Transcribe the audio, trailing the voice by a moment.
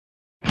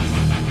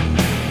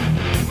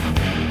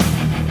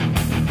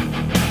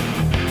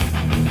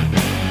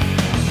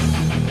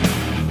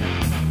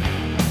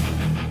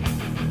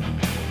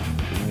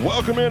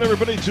Welcome in,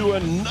 everybody, to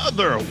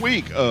another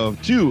week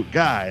of Two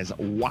Guys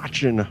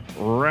Watching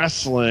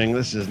Wrestling.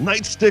 This is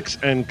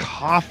Nightsticks and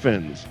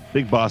Coffins.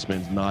 Big Boss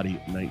Man's Naughty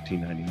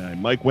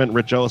 1999. Mike Wendt,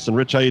 Rich Ellison.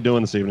 Rich, how you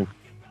doing this evening?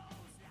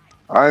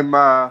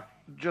 I'm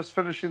just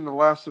finishing the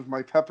last of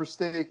my pepper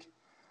steak,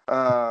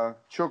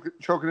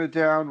 choking it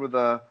down with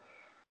a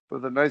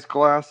nice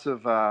glass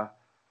of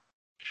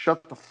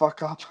shut the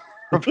fuck up.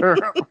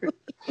 Apparently,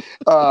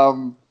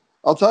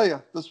 I'll tell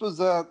you, this was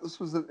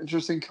an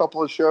interesting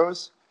couple of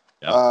shows.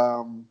 Yep.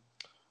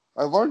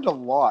 I learned a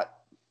lot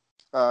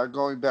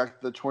going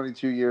back the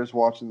 22 years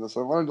watching this.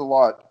 I learned a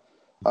lot.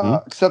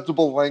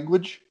 Acceptable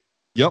language.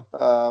 Yep.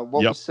 What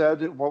was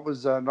said, what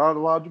was not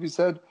allowed to be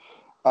said.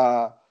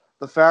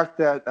 The fact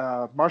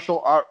that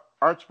martial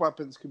arts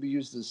weapons could be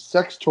used as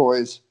sex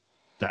toys.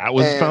 That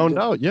was found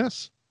out,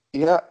 yes.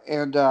 Yeah,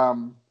 and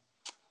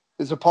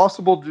is it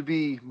possible to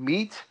be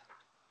meat,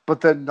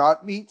 but then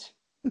not meat,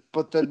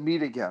 but then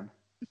meat again?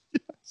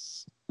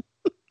 Yes.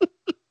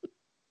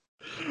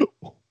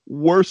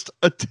 Worst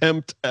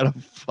attempt at a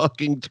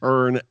fucking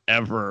turn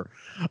ever.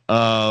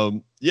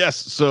 Yes,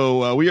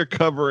 so we are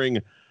covering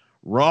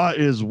Raw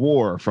is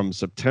War from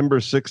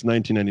September 6,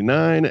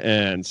 1999,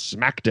 and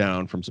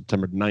SmackDown from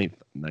September 9th,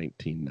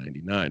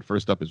 1999.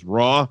 First up is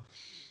Raw,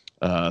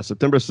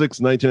 September 6,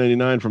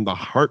 1999, from the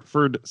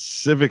Hartford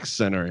Civic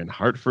Center in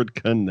Hartford,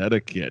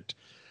 Connecticut.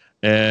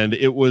 And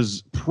it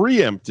was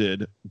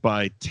preempted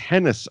by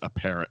tennis,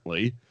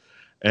 apparently,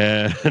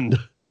 and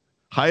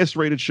highest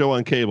rated show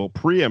on cable,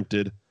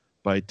 preempted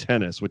by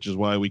tennis, which is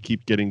why we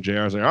keep getting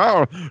JR saying,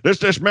 oh,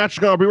 this match is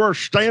going to be worth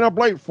staying up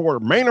late for.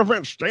 Main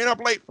event, staying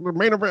up late for the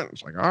main event.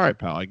 It's like, all right,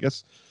 pal, I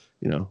guess,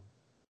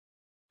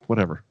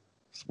 whatever.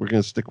 We're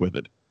going to stick with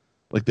it.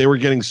 Like, they were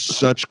getting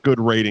such good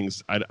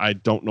ratings. I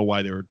don't know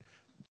why they were,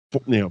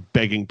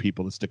 begging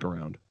people to stick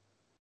around.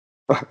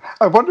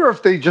 I wonder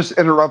if they just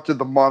interrupted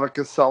the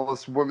Monica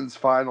Seles women's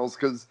finals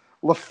because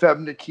La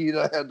Femme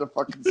Nikita had to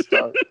fucking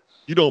start.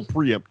 You don't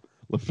preempt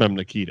La Femme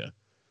Nikita.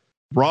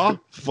 Raw,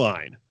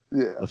 fine.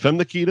 Yeah. La Femme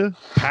Nikita,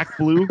 Pac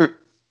Blue,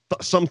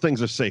 some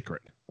things are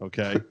sacred,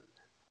 okay?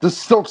 The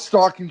Silk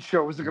Stocking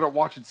Show isn't going to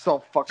watch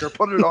itself, fucker.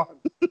 Put it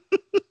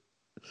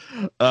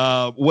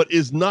on. What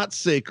is not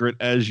sacred,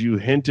 as you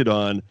hinted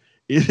on,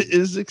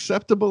 is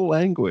acceptable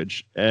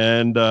language.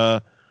 And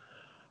The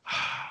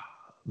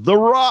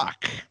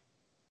Rock,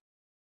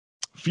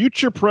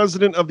 future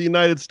president of the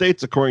United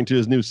States, according to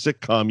his new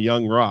sitcom,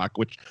 Young Rock,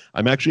 which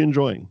I'm actually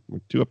enjoying.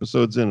 We're 2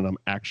 episodes in, and I'm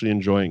actually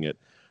enjoying it.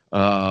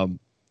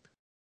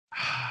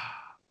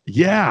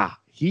 Yeah,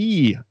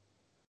 he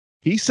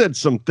said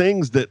some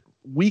things that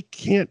we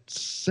can't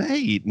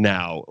say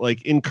now,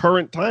 like in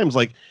current times.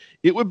 Like,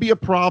 it would be a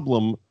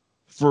problem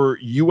for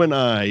you and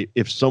I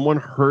if someone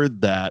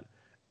heard that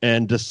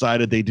and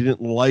decided they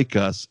didn't like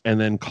us and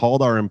then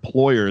called our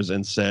employers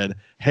and said,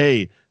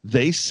 hey,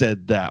 they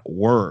said that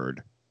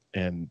word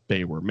and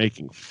they were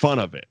making fun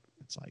of it.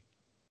 It's like,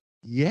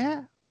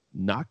 yeah,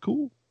 not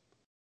cool.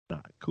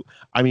 Not cool.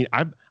 I mean,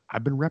 I've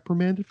been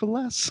reprimanded for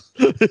less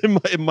in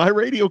my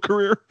radio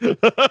career.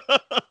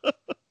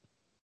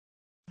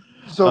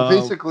 So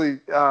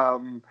basically,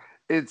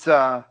 it's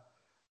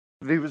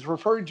he was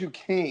referring to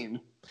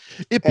Kane.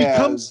 It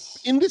becomes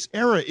in this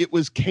era. It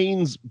was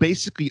Kane's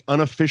basically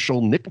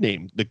unofficial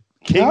nickname. The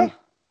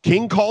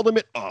King called him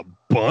it a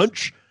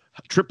bunch.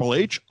 Triple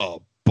H a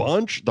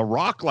bunch. The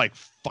Rock like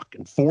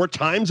fucking 4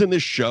 times in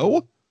this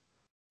show.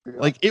 Yeah.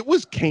 Like, it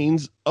was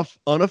Kane's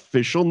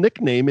unofficial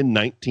nickname in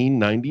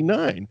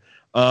 1999.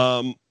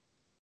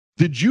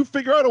 Did you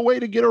figure out a way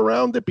to get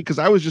around it? Because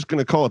I was just going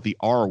to call it the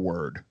R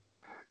word.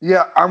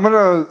 Yeah, I'm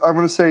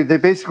gonna say they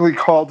basically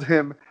called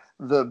him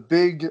the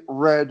Big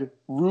Red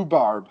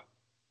Rhubarb.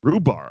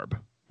 Rhubarb.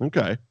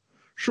 Okay,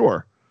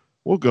 sure,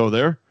 we'll go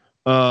there.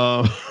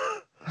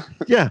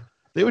 Yeah,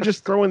 they would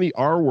just throw in the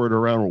R word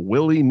around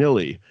willy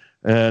nilly,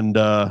 and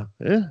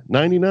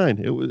 99.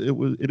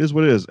 It is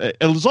what it is.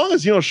 As long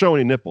as you don't show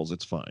any nipples,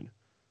 it's fine.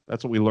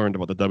 That's what we learned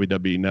about the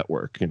WWE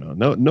Network.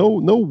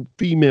 No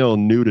female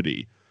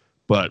nudity,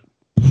 but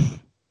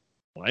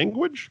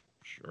language,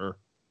 sure.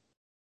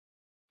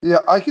 Yeah,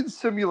 I can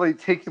simulate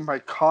taking my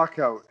cock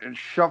out and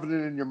shoving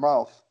it in your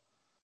mouth.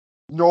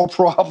 No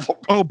problem.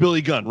 Oh,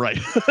 Billy Gunn, right?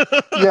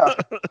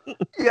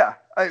 Yeah.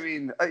 I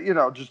mean, I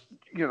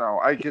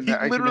can. He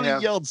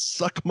literally yelled,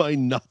 "Suck my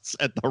nuts"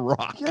 at The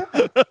Rock.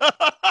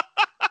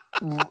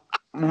 Yeah.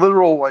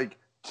 Literal like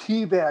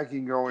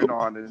teabagging going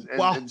on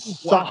and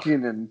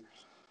sucking and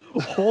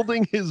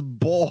holding his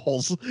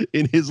balls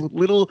in his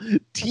little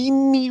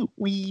teeny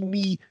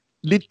weeny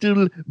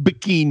little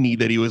bikini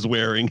that he was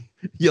wearing,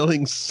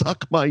 yelling,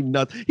 "Suck my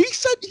nuts." He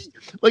said,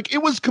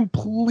 it was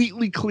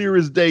completely clear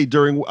as day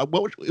during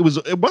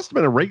it must have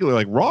been a regular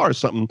like Raw or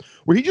something,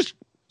 where he just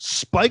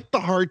spiked the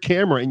hard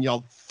camera and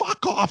yelled,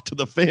 "Fuck off" to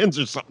the fans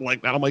or something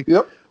like that. I'm like,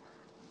 yep.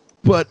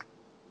 But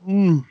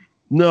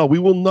no, we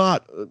will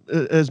not,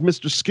 as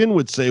Mr. Skin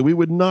would say, we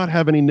would not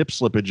have any nip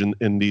slippage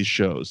in these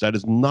shows. That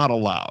is not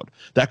allowed.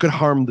 That could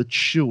harm the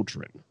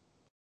children.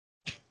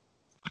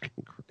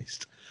 Fucking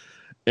Christ.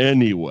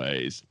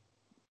 Anyways,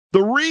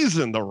 The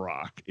reason The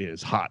Rock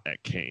is hot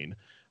at Kane,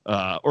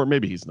 or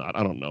maybe he's not.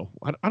 I don't know.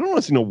 I don't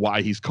honestly know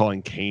why he's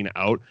calling Kane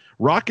out.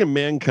 Rock and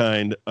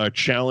Mankind are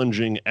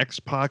challenging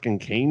X-Pac and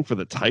Kane for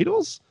the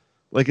titles.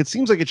 Like, it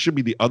seems like it should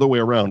be the other way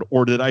around.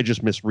 Or did I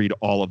just misread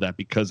all of that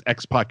because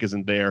X-Pac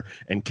isn't there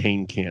and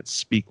Kane can't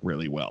speak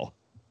really well?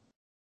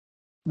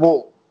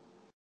 Well,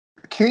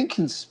 Kane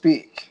can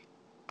speak.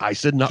 I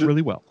said not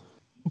really well.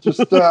 Just,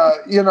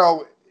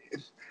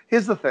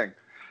 here's the thing.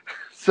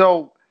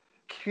 So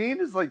Kane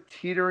is like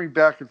teetering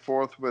back and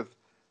forth with,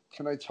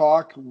 can I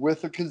talk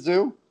with a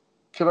kazoo?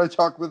 Can I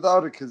talk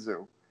without a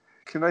kazoo?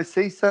 Can I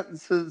say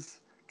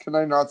sentences? Can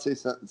I not say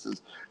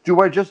sentences?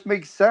 Do I just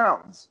make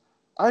sounds?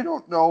 I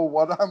don't know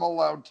what I'm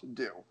allowed to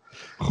do.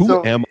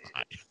 Who am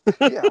I?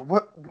 Yeah,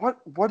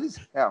 what is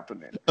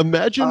happening?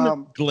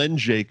 Imagine Glenn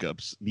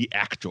Jacobs, the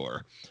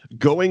actor,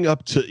 going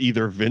up to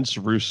either Vince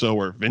Russo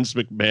or Vince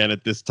McMahon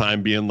at this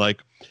time being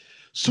like,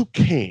 so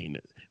Kane,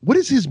 what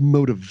is his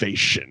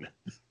motivation?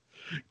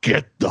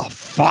 Get the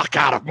fuck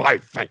out of my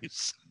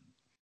face.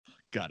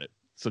 Got it.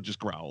 So just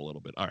growl a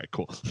little bit. All right,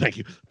 cool. Thank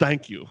you.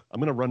 I'm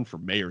going to run for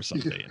mayor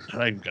someday,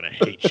 and I'm going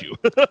to hate you.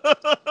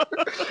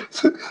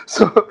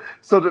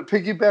 so to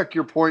piggyback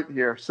your point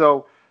here,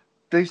 so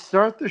they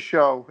start the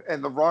show,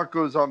 and The Rock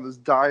goes on this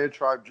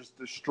diatribe, just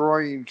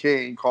destroying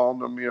Kane, calling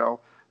him,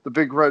 the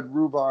big red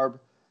rhubarb.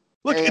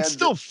 Look, it's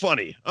still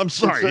funny. I'm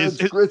sorry.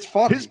 It's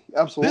funny.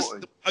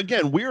 Absolutely.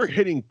 Again, we're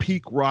hitting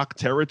peak Rock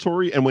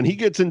territory, and when he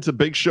gets into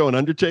Big Show and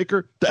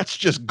Undertaker, that's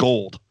just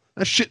gold.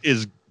 That shit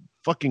is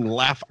fucking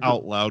laugh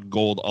out loud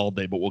gold all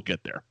day, but we'll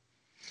get there.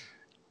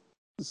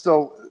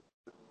 So,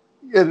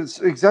 it's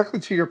exactly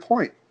to your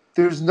point.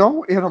 There's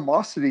no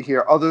animosity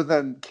here other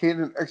than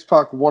Kane and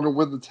X-Pac want to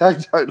win the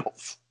tag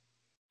titles.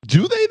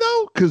 Do they,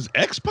 though? Because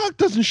X-Pac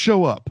doesn't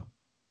show up.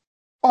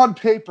 On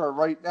paper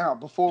right now,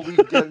 before we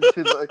get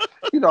into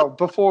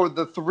before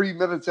the 3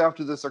 minutes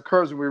after this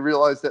occurs and we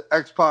realize that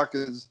X-Pac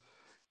is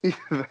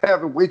either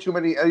having way too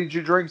many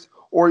energy drinks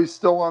or he's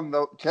still on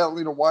the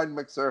Catalina wine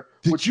mixer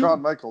with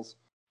Shawn Michaels.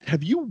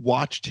 Have you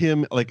watched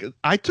him? Like,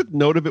 I took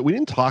note of it. We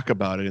didn't talk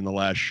about it in the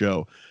last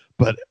show,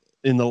 but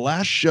in the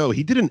last show,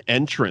 he did an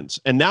entrance.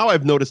 And now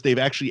I've noticed they've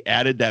actually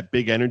added that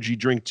big energy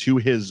drink to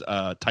his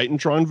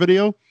Titantron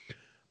video.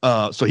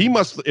 So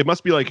it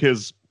must be like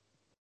his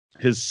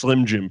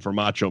Slim Jim for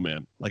Macho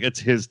Man. Like, it's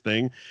his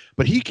thing.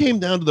 But he came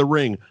down to the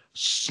ring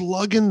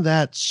slugging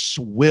that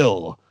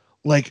swill.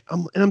 Like,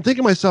 I'm thinking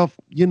to myself,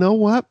 you know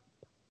what?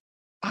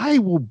 I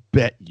will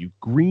bet you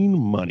green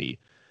money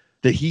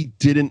that he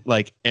didn't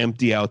like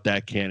empty out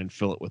that can and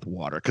fill it with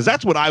water. Because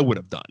that's what I would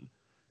have done.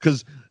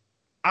 Because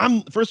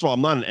first of all, I'm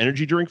not an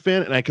energy drink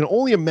fan, and I can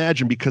only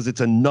imagine because it's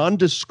a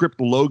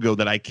nondescript logo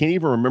that I can't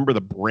even remember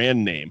the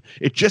brand name.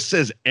 It just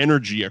says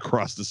energy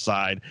across the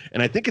side,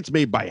 and I think it's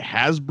made by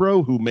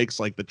Hasbro, who makes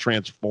like the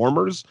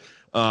Transformers.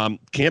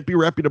 Can't be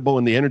reputable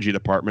in the energy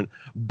department,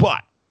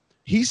 but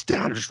he's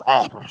down just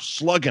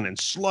slugging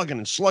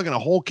a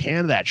whole can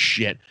of that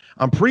shit.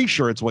 I'm pretty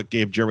sure it's what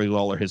gave Jerry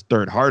Lawler his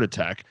third heart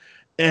attack.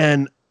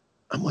 And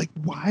I'm like,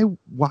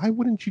 why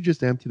wouldn't you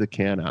just empty the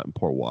can out and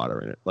pour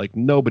water in it? Like,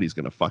 nobody's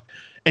going to fuck.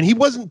 And he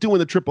wasn't doing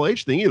the Triple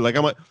H thing either. Like,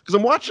 I'm like, because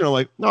I'm watching, I'm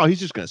like, no, he's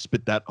just going to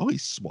spit that. Oh,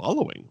 he's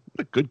swallowing.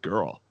 What a good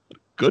girl.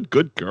 Good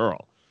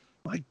girl.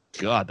 My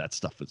God, that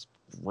stuff is,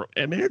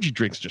 and energy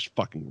drinks just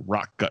fucking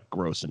rock gut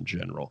gross in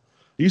general.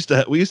 We used to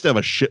have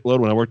a shitload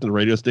when I worked at the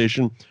radio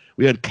station.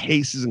 We had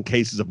cases and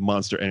cases of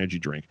Monster energy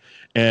drink.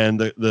 And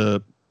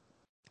the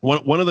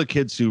one of the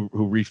kids who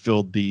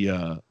refilled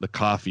the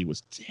coffee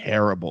was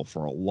terrible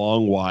for a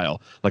long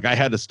while. Like, I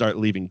had to start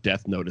leaving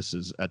death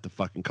notices at the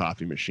fucking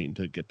coffee machine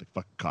to get the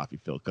fucking coffee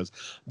filled, because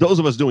those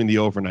of us doing the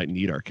overnight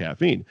need our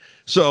caffeine.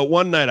 So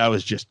one night I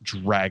was just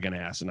dragging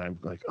ass, and I'm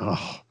like,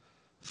 oh,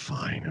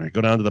 fine. And I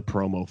go down to the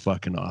promo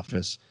fucking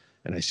office,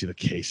 and I see the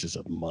cases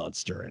of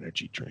Monster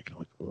energy drink. I'm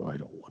like, oh, I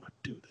don't want to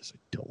do this. I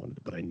don't want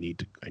to, but I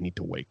need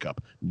to wake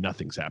up.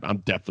 Nothing's happening.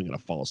 I'm definitely gonna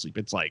fall asleep.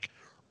 It's like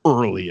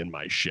early in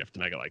my shift,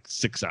 and I got like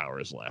 6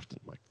 hours left.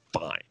 And I'm like,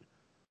 fine.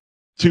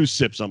 2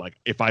 sips. I'm like,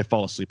 if I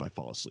fall asleep, I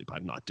fall asleep.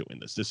 I'm not doing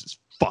this. This is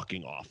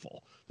fucking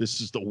awful.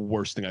 This is the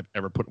worst thing I've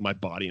ever put in my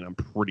body, and I'm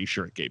pretty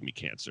sure it gave me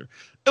cancer.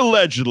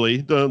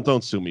 Allegedly.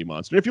 Don't sue me,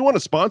 Monster. If you want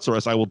to sponsor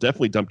us, I will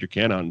definitely dump your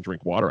can out and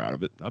drink water out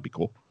of it. That'd be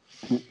cool.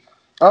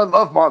 I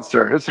love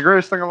Monster. It's the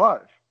greatest thing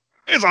alive.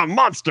 It's a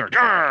monster.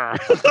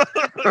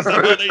 That's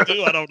what they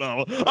do. I don't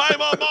know.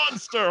 I'm a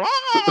monster.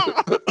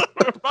 Ah!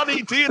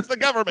 Funny T, it's the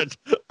government.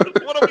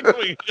 What are we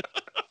doing?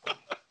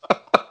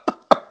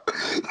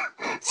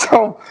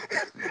 So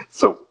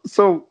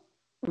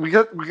we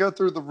got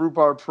through the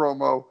rhubarb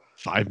promo.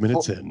 5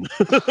 minutes in.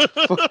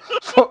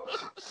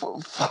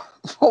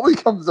 Foley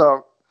comes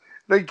out.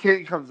 Then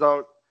Kane comes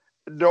out.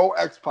 No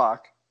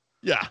X-Pac.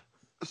 Yeah.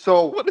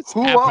 So what is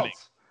who happening?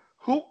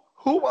 else?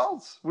 Who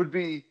else would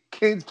be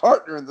Kane's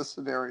partner in this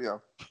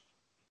scenario?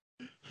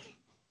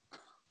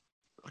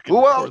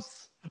 Who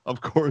else?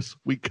 Of course,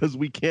 because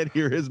we can't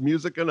hear his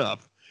music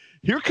enough.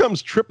 Here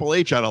comes Triple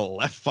H out of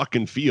left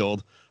fucking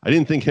field. I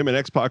didn't think him and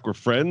X-Pac were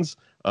friends.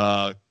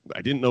 I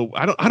didn't know.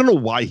 I don't know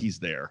why he's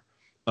there.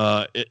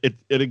 It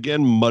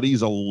again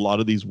muddies a lot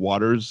of these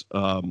waters,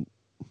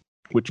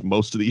 which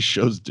most of these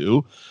shows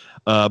do.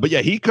 But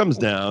yeah, he comes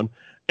down,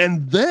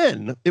 and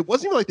then it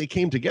wasn't even like they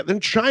came together. Then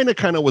China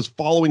kind of was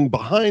following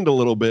behind a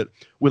little bit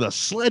with a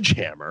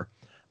sledgehammer.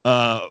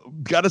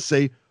 Gotta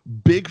say,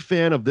 big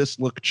fan of this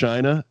look,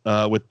 China,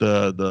 with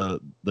the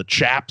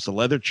chaps, the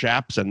leather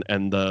chaps, and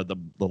the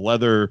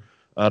leather,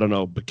 I don't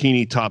know,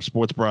 bikini top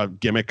sports bra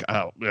gimmick.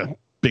 Yeah,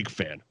 big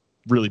fan,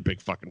 really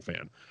big fucking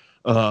fan.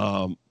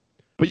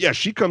 But yeah,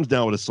 she comes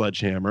down with a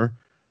sledgehammer,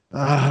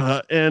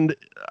 and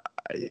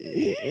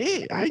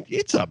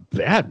it's a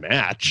bad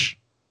match.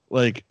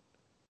 Like,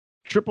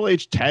 Triple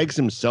H tags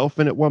himself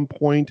in at one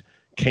point.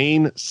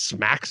 Kane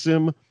smacks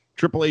him.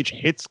 Triple H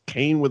hits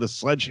Kane with a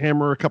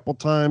sledgehammer a couple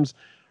times.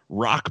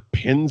 Rock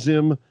pins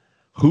him.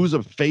 Who's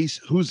a face?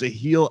 Who's a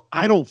heel?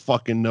 I don't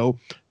fucking know.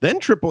 Then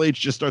Triple H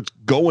just starts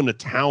going to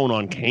town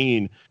on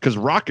Kane because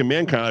Rock and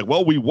Mankind are like,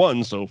 well, we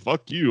won, so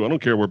fuck you. I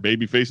don't care. We're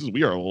baby faces.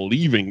 We are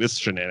leaving this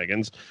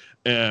shenanigans.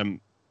 And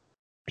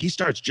he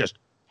starts just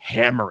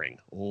hammering,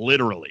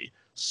 literally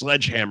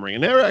sledgehammering.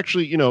 And they're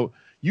actually,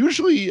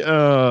 usually,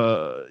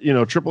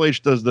 Triple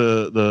H does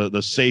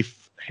the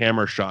safe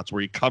hammer shots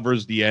where he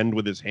covers the end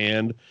with his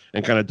hand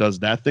and kind of does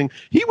that thing.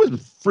 He was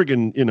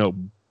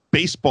friggin',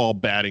 baseball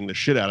batting the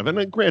shit out of it.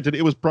 And granted,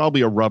 it was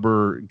probably a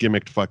rubber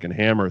gimmicked fucking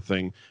hammer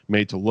thing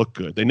made to look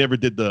good. They never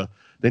did the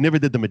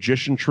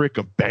magician trick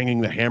of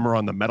banging the hammer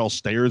on the metal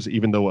stairs,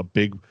 even though a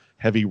big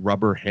heavy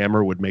rubber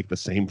hammer would make the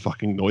same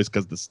fucking noise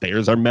because the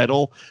stairs are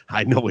metal.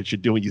 I know what you're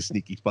doing, you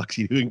sneaky fucks.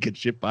 You didn't get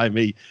shit by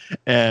me.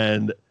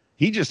 And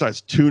he just starts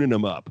tuning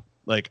them up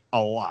like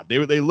a lot.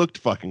 They looked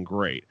fucking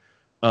great.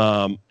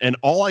 And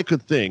all I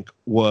could think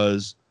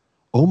was,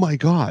 oh my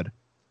God,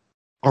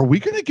 are we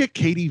going to get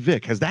Katie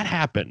Vick? Has that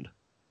happened?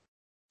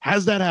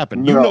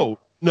 No.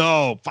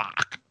 No,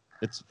 fuck.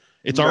 It's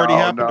already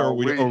happened, no,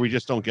 or we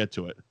just don't get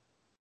to it.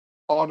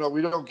 Oh no,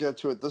 we don't get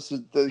to it. This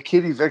is the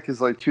Katie Vick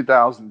is like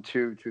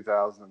 2002,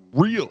 2000.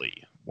 Really?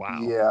 Wow.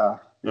 Yeah,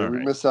 we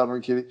right. missed out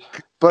on Katie.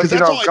 But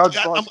that's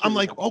all I'm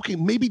like, okay,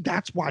 maybe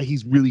that's why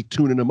he's really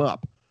tuning him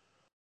up.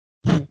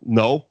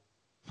 No,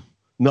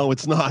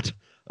 it's not.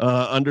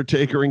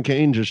 Undertaker and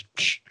Kane just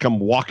come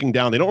walking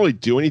down. They don't really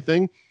do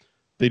anything.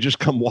 They just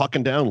come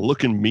walking down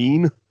looking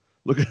mean,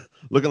 looking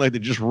like they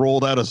just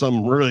rolled out of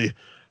some really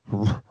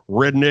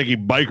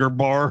rednecky biker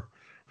bar.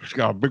 He's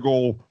got a big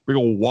old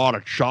wad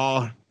of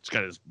chaw. He's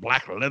got his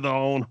black leather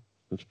on.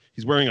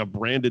 He's wearing a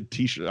branded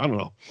T-shirt. I don't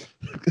know.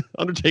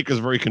 Undertaker's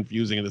very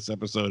confusing in this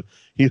episode.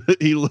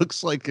 He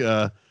looks like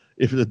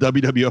if the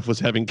WWF was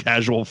having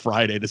Casual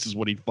Friday, this is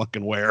what he'd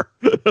fucking wear.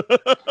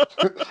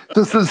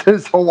 This is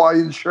his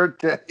Hawaiian shirt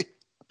day.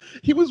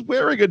 He was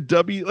wearing a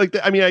W,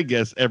 I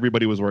guess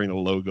everybody was wearing the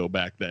logo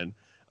back then.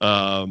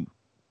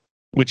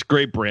 Which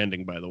great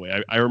branding, by the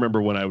way. I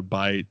remember when I would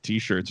buy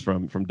T-shirts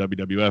from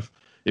WWF,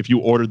 if you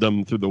ordered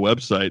them through the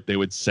website, they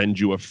would send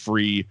you a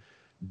free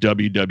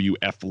WWF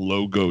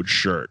logoed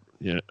shirt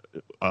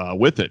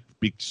with it.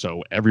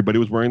 So everybody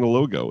was wearing the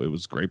logo. It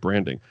was great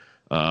branding.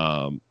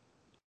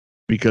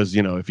 Because,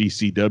 if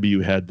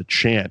ECW had the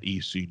chant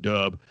EC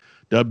WWF,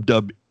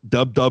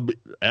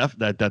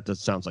 that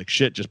sounds like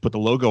shit. Just put the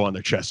logo on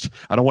their chest.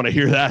 I don't want to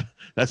hear that.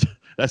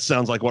 That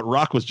sounds like what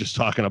Rock was just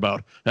talking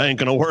about. That ain't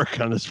gonna work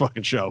on this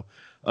fucking show.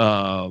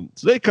 So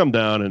they come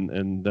down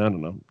and I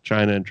don't know,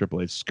 China and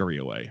Triple H scurry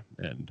away,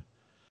 and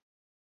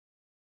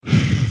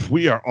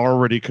we are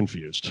already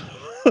confused.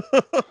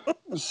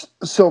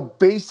 So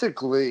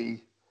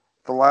basically,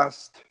 the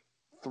last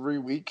 3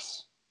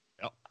 weeks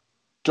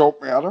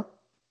don't matter.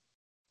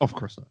 Of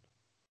course not.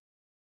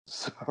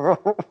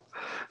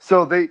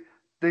 So they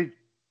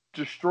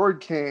destroyed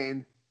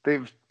Kane.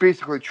 They've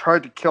basically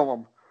tried to kill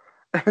him,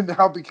 and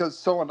now because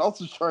someone else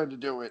is trying to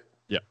do it.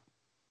 Yeah.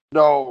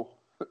 No,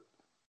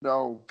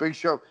 Big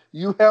Show,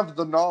 you have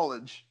the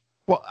knowledge.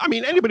 Well, I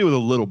mean, anybody with a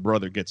little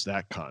brother gets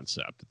that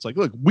concept. It's like,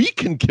 look, we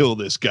can kill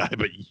this guy,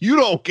 but you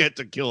don't get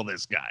to kill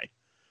this guy.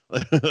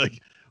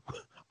 Like,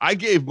 I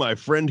gave my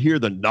friend here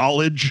the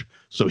knowledge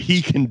so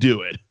he can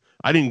do it.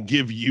 I didn't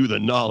give you the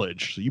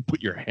knowledge, so you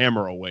put your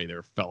hammer away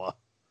there, fella.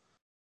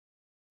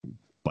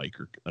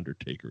 Biker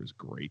Undertaker is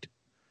great.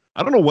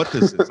 I don't know what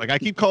this is. Like, I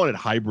keep calling it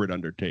Hybrid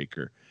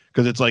Undertaker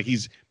because it's like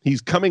he's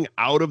coming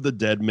out of the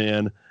dead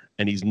man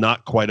and he's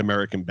not quite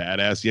American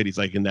Badass yet. He's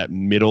like in that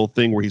middle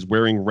thing where he's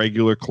wearing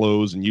regular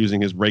clothes and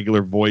using his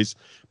regular voice,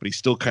 but he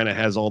still kind of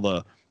has all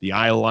the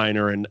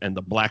eyeliner and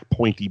the black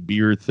pointy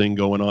beard thing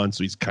going on.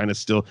 So he's kind of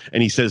still,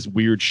 and he says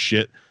weird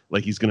shit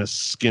like he's gonna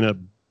skin a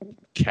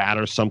cat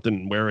or something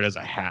and wear it as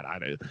a hat.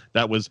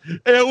 It was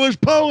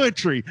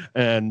poetry,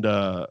 and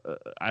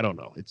I don't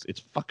know. It's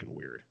fucking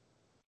weird.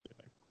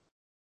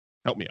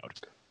 Help me out.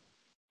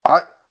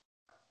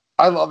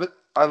 I love it.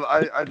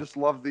 I just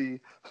love the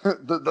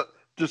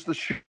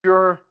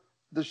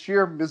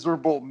sheer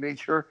miserable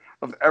nature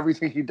of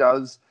everything he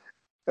does,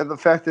 and the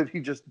fact that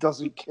he just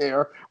doesn't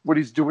care what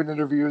he's doing in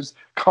interviews,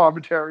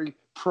 commentary,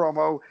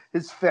 promo,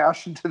 his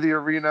fashion to the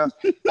arena,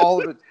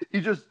 all of it. He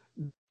just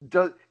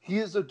does. He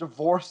is a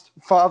divorced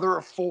father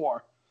of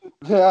 4.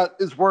 that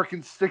is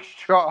working 6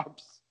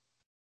 jobs.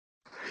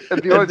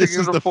 And the And only thing this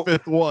is the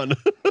fifth one.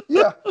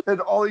 yeah,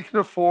 and all he can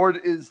afford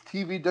is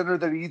TV dinner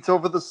that he eats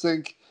over the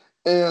sink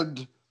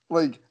and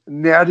like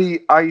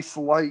natty ice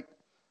light.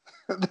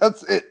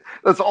 That's it.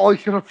 That's all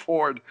he can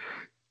afford.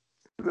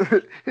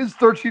 His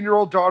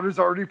 13-year-old daughter's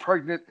already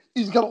pregnant.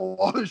 He's got a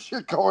lot of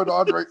shit going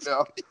on right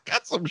now.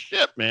 Got some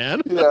shit,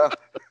 man. Yeah.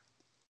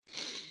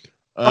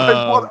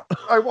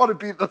 I want to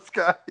be this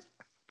guy.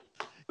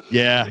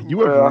 Yeah,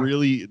 you have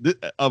really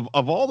of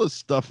all the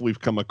stuff we've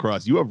come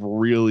across, you have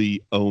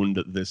really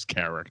owned this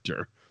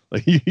character.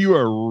 Like you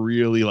are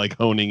really like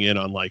honing in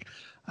on like,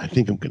 I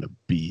think I'm gonna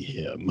be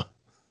him.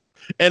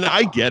 And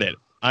I get it.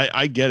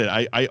 I get it.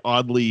 I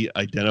oddly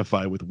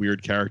identify with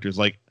weird characters.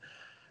 Like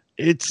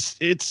it's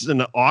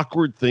an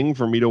awkward thing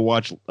for me to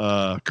watch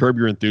Curb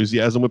Your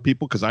Enthusiasm with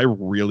people because I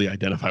really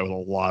identify with a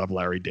lot of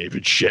Larry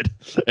David shit.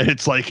 And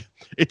it's like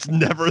it's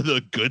never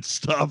the good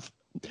stuff.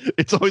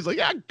 It's always like,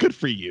 yeah, good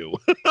for you.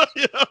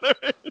 You know what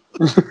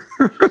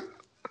I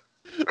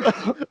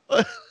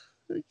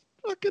mean?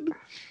 Fucking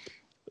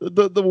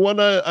the one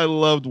I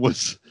loved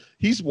was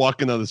he's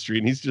walking down the street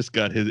and he's just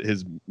got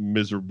his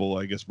miserable,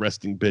 I guess,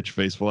 resting bitch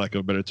face, for lack of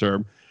a better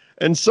term.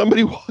 And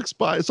somebody walks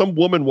by, some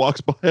woman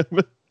walks by him,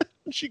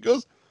 and she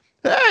goes,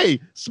 "Hey,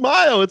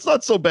 smile. It's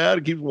not so bad."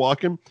 And keeps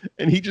walking,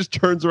 and he just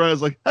turns around and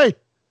is like, "Hey,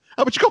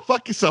 how about you go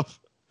fuck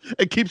yourself?"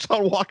 And keeps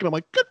on walking. I'm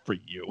like, good for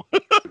you.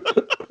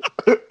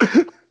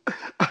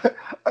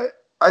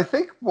 I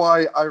think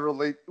why I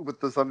relate with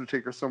this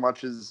Undertaker so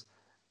much is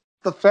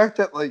the fact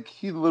that like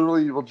he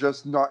literally will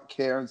just not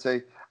care and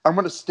say, "I'm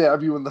going to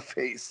stab you in the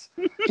face,"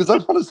 because I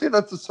want to say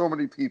that to so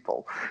many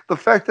people. The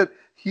fact that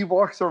he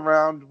walks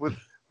around with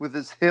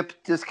his hip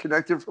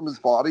disconnected from his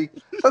body,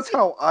 that's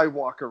how I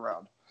walk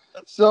around.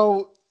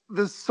 So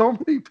there's so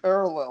many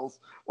parallels.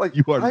 Like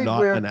you are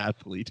not an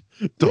athlete.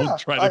 Don't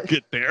try to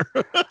get there.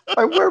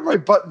 I wear my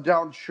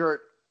button-down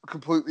shirt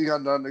completely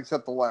undone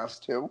except the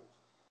last two.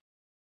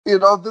 You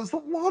know, there's a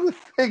lot of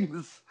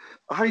things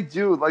I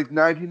do, like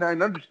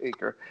 99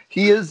 Undertaker.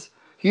 He is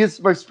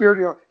my spirit.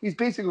 You know, he's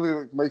basically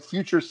like my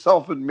future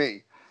self and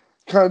me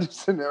kind of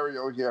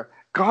scenario here.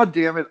 God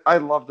damn it, I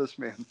love this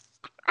man.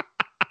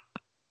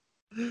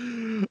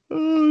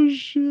 Oh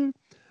shit.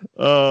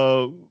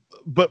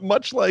 But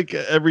much like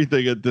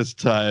everything at this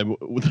time,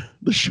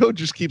 the show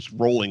just keeps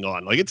rolling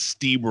on. Like it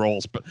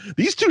steamrolls. But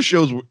these two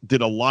shows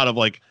did a lot of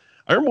like.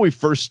 I remember when we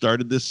first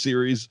started this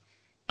series,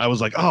 I was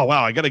like, oh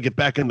wow, I got to get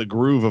back in the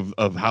groove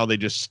of how they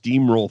just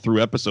steamroll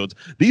through episodes.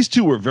 These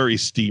two were very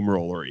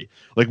steamrollery.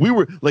 Like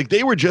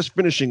they were just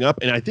finishing up,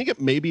 and I think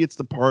maybe it's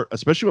the part,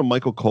 especially when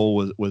Michael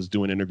Cole was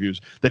doing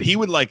interviews, that he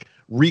would like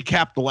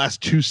recap the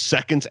last 2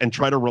 seconds and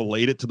try to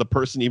relate it to the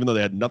person, even though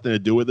they had nothing to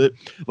do with it.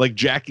 Like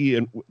Jackie,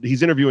 and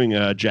he's interviewing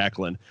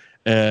Jacqueline,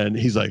 and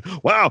he's like,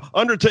 wow,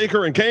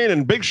 Undertaker and Kane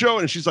and Big Show,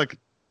 and she's like,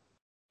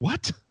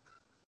 what?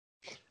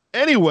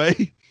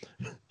 Anyway.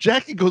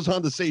 Jackie goes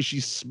on to say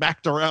she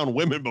smacked around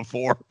women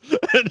before.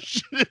 And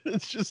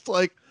it's just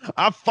like,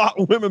 I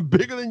fought women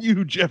bigger than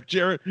you, Jeff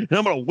Jarrett, and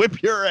I'm going to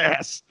whip your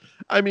ass.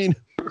 I mean,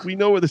 we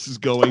know where this is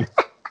going.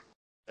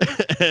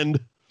 And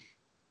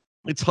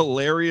it's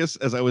hilarious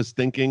as I was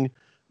thinking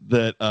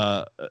that,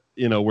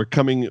 we're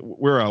coming,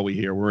 where are we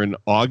here? We're in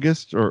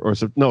August or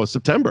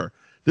September.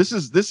 This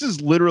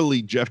is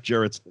literally Jeff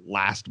Jarrett's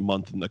last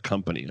month in the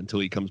company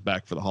until he comes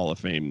back for the Hall of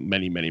Fame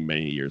many, many,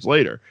 many years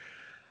later.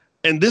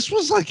 And this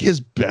was like his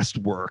best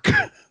work.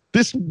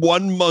 This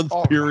 1 month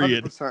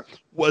period 100%.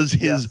 Was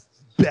his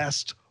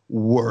best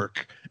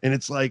work. And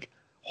it's like,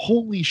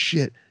 holy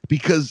shit.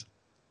 Because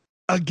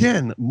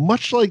again,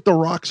 much like The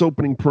Rock's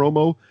opening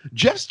promo,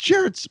 Jeff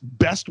Jarrett's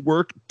best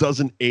work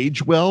doesn't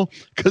age well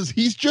because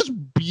he's just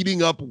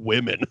beating up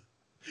women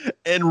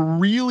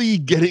and really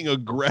getting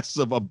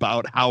aggressive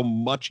about how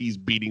much he's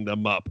beating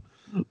them up.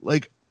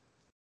 Like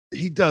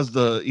he does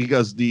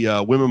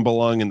the Women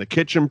Belong in the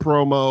Kitchen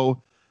promo.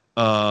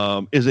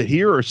 Is it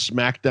here or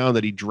SmackDown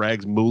that he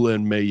drags Moolah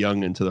and Mae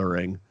Young into the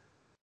ring?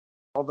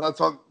 Oh,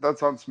 that's on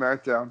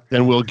SmackDown.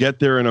 And we'll get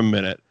there in a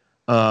minute.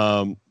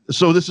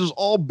 So this is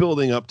all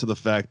building up to the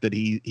fact that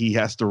he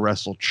has to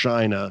wrestle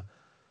Chyna,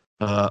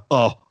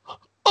 a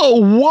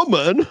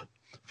woman,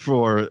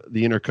 for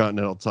the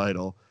Intercontinental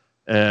title,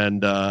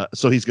 and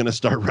so he's going to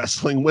start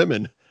wrestling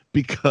women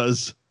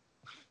because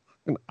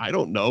I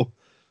don't know.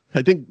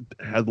 I think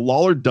had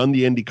Lawler done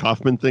the Andy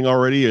Kaufman thing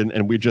already,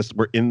 and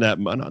we're in that.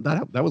 No,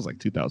 that was like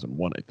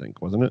 2001, I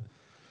think, wasn't it?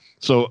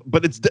 So,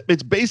 but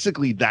it's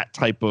basically that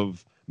type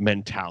of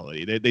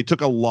mentality. They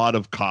took a lot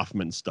of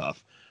Kaufman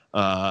stuff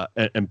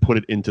and put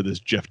it into this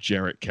Jeff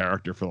Jarrett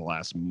character for the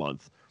last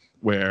month,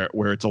 where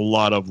it's a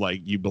lot of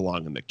like you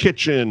belong in the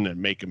kitchen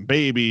and making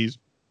babies,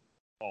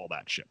 all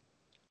that shit.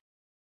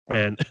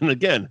 And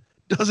again,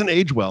 doesn't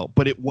age well,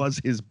 but it was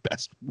his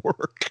best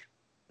work.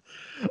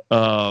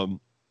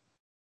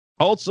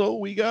 Also,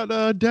 we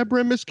got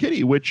Deborah and Miss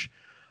Kitty, which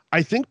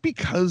I think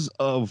because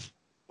of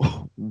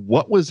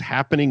what was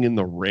happening in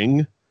the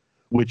ring,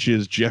 which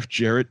is Jeff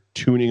Jarrett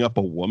tuning up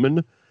a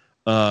woman,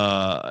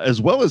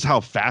 as well as how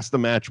fast the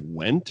match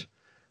went,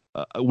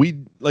 we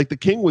like the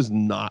King was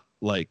not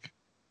like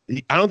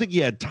I don't think he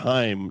had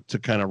time to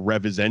kind of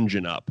rev his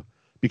engine up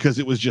because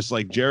it was just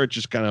like Jarrett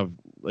just kind of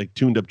like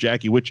tuned up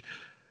Jackie, which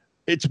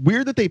it's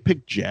weird that they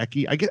picked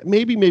Jackie. I get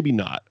maybe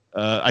not.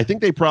 I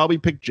think they probably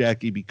picked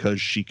Jackie because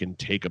she can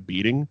take a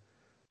beating.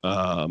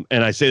 And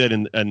I say that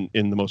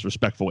in the most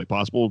respectful way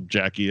possible.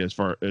 Jackie, as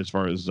far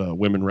as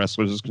women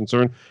wrestlers is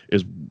concerned,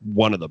 is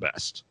one of the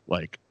best.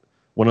 Like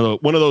one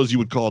of those you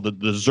would call the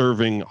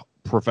deserving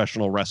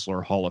professional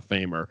wrestler Hall of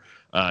Famer.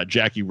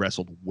 Jackie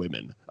wrestled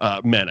men.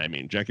 I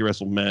mean, Jackie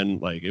wrestled men.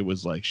 Like it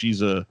was like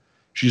she's a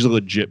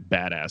legit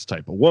badass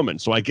type of woman.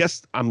 So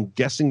I'm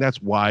guessing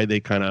that's why they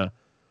kind of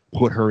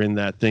put her in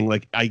that thing.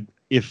 Like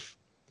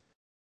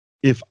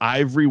if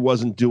Ivory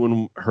wasn't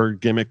doing her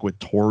gimmick with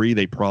Tori,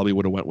 they probably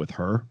would have went with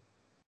her.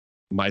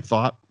 My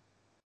thought.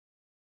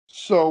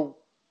 So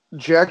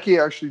Jackie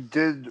actually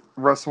did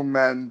wrestle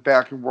men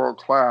back in World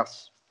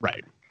Class.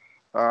 Right.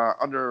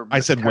 Under I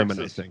said Texas. women,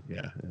 I think.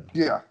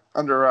 Yeah.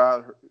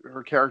 Under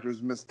her character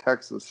is Miss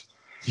Texas.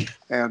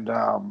 And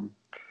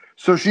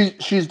so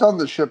she's done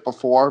this shit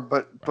before,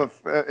 but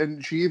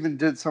and she even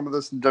did some of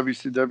this in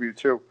WCW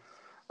too,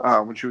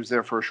 when she was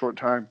there for a short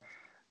time.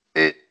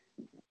 It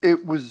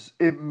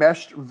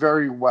meshed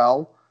very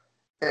well,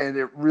 and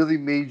it really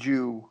made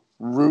you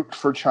root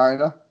for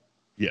China.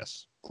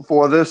 Yes.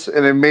 For this,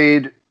 and it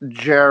made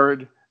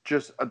Jared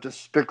just a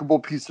despicable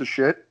piece of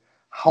shit.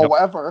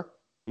 However,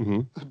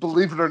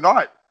 believe it or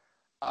not,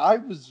 I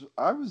was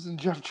in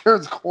Jeff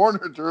Jarrett's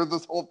corner during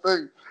this whole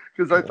thing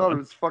because I thought it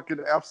was fucking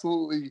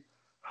absolutely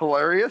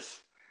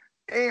hilarious.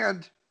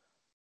 And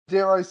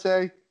dare I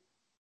say,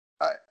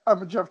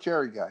 I'm a Jeff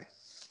Jarrett guy.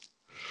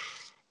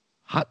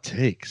 Hot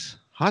takes.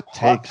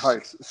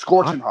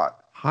 Scorching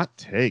hot. Hot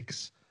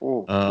takes.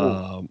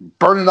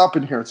 Burning up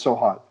in here. It's so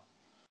hot.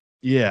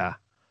 Yeah.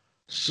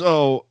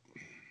 So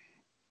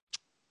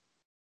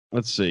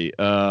let's see.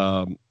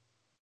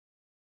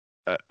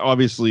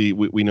 Obviously,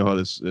 we know how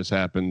this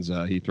happens.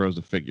 He throws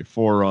a figure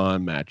 4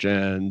 on. Match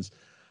ends.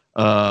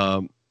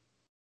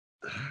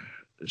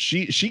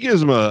 She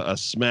gives him a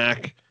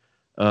smack,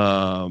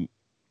 but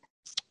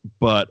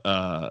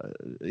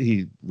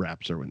he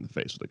wraps her in the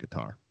face with a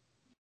guitar.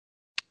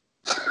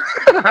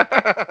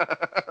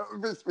 It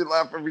makes me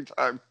laugh every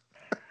time.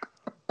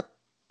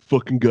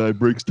 Fucking guy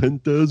breaks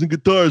 10,000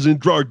 guitars and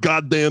draw a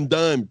goddamn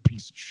dime,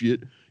 piece of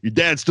shit. Your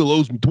dad still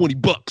owes me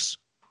 $20.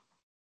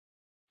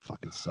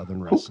 Fucking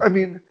Southern wrestling. I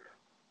mean,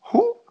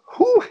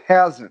 who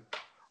hasn't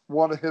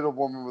want to hit a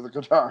woman with a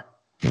guitar?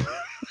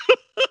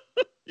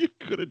 You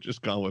could have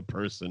just gone with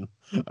person.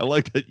 I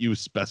like that you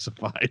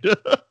specified.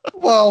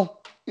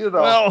 Well,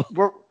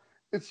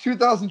 it's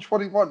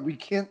 2021. We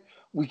can't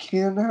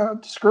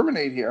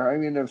discriminate here. I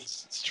mean,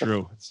 it's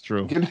true.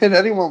 You can hit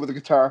anyone with a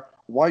guitar.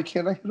 Why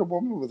can't I hit a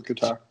woman with a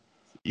guitar?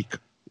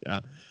 Yeah,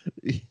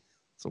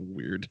 it's a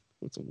weird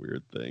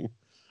thing.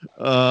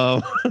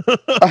 I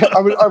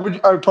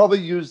would probably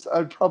use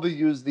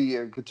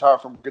the guitar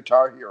from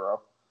Guitar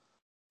Hero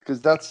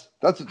because that's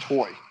a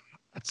toy.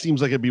 That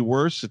seems like it'd be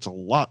worse. It's a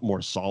lot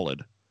more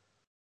solid.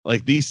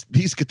 Like these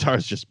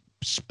guitars just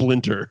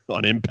splinter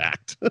on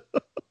impact.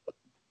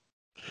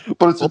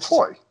 But it's a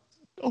toy.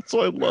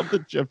 Also, I love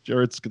that Jeff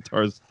Jarrett's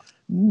guitars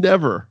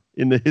never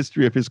in the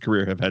history of his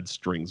career have had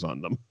strings on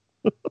them.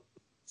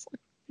 It's like,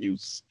 you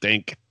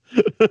stink.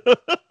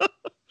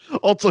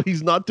 Also,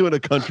 he's not doing a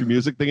country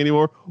music thing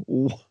anymore.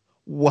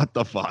 What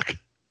the fuck?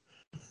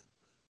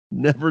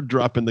 Never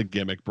dropping the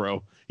gimmick,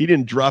 bro. He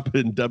didn't drop it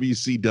in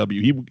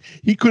WCW.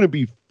 He couldn't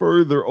be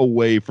further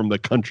away from the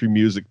country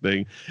music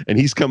thing, and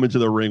he's coming to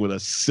the ring with a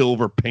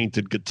silver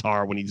painted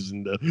guitar when he's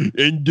in the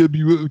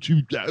NWO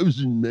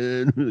 2000,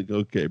 man. Like,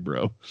 okay,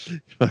 bro.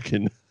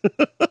 Fucking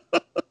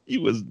he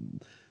was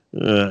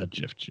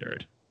Jeff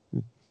Jarrett.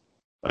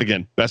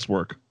 Again, best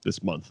work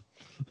this month.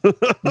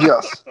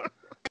 Yes.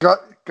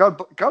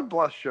 God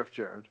bless Jeff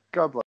Jarrett.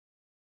 God bless.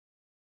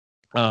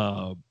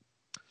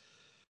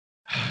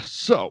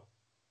 So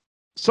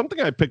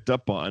something I picked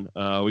up on,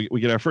 we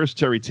get our first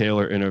Terry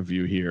Taylor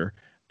interview here,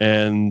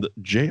 and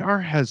JR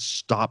has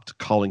stopped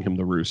calling him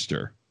the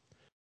Rooster.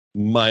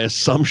 My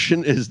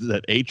assumption is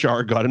that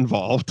HR got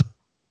involved.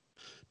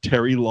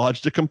 Terry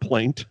lodged a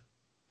complaint,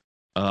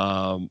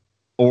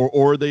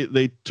 or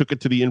they took it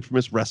to the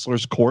infamous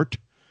Wrestlers Court,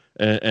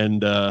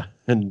 and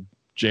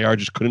JR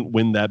just couldn't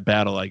win that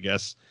battle, I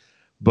guess.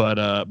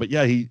 But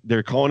yeah,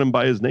 they're calling him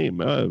by his name.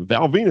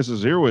 Val Venus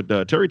is here with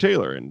Terry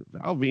Taylor, and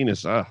Val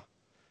Venus,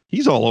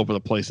 he's all over the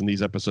place in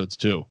these episodes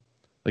too.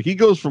 Like he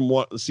goes from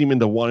seeming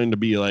to wanting to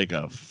be like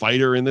a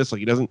fighter in this. Like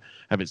he doesn't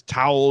have his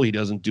towel, he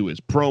doesn't do his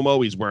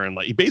promo. He's wearing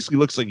he basically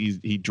looks like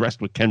he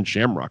dressed with Ken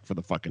Shamrock for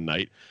the fucking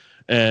night.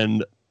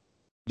 And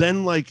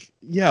then like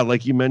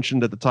you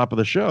mentioned at the top of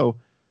the show,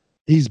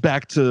 he's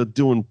back to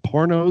doing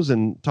pornos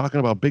and talking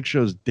about Big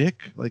Show's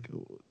dick. Like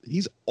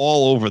he's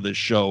all over this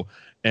show,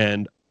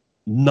 and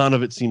none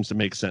of it seems to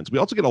make sense. We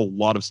also get a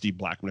lot of Steve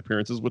Blackman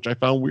appearances, which I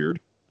found weird.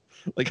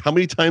 Like, how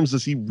many times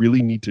does he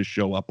really need to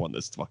show up on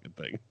this fucking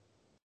thing?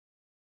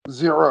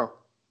 0.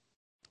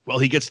 Well,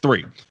 he gets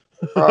 3.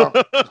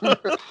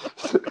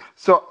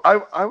 So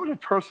I would have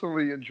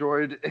personally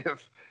enjoyed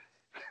if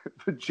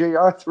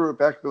JR threw it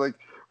back, like,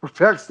 we're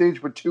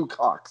backstage with two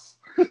cocks,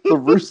 the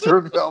Rooster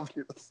and Val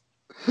Venus.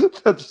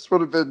 That just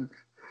would have been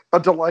a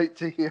delight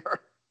to hear.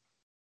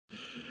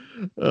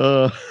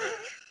 Uh,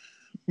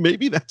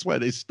 maybe that's why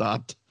they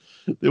stopped.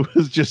 There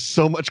was just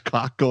so much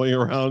cock going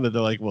around that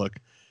they're like, look,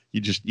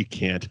 you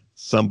can't.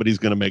 Somebody's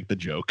gonna make the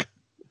joke.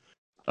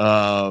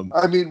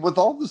 I mean, with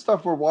all the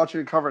stuff we're watching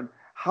and covering,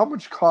 how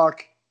much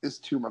cock is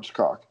too much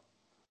cock?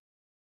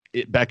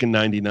 Back in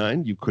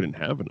 '99, you couldn't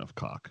have enough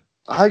cock.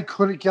 I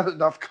couldn't get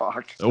enough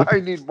cock. Nope. I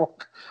need more.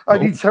 I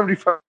need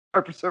 75%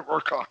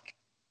 more cock.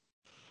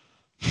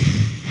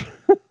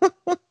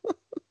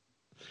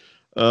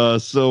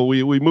 So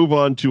we move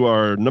on to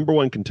our number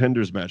one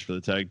contenders match for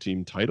the tag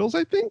team titles,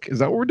 I think. Is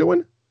that what we're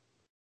doing?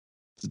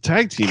 It's a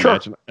tag team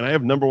match, and I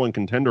have number one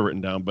contender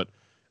written down, but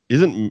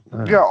isn't...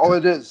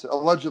 it is.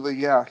 Allegedly,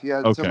 yeah.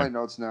 Yeah, it's in my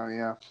notes now,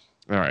 yeah.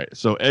 All right,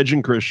 so Edge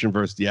and Christian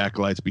versus the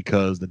Acolytes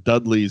because the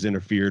Dudleys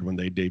interfered when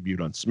they debuted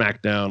on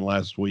SmackDown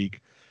last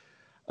week.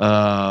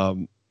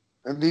 And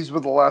these were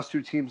the last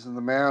two teams in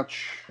the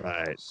match.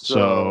 Right.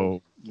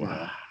 So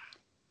yeah.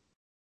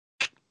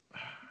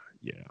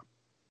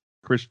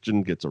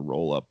 Christian gets a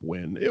roll-up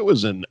win. It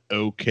was an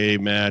okay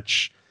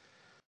match.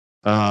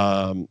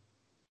 I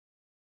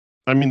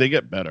mean, they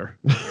get better.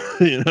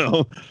 You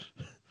know,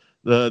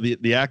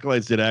 the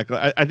Acolytes did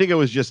Acolyte. I think it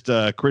was just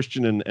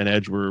Christian and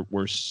Edge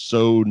were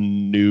so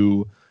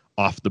new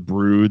off the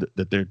brood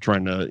that they're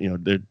trying to, you know,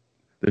 they're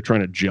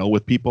trying to gel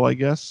with people, I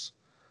guess.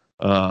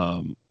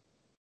 And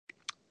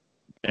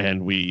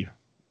we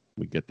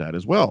get that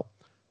as well.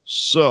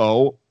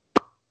 So,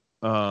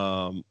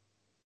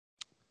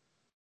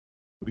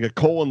 we got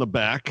Cole in the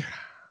back,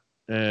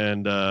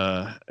 and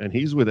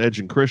he's with Edge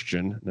and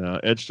Christian. Now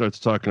Edge starts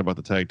talking about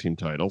the tag team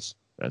titles,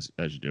 as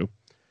you do,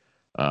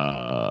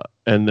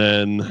 and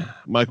then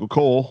Michael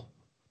Cole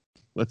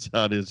lets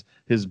out his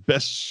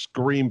best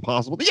scream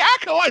possible. The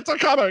Acolytes are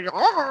coming,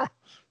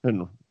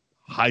 and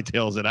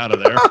hightails it out of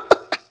there.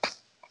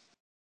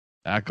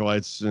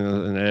 Acolytes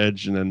and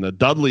Edge, and then the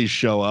Dudleys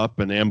show up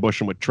and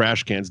ambush him with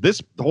trash cans.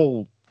 This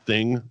whole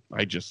thing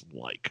I just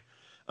like,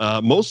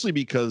 mostly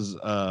because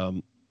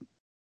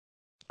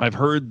I've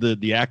heard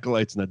the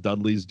Acolytes and the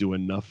Dudleys do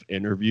enough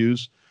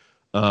interviews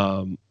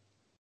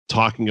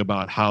talking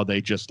about how they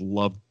just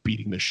love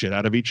beating the shit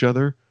out of each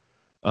other.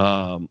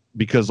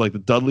 Because like the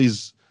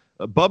Dudleys,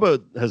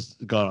 Bubba has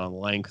gone on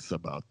lengths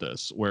about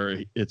this,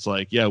 where it's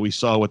like, yeah, we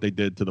saw what they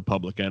did to the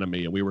Public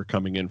Enemy and we were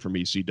coming in from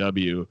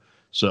ECW.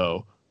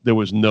 So there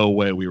was no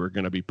way we were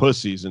going to be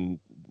pussies and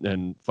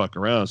fuck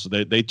around. So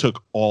they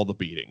took all the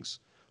beatings.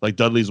 Like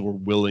Dudleys were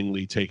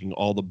willingly taking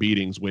all the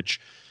beatings, which,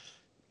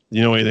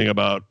 you know anything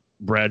about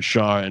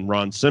Bradshaw and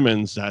Ron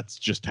Simmons, that's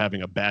just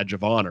having a badge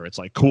of honor. It's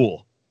like,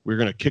 cool, we're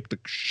going to kick the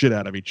shit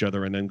out of each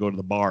other and then go to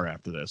the bar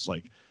after this.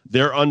 Like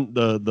they're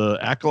the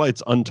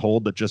Acolytes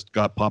Untold that just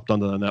got popped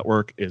onto the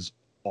network is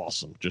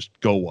awesome. Just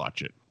go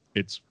watch it.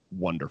 It's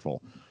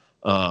wonderful.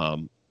 Yeah.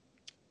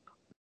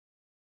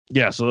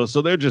 So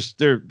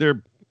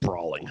they're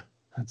brawling.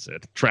 That's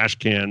it. Trash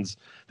cans.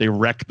 They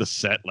wreck the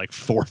set like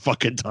 4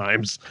 fucking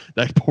times.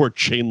 That poor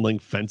chain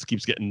link fence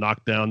keeps getting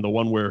knocked down. The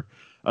one where,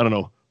 I don't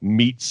know,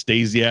 Meat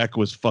Stasiak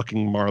was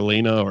fucking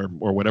Marlena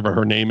or whatever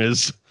her name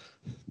is.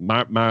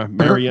 Marionette.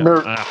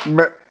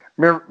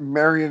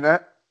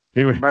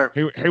 He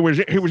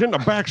was in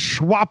the back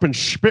swapping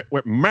spit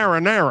with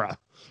marinara.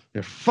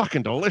 It's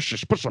fucking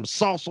delicious. Put some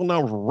salsa on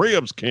those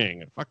ribs,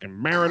 King. And fucking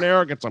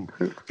marinara. Get some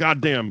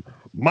goddamn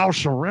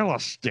mozzarella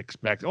sticks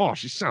back. Oh,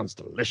 she sounds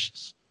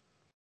delicious.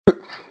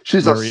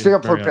 She's a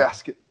sampler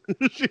basket.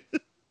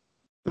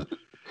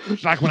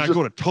 It's like when I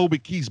go to Toby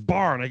Keith's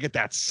bar and I get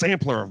that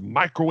sampler of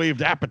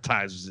microwaved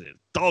appetizers. It's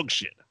dog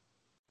shit.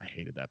 I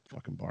hated that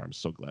fucking bar. I'm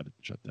so glad it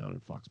shut down in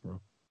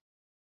Foxborough.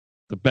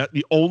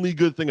 The only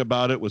good thing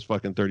about it was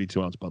fucking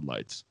 32-ounce Bud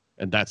Lights.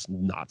 And that's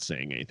not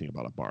saying anything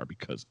about a bar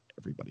because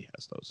everybody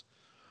has those.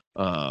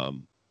 Well,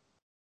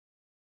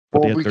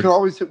 we could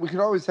always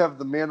have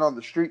the man on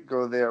the street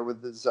go there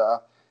with his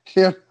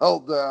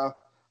handheld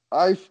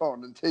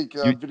iPhone and take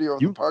a video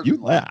of the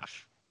parking lot.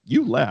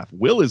 You laugh.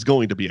 Will is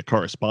going to be a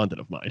correspondent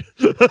of mine.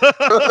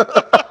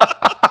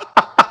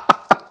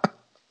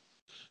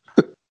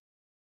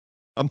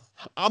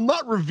 I'm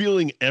not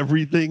revealing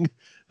everything,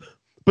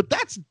 but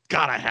that's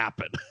gotta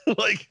happen.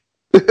 Like,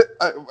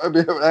 I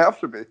mean, it would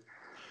have to be.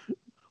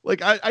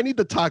 Like, I need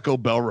the Taco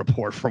Bell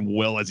report from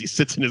Will as he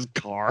sits in his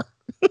car.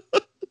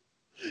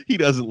 He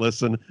doesn't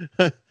listen.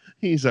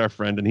 He's our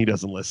friend, and he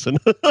doesn't listen.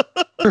 So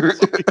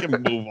we can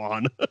move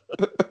on.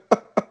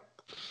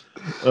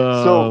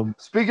 So,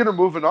 speaking of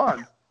moving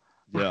on,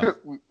 yeah,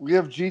 we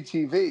have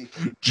GTV.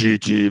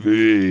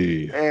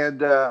 GTV. And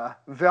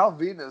Val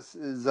Venus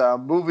is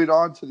moving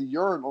on to the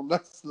urinal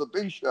next to the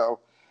Big Show.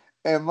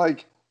 And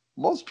like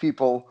most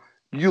people,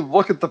 you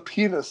look at the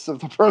penis of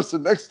the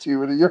person next to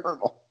you in a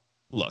urinal.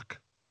 Look.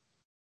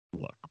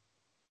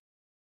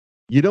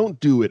 You don't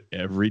do it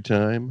every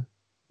time,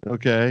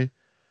 okay?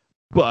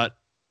 But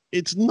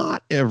it's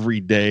not every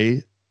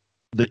day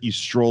that you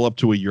stroll up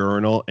to a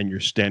urinal and you're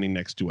standing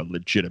next to a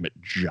legitimate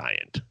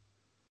giant.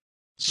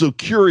 So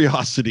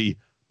curiosity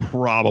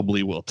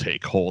probably will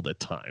take hold at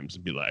times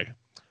and be like,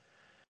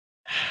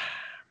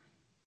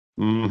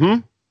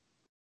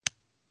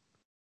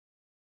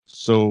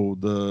 so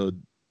the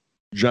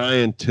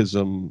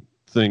giantism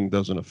thing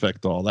doesn't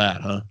affect all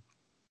that, huh?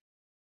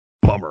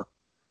 Bummer.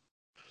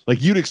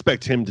 Like, you'd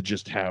expect him to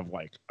just have,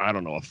 like, I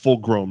don't know, a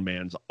full-grown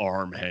man's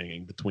arm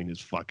hanging between his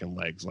fucking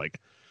legs. Like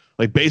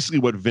basically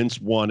what Vince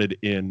wanted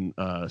in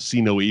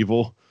See No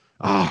Evil.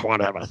 I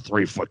want to have a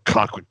 3-foot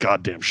cock with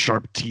goddamn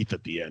sharp teeth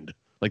at the end.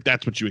 Like,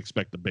 that's what you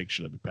expect the Big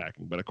Show to be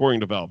packing. But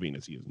according to Val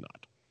Venis, he is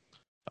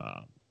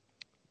not.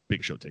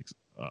 Big Show takes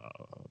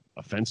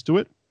offense to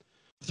it,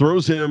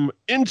 throws him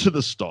into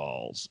the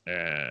stalls,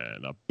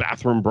 and a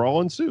bathroom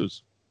brawl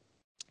ensues.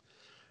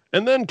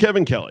 And then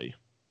Kevin Kelly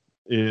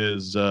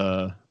is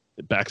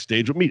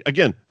backstage with Meat.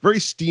 Again, very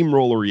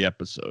steamrollery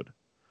episode.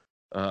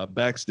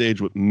 Backstage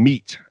with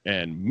Meat.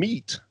 And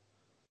Meat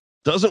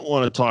doesn't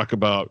want to talk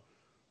about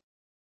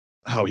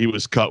how he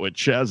was caught with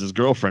Chaz's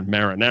girlfriend,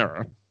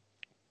 Marinara.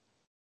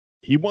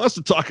 He wants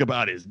to talk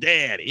about his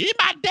daddy. He's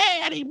my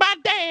daddy, my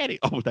daddy.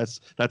 Oh,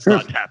 that's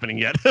not happening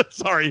yet.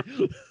 Sorry.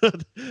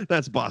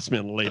 That's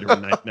Bossman later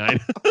in Night 9.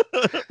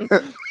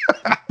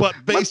 But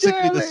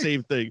basically the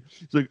same thing.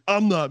 It's like,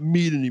 I'm not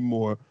Meat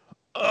anymore.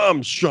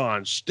 I'm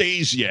Shawn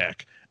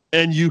Stasiak.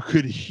 And you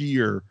could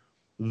hear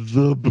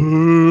the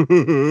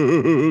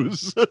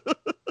boos.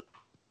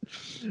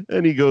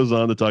 And he goes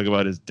on to talk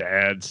about his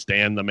dad,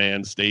 Stan the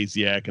Man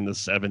Stasiak, in the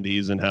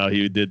 70s and how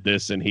he did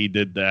this and he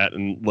did that.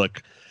 And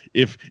look,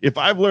 if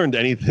I've learned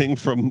anything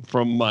from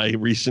my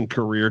recent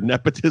career,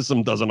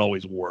 nepotism doesn't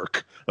always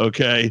work,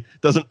 okay?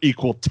 Doesn't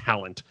equal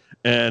talent.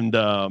 And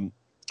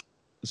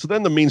so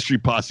then the Mean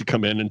Street Posse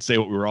come in and say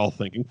what we were all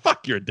thinking.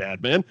 Fuck your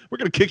dad, man. We're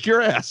going to kick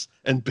your ass.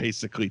 And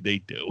basically they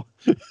do.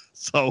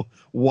 So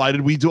why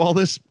did we do all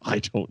this? I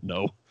don't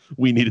know.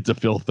 We needed to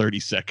fill 30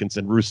 seconds,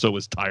 and Russo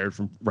was tired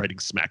from writing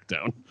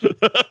SmackDown.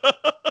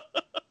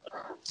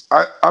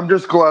 I'm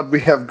just glad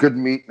we have good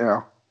meat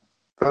now.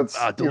 That's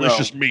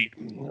delicious meat.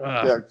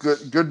 Yeah,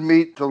 good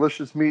meat,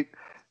 delicious meat.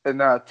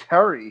 And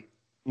Terry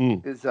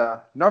is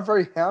not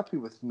very happy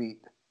with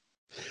Meat.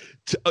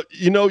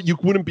 You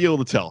wouldn't be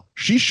able to tell.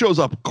 She shows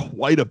up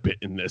quite a bit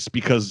in this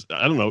because,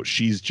 I don't know,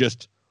 she's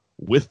just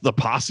with the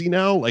posse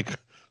now. Like,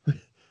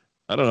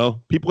 I don't know.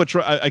 People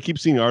are I keep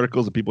seeing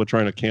articles that people are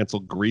trying to cancel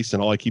Grease,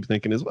 and all I keep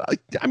thinking is, well,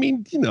 I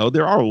mean,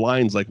 there are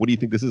lines like, what do you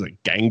think this is, a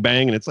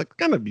gangbang? And it's like,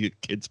 gonna be a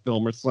kid's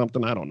film or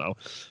something. I don't know.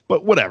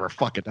 But whatever.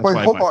 Fuck it. That's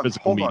why I buy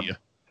physical media.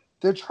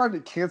 They're trying to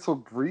cancel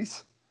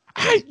Grease?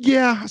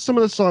 Yeah, some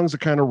of the songs are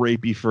kind of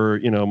rapey for,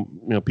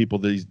 people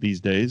these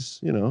days.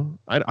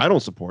 I don't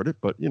support it,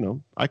 but,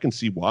 I can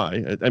see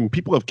why. I mean,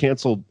 people have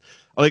canceled.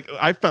 Like,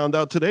 I found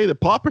out today that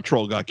Paw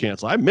Patrol got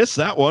canceled. I missed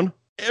that one.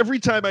 Every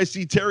time I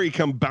see Terry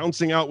come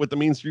bouncing out with the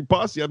Mean Street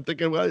Posse, I'm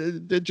thinking, well,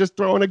 they're just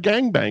throwing a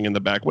gangbang in the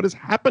back. What is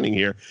happening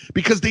here?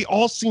 Because they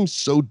all seem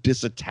so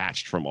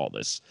disattached from all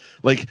this.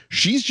 Like,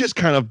 she's just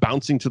kind of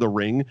bouncing to the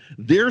ring.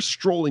 They're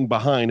strolling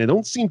behind and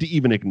don't seem to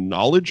even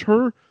acknowledge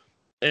her.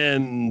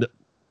 And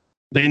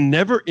they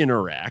never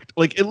interact.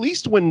 Like, at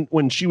least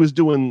when she was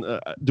doing,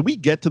 do we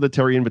get to the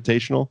Terry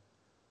Invitational?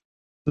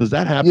 Does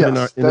that happen in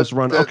this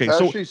run? Okay,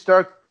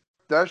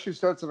 that actually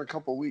starts in a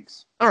couple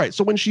weeks. All right,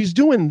 so when she's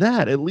doing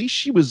that, at least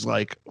she was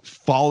like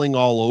falling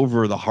all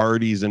over the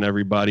Hardys and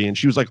everybody, and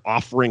she was like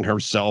offering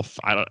herself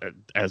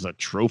as a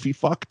trophy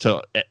fuck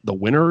to the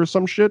winner or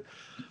some shit.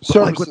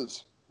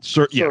 Services.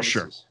 Yeah,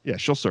 sure. Yeah,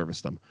 she'll service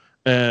them.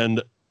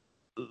 And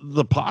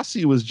the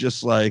posse was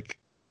just like,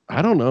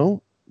 I don't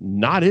know,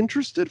 not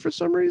interested for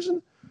some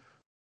reason.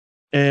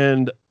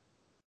 And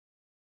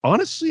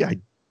honestly, I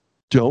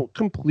don't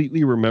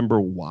completely remember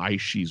why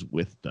she's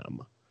with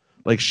them.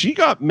 Like, she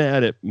got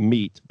mad at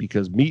Meat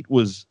because Meat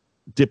was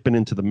dipping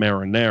into the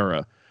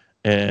marinara,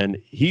 and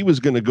he was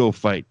going to go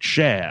fight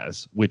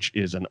Chaz, which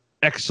is an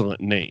excellent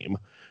name.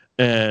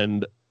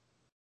 And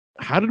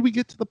how did we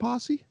get to the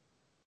posse?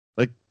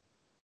 Like,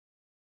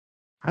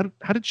 how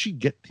did she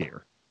get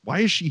here?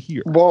 Why is she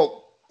here?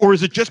 Well, or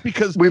is it just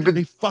because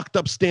they fucked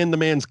up Stan the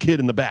Man's kid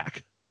in the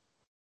back?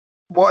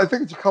 Well, I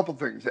think it's a couple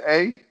things.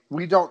 A,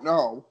 we don't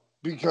know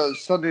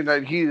because Sunday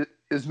Night Heat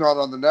is not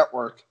on the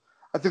network.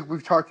 I think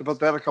we've talked about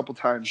that a couple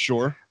times.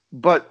 Sure.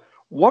 But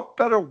what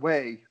better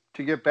way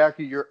to get back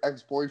at your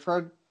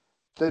ex-boyfriend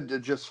than to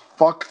just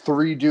fuck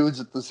 3 dudes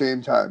at the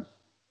same time?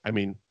 I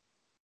mean,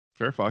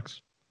 fair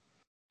fucks.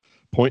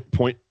 Point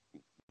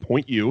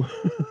you.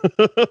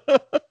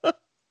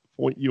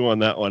 Point you on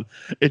that one.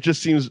 It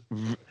just seems,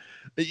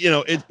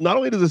 it not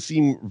only does it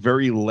seem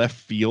very left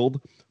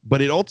field,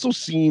 but it also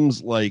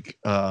seems like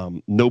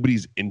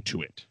nobody's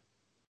into it.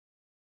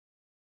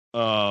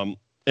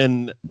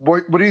 And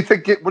what do you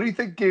think? What do you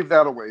think gave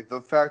that away?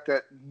 The fact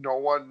that no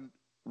one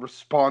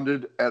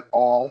responded at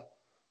all.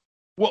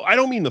 Well, I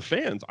don't mean the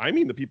fans. I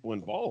mean the people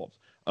involved.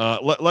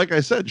 Like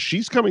I said,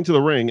 she's coming to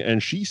the ring,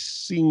 and she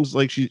seems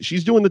like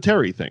she's doing the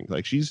Terry thing.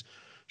 Like she's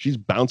she's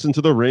bouncing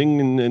to the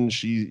ring, and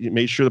she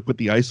made sure to put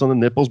the ice on the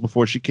nipples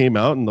before she came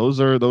out, and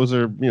those are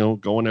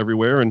going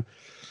everywhere, and,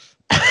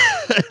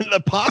 and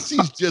the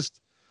posse's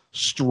just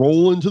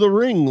strolling to the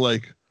ring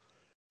like,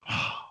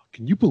 oh,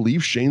 can you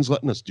believe Shane's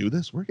letting us do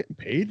this? We're getting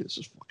paid. This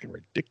is fucking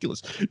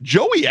ridiculous.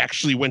 Joey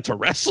actually went to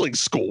wrestling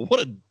school.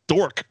 What a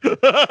dork.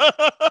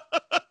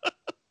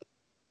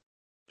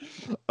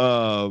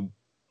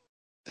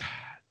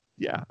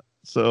 Yeah,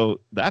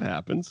 so that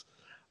happens.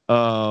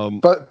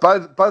 But by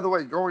the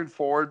way, going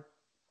forward,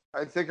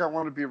 I think I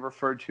want to be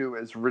referred to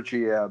as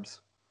Richie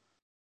Abs.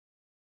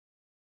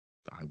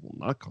 I will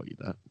not call you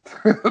that.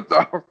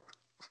 No.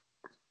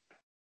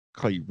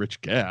 Call you Rich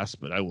Gas,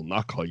 but I will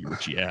not call you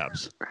Richie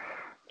Abs.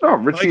 No,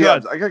 Richie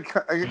Abs. I got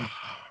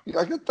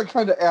the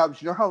kind of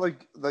abs. You know how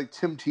like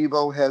Tim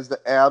Tebow has the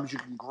abs you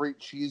can grate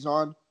cheese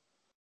on?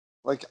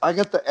 Like I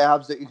got the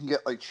abs that you can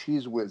get like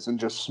Cheese Whiz and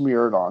just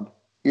smear it on.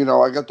 You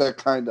know, I got that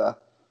kind of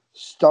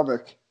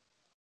stomach.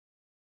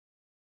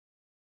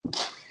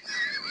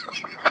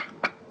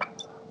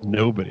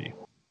 Nobody.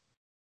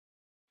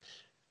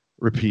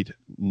 Repeat,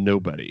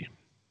 nobody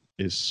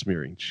is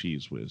smearing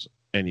Cheese Whiz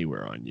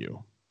anywhere on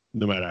you,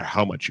 no matter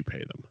how much you pay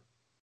them.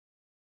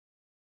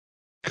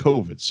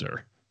 COVID,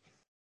 sir.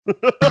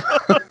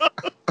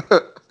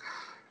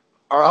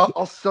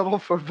 I'll settle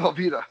for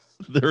Velveeta.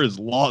 There is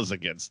laws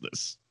against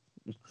this.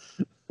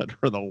 I'd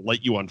rather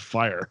light you on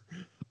fire.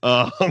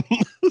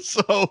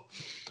 So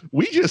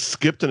we just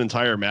skipped an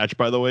entire match,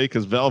 by the way,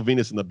 because Val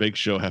Venus and the Big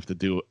Show have to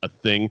do a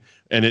thing,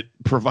 and it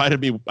provided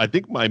me, I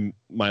think, my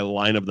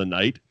line of the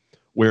night,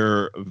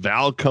 where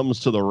Val comes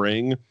to the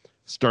ring,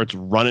 starts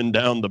running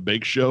down the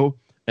Big Show,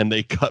 and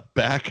they cut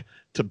back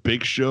to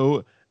Big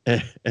Show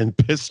and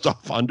pissed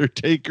off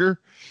Undertaker,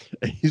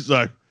 and he's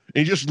like,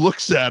 and he just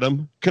looks at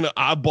him, kind of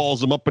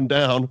eyeballs him up and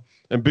down,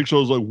 and Big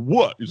Show's like,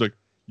 "What?" He's like,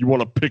 "You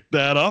want to pick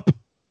that up?"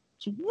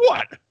 So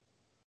what?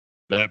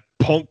 That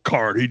Punk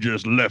card he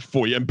just left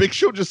for you. And Big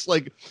Show just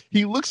like,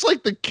 he looks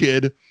like the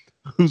kid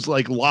who's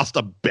like lost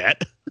a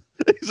bet.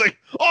 He's like,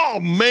 "Oh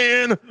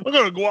man, I'm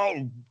gonna go out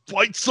and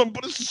fight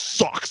somebody. This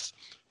sucks.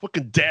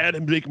 Fucking dad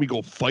and making me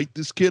go fight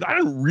this kid. I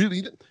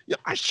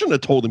shouldn't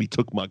have told him he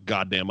took my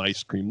goddamn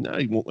ice cream. Now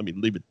he won't let me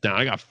leave it down.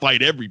 I gotta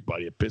fight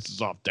everybody. It pisses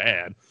off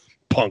dad.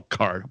 Punk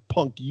card.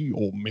 Punk you,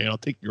 old man. I'll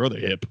take your other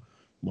hip,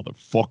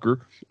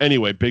 motherfucker."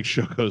 Anyway, Big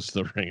Show goes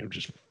to the ring and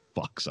just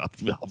fucks up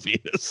Val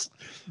Venus.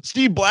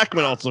 Steve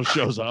Blackman also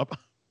shows up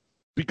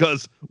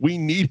because we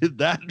needed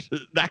that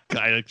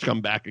guy to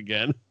come back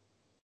again.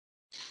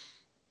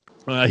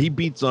 He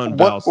beats on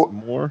Val some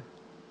more.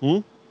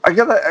 I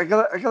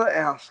gotta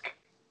ask,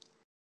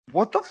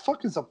 what the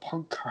fuck is a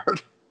Punk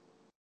card?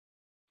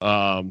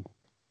 I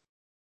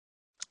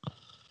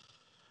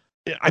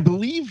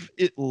believe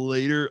it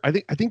later. I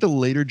think the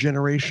later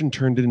generation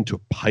turned it into a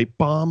pipe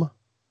bomb.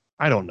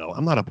 I don't know.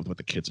 I'm not up with what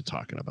the kids are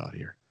talking about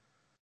here.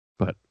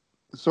 But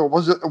so it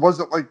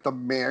wasn't like the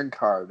man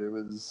card. It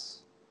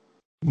was.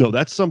 No,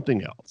 that's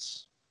something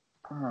else.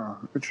 Oh,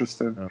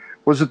 interesting.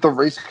 Was it the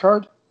race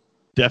card?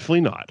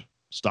 Definitely not.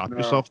 Stop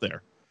yourself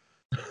there.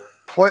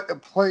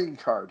 Playing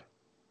card.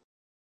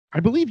 I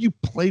believe you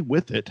play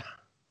with it,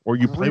 or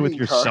you play with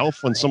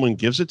yourself when someone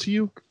gives it to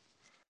you.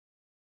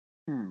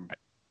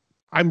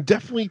 I'm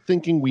definitely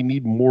thinking we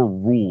need more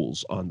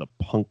rules on the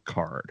Punk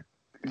card.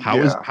 How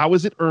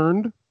is it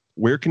earned?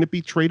 Where can it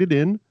be traded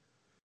in?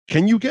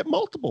 Can you get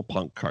multiple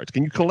Punk cards?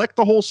 Can you collect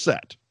the whole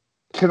set?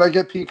 Can I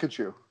get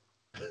Pikachu?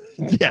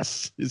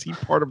 Yes. Is he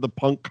part of the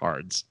Punk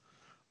cards?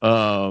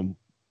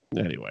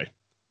 Anyway,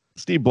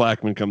 Steve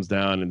Blackman comes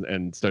down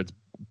and starts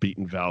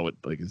beating Val with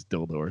like his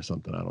dildo or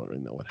something. I don't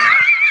really know what happened.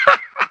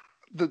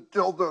 The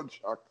dildo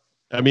chuck.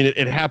 I mean,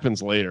 it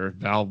happens later.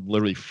 Val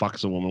literally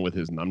fucks a woman with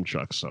his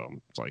nunchucks, so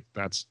it's like,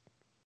 that's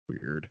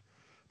weird.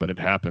 But it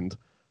happened.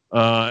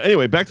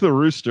 Anyway, back to the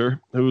Rooster,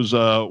 who's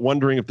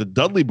wondering if the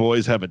Dudley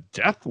Boys have a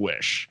death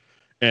wish.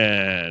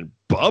 And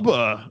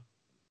Bubba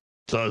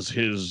does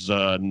his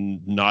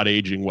not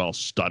aging well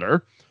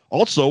stutter,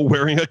 also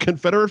wearing a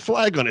Confederate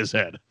flag on his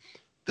head.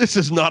 This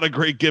is not a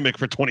great gimmick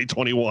for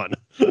 2021.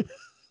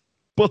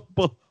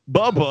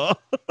 Bubba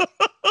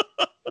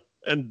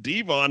and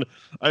Devon,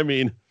 I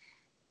mean,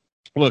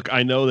 look,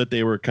 I know that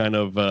they were kind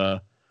of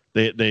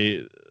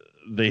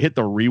they hit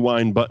the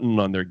rewind button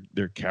on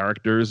their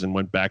characters and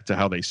went back to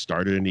how they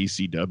started in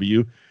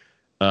ECW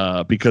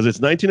because it's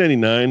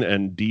 1999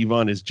 and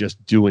Devon is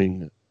just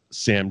doing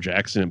Sam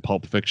Jackson in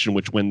Pulp Fiction,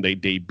 which when they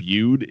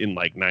debuted in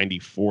like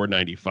 94,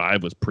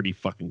 95 was pretty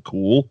fucking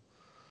cool.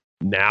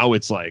 Now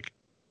it's like,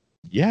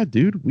 yeah,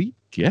 dude, we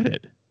get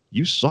it.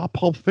 You saw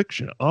Pulp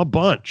Fiction a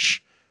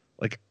bunch.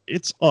 Like,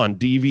 it's on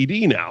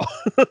DVD now.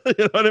 You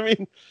know what I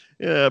mean?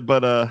 Yeah,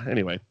 but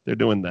anyway, they're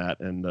doing that.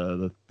 And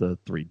the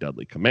three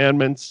Dudley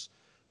Commandments,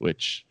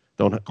 which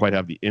don't quite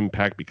have the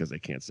impact because they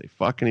can't say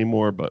fuck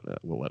anymore, but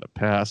we'll let it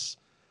pass.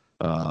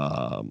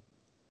 Yeah.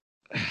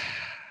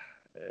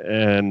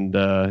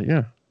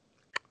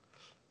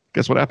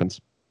 Guess what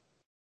happens?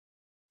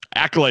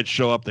 Acolytes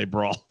show up, they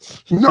brawl.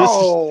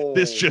 No!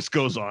 This just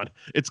goes on.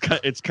 It's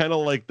kind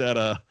of like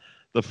that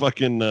the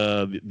fucking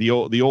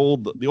the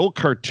old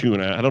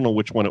cartoon. I don't know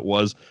which one it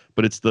was,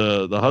 but it's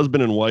the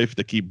husband and wife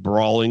that keep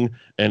brawling,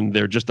 and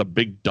they're just a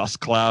big dust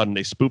cloud. And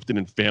they spoofed it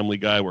in Family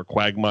Guy, where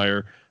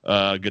Quagmire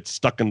gets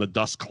stuck in the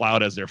dust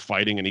cloud as they're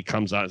fighting, and he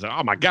comes out and says,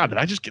 "Oh my god, did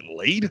I just get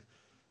laid?"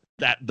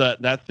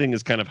 That thing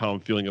is kind of how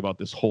I'm feeling about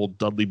this whole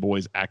Dudley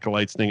Boys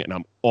Acolytes thing, and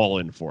I'm all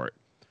in for it.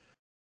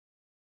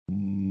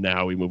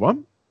 Now we move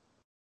on.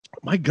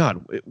 My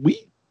God,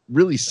 we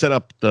really set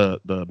up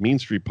the Mean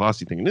Street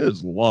Posse thing, and it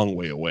is a long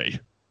way away.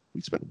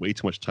 We spent way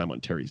too much time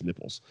on Terry's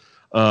nipples.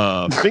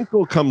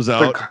 Finkel comes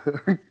out.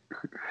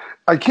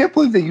 I can't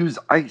believe they use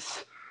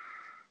ice.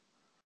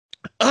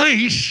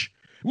 Ice?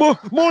 More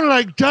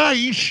like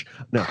dice.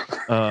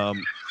 No.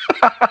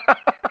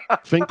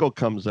 Finkel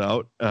comes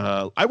out.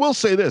 I will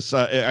say this.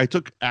 I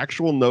took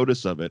actual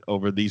notice of it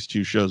over these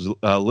two shows.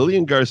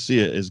 Lillian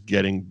Garcia is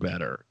getting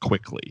better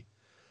quickly.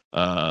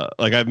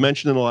 Like I've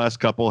mentioned in the last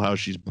couple, how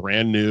she's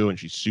brand new and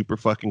she's super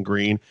fucking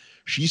green.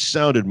 She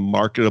sounded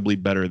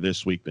marketably better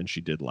this week than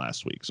she did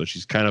last week. So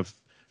she's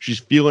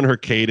feeling her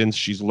cadence.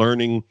 She's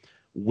learning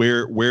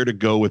where to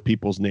go with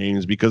people's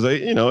names, because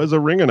as a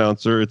ring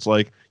announcer, it's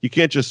like you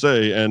can't just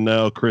say, "And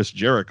now Chris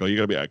Jericho." You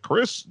got to be like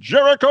Chris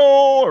Jericho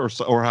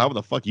or however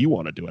the fuck you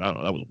want to do it. I don't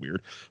know. That was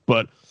weird,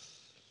 but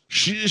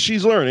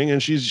she's learning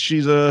and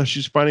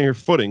she's finding her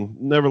footing.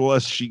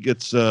 Nevertheless, she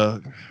gets I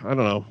don't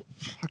know,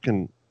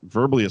 fucking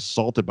verbally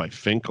assaulted by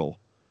Finkel,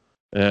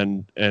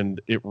 and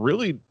it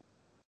really,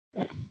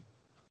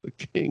 the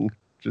King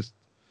just,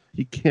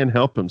 he can't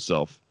help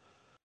himself.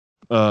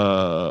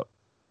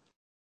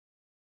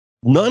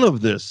 None of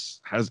this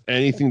has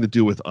anything to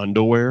do with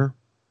underwear,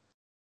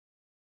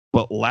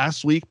 but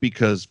last week,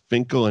 because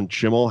Finkel and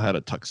Chimmel had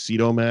a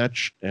tuxedo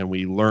match and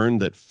we learned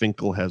that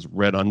Finkel has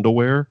red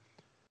underwear,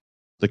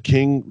 the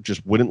King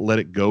just wouldn't let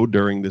it go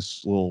during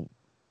this little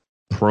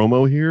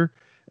promo here.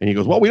 And he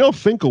goes, "Well, we know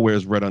Finkel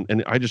wears red on,"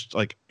 and I just,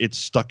 like, it's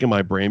stuck in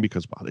my brain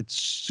because, wow, it's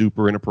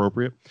super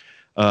inappropriate.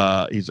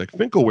 He's like,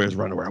 "Finkel wears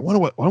red underwear. I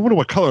wonder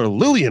what color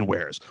Lillian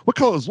wears. What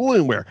color does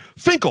Lillian wear?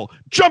 Finkel,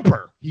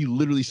 jumper." He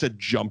literally said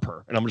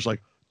jumper, and I'm just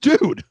like,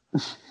 dude,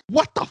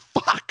 what the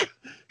fuck?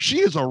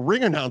 She is a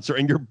ring announcer,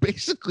 and you're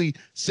basically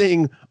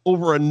saying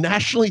over a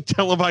nationally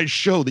televised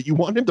show that you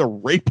want him to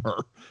rape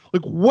her.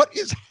 Like, what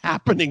is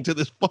happening to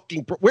this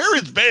fucking? Where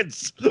is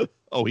Vince?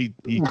 Oh, he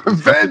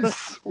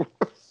Vince.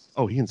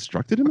 Oh, he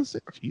instructed him to say,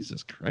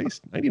 Jesus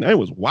Christ, 99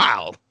 was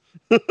wild.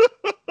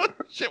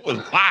 Shit was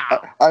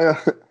wild.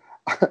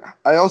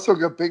 I also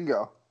got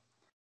bingo.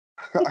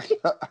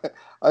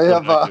 I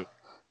have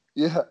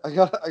I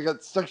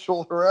got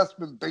sexual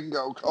harassment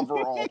bingo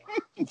coverall.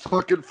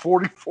 Fucking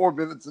 44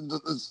 minutes into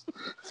this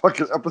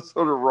fucking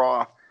episode of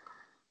Raw.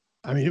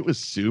 I mean, it was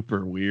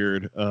super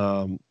weird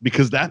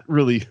because that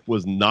really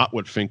was not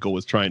what Finkel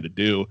was trying to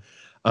do.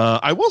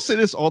 I will say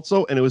this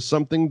also, and it was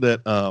something that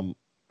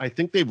I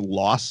think they've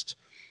lost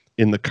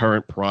in the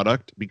current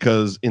product,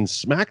 because in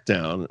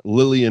SmackDown,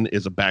 Lillian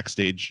is a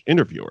backstage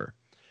interviewer.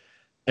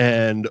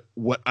 And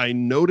what I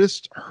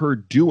noticed her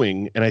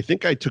doing, and I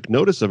think I took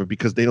notice of it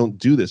because they don't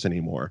do this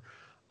anymore.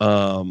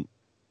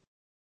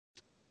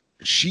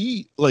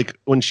 She, like,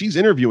 when she's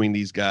interviewing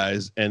these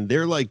guys and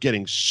they're like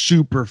getting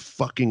super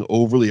fucking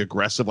overly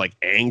aggressive, like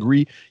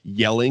angry,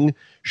 yelling,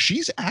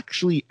 she's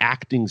actually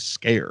acting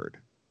scared.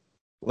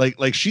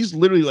 Like she's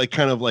literally like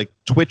kind of like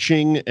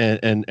twitching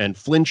and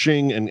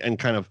flinching and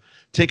kind of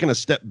taking a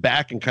step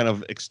back and kind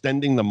of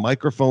extending the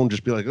microphone,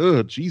 just be like,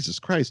 "Oh, Jesus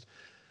Christ."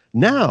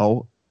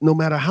 Now, no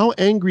matter how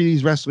angry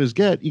these wrestlers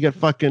get, you get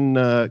fucking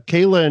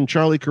Kayla and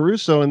Charlie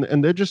Caruso,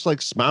 and they're just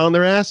like smiling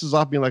their asses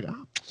off, being like,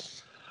 "Oh,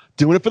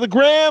 doing it for the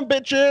gram,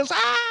 bitches."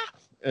 Ah!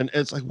 And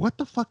it's like, what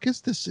the fuck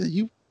is this? Are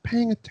you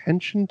paying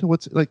attention to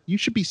what's, like, you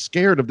should be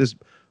scared of this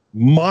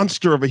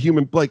monster of a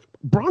human. Like,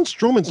 Braun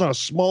Strowman's not a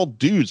small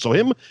dude, so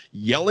him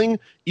yelling,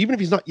 even if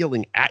he's not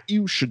yelling at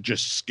you, should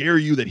just scare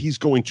you that he's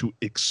going to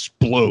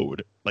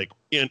explode, like,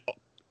 in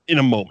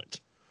a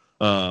moment.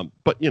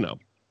 But I don't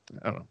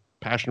know,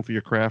 passion for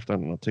your craft, I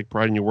don't know, take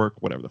pride in your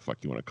work, whatever the fuck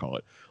you want to call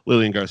it.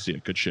 Lillian Garcia,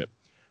 good shit.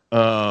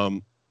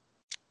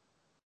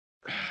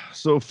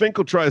 So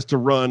Finkel tries to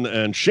run,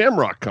 and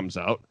Shamrock comes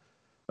out.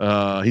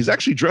 He's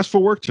actually dressed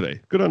for work today.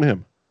 Good on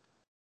him,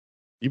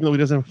 even though he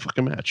doesn't have a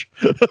fucking match.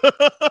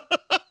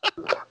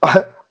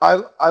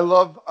 I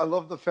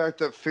love the fact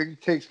that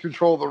Fink takes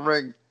control of the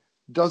ring,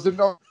 doesn't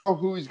know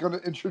who he's going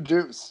to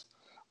introduce,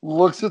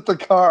 looks at the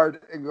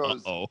card and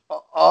goes,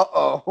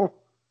 "Uh-oh."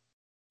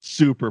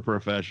 Super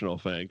professional,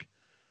 Fink.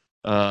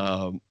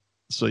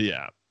 So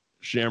yeah,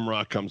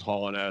 Shamrock comes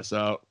hauling ass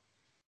out,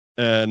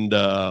 and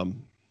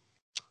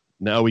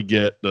now we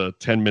get the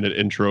 10-minute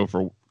intro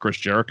for Chris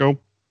Jericho.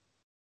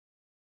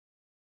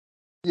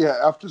 Yeah,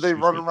 after they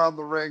run around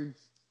the ring,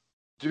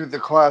 do the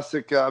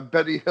classic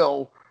Betty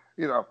Hill,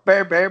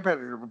 bam, bam,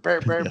 bam,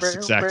 bam, bam, Yes,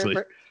 exactly.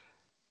 bam,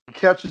 bam.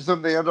 Catches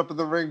them, they end up in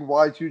the ring,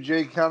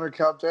 Y2J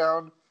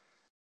countdown.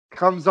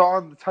 Comes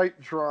on the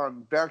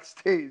Titantron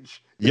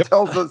backstage. Yep. It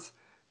tells us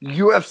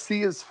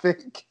UFC is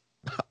fake.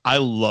 I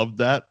love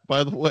that,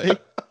 by the way.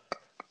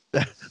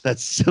 that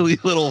silly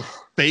little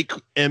fake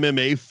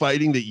MMA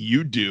fighting that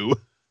you do.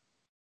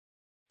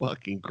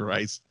 Fucking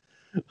Christ.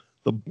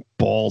 The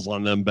balls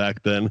on them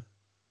back then.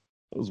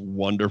 It was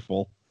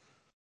wonderful.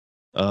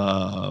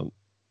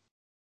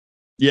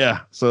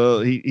 Yeah,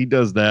 so he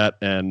does that,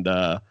 and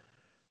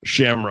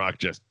Shamrock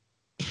just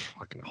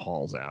fucking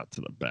hauls out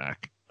to the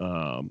back.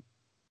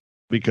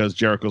 Because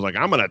Jericho's like,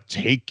 I'm going to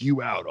take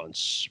you out on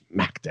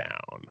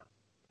SmackDown.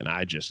 And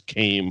I just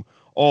came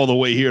all the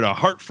way here to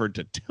Hartford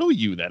to tell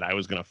you that I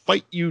was going to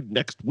fight you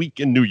next week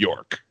in New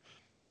York.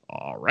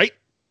 All right.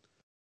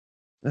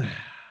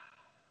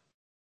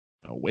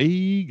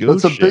 Away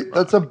goes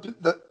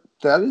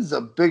that is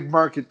a big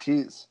market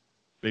tease.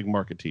 Big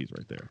market tease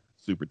right there.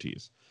 Super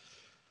tease.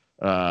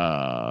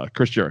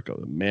 Chris Jericho,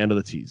 the man of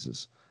the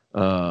teases.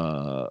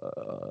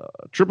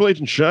 Triple H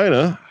and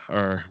Chyna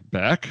are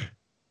back.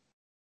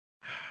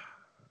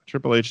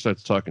 Triple H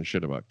starts talking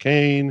shit about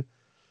Kane.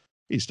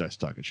 He starts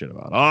talking shit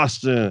about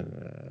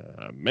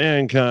Austin,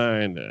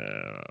 Mankind,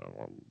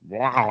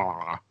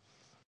 blah.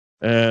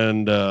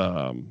 And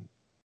I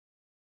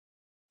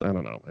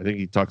don't know. I think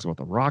he talks about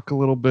The Rock a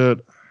little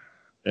bit.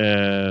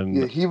 And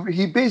yeah,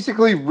 he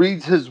basically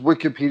reads his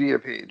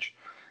Wikipedia page.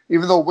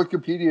 Even though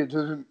Wikipedia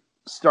didn't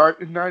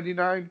start in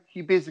 99,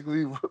 he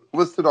basically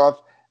listed off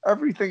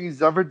everything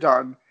he's ever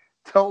done,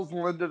 tells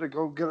Linda to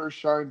go get her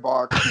shine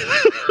box,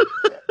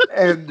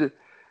 and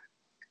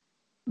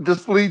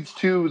this leads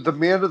to the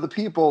man of the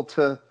people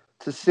to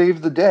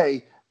save the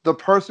day, the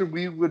person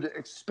we would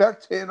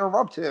expect to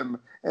interrupt him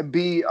and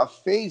be a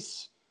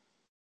face,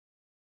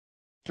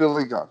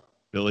 Billy Gunn.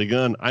 Billy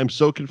Gunn. I'm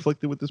so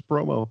conflicted with this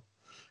promo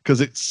because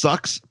it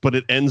sucks, but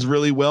it ends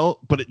really well,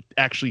 but it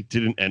actually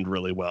didn't end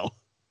really well.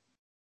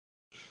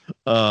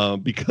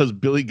 Because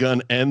Billy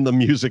Gunn and the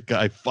music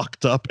guy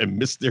fucked up and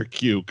missed their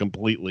cue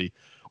completely,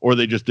 or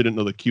they just didn't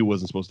know the cue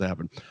wasn't supposed to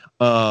happen.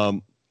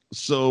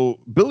 So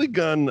Billy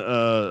Gunn,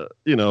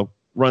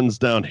 runs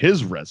down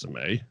his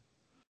resume.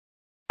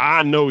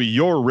 I know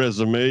your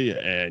resume,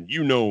 and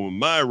you know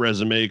my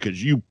resume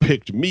because you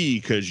picked me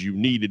because you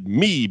needed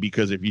me.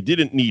 Because if you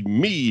didn't need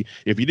me,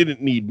 if you didn't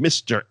need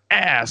Mr.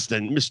 Ass,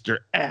 then Mr.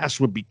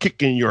 Ass would be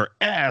kicking your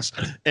ass.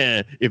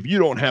 And if you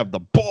don't have the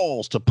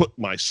balls to put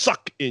my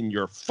suck in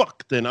your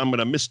fuck, then I'm going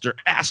to Mr.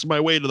 Ass my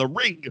way to the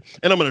ring,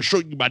 and I'm going to show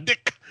you my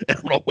dick, and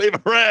I'm going to wave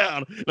it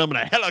around, and I'm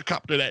going to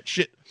helicopter that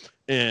shit.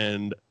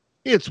 And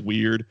it's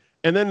weird.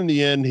 And then in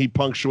the end, he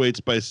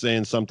punctuates by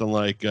saying something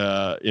like,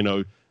 I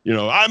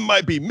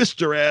might be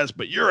Mr. Ass,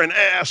 but you're an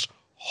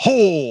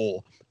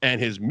asshole. And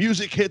his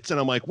music hits, and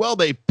I'm like, well,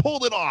 they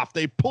pulled it off.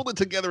 They pulled it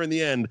together in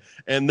the end.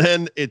 And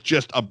then it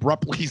just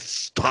abruptly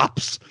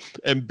stops.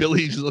 And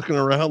Billy's looking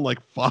around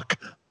like, fuck,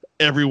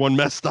 everyone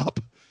messed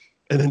up.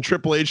 And then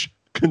Triple H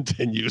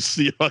continues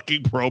the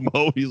fucking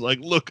promo. He's like,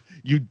 look,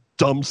 you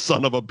dumb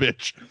son of a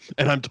bitch.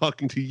 And I'm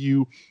talking to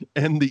you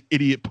and the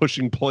idiot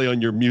pushing play on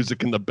your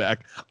music in the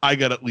back. I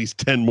got at least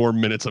 10 more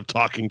minutes of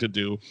talking to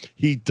do.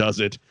 He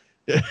does it.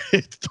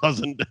 It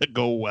doesn't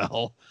go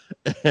well,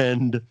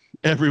 and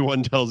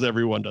everyone tells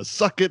everyone to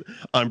suck it.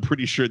 I'm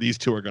pretty sure these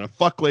two are going to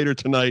fuck later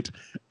tonight,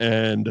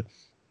 and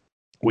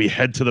we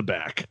head to the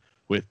back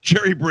with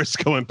Jerry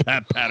Briscoe and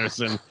Pat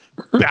Patterson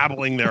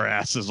babbling their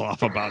asses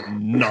off about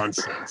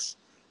nonsense.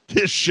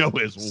 This show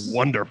is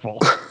wonderful.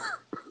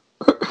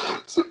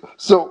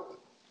 So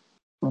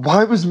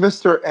why was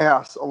Mr.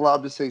 Ass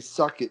allowed to say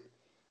suck it?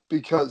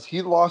 Because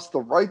he lost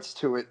the rights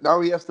to it. Now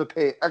he has to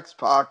pay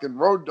X-Pac and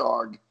Road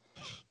Dogg.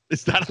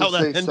 Is that how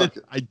that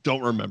ended? I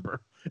don't remember.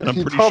 And I'm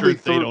pretty sure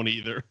they don't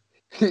either.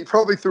 He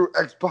probably threw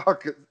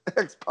X-Pac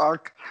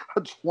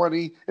a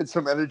 20 and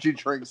some energy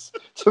drinks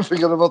to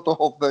forget about the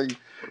whole thing.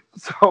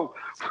 So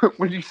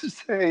when you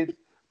just said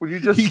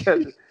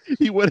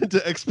he went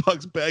into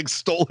X-Pac's bag,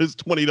 stole his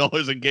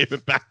 $20 and gave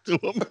it back to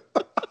him.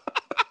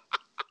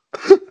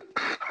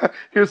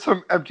 Here's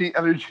some empty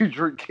energy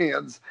drink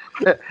cans.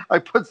 I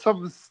put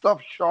some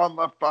stuff Sean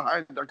left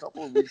behind a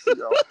couple of weeks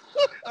ago.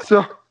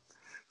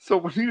 So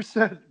when you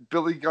said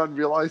Billy Gunn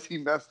realized he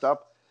messed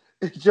up,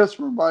 it just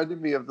reminded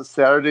me of the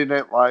Saturday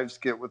Night Live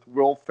skit with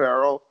Will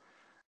Ferrell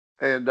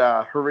and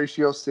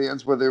Horatio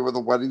Sands where they were the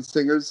wedding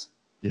singers.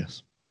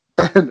 Yes.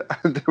 And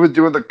they were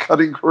doing the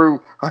cutting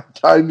crew, I'm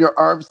tying your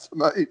arms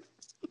tonight.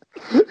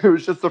 It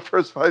was just the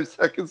first 5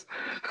 seconds.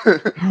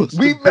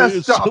 We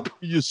messed up.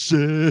 You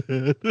said.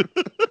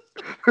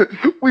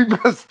 We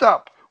messed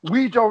up.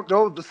 We don't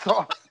know the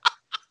song.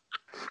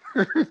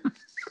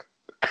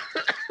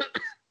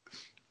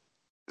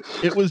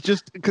 It was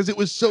just because it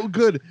was so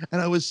good,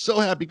 and I was so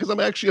happy because I'm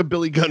actually a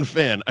Billy Gunn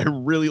fan. I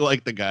really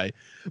like the guy,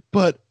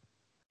 but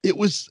it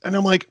was, and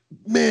I'm like,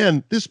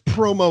 man, this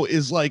promo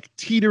is like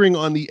teetering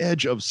on the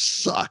edge of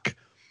suck.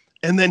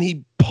 And then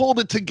he pulled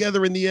it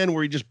together in the end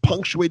where he just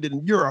punctuated,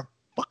 and you're a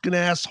fucking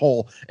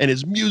asshole. And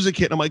his music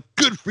hit. And I'm like,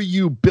 good for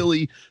you,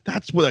 Billy.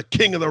 That's what a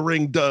King of the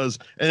Ring does.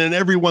 And then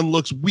everyone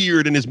looks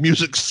weird and his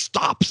music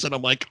stops. And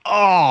I'm like,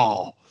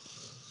 oh,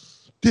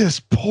 this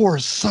poor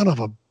son of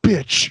a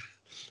bitch.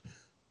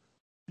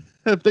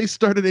 Have they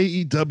started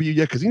AEW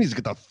yet? Because he needs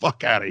to get the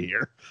fuck out of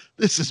here.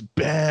 This is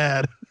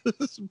bad.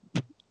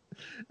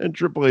 And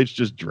Triple H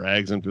just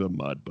drags him through the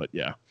mud. But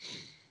yeah.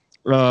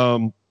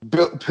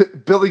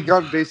 Billy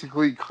Gunn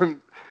basically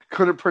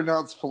couldn't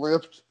pronounce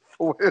philanthropist.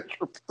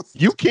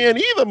 You can't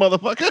either,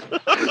 motherfucker.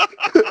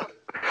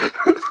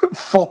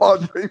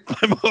 Full-on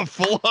rapist. I'm a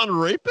full-on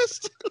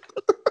rapist?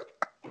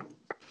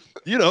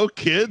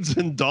 Kids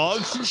and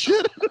dogs and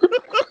shit.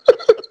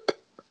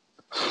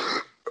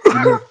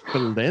 You're a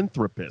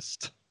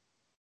philanthropist.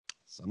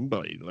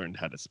 Somebody learned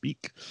how to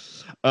speak.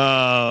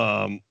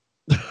 Yeah.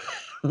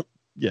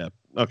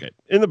 Okay.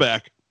 In the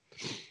back,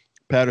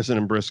 Patterson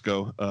and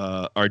Briscoe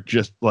are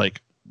just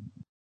like,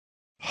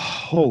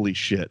 holy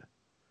shit.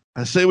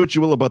 I say what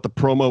you will about the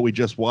promo we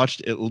just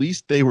watched. At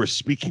least they were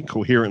speaking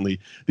coherently.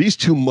 These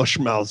two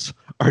mushmouths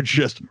are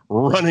just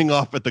running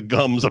off at the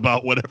gums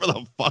about whatever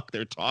the fuck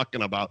they're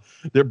talking about.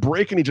 They're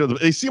breaking each other.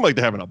 They seem like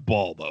they're having a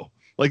ball, though.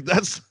 Like,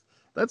 that's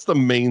the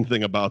main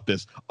thing about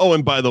this. Oh,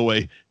 and by the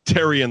way,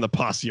 Terry and the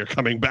posse are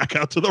coming back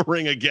out to the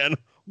ring again.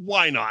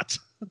 Why not?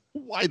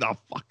 Why the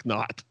fuck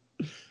not?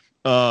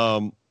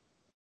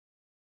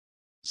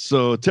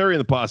 So Terry and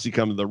the posse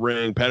come to the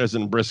ring.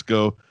 Patterson and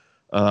Briscoe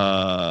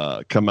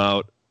come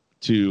out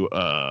to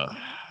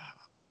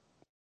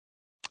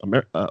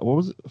what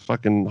was it?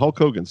 Fucking Hulk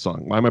Hogan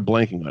song. Why am I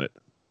blanking on it?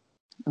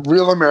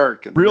 Real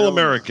American. Real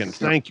American.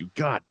 Thank you.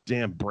 God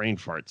damn brain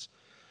farts.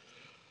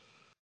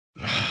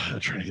 I'm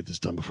trying to get this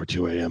done before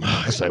 2 a.m.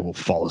 because I will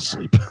fall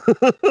asleep.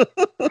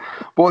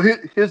 Well,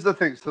 here's the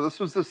thing. So this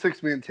was the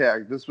 6-man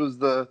tag. This was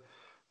the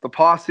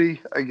posse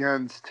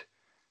against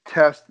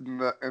Test and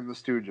the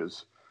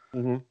Stooges.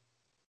 Mm-hmm.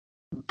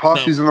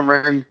 Posse's in the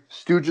ring.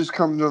 Stooges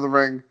come into the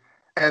ring.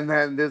 And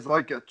then there's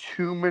like a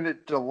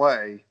 2-minute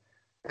delay.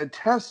 And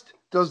Test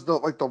does the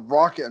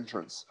Rock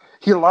entrance.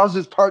 He allows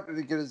his partner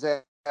to get his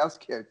ass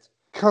kicked.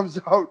 Comes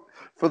out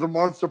for the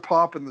monster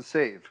pop and the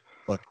save.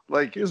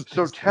 Look,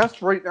 so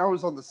Test right now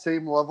is on the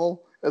same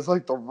level as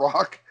the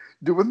Rock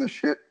doing the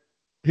shit.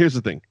 Here's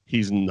the thing.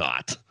 He's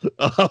not.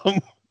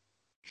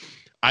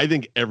 I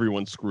think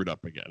everyone screwed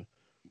up again.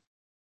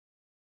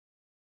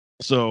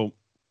 So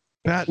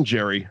Pat and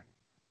Jerry.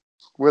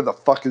 Where the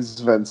fuck is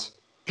Vince?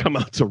 Come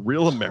out to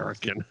Real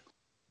American.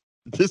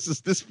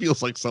 This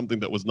feels like something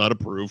that was not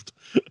approved,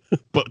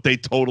 but they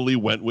totally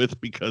went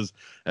with because,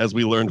 as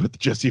we learned with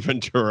Jesse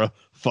Ventura,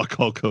 fuck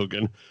Hulk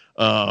Hogan.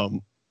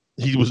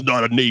 He was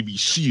not a Navy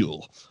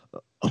SEAL.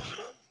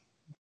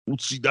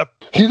 Don't see that.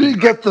 He didn't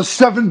get the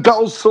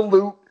 7-bell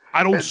salute.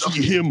 I don't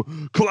see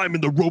him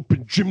climbing the rope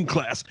in gym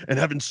class and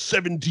having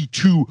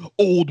 72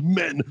 old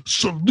men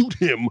salute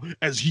him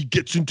as he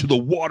gets into the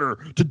water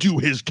to do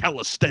his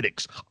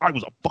calisthenics. I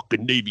was a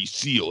fucking Navy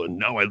SEAL, and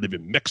now I live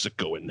in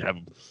Mexico and have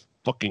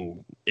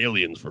fucking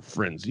aliens for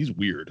friends. He's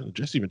weird.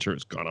 Jesse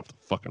Ventura's gone off the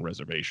fucking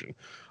reservation.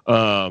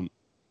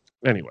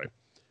 Anyway,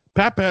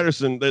 Pat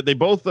Patterson, they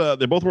both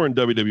were in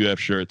WWF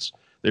shirts.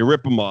 They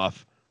rip them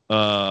off.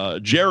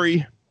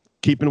 Jerry,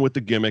 keeping with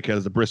the gimmick,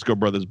 has the Briscoe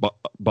Brothers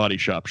Body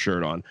Shop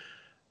shirt on.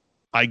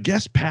 I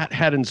guess Pat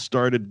hadn't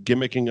started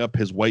gimmicking up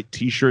his white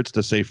T-shirts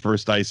to say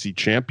First IC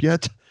Champ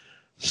yet,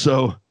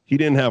 so he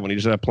didn't have one. He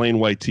just had a plain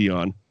white tee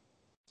on.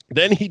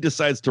 Then he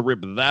decides to rip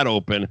that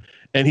open,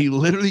 and he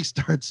literally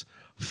starts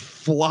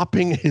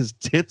flopping his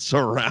tits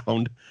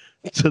around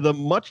to the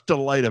much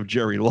delight of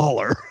Jerry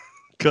Lawler,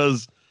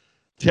 because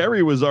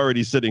Terry was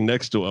already sitting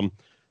next to him.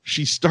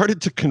 She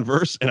started to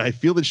converse, and I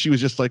feel that she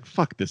was just like,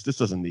 fuck this. This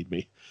doesn't need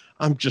me.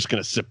 I'm just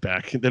going to sit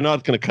back. They're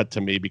not going to cut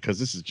to me because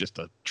this is just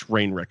a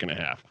train wreck and a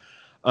half.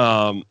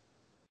 And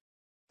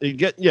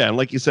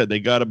like you said,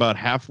 they got about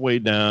halfway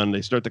down.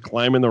 They start to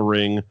climb in the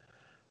ring.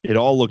 It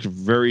all looked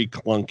very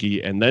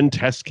clunky. And then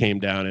Test came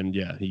down, and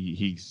yeah,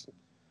 he's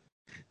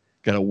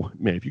got to,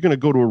 man, if you're going to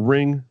go to a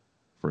ring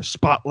for a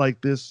spot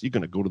like this, you're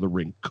going to go to the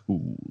ring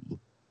cool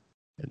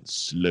and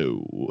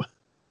slow.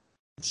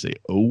 And say,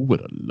 oh, what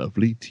a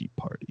lovely tea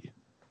party.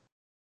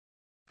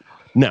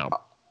 Now,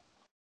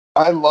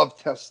 I love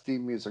Test's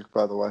theme music,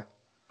 by the way.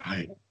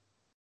 I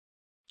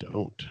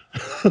don't.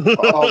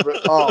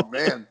 oh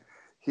man,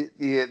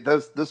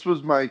 this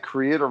was my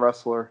creator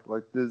wrestler.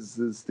 Like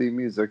this theme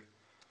music.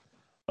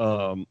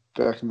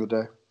 Back in the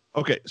day.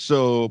 Okay,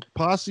 so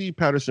Posse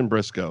Patterson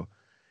Briscoe,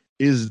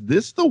 is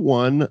this the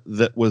one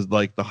that was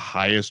like the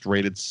highest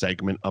rated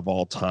segment of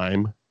all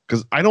time?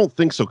 Because I don't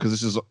think so.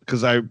 Because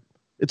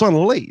it's on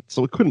late,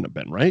 so it couldn't have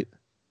been, right?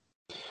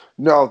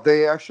 No,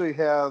 they actually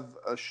have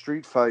a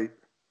street fight.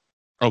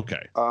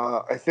 Okay.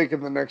 I think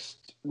in the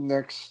next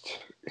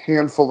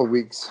handful of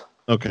weeks.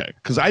 Okay,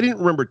 because I didn't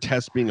remember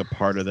Test being a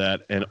part of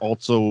that, and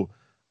also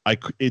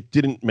it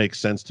didn't make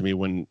sense to me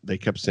when they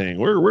kept saying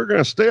we're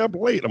gonna stay up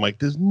late. I'm like,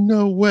 there's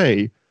no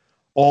way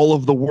all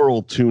of the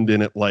world tuned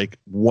in at like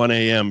 1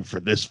 a.m. for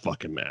this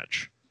fucking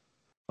match.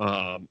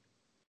 Well,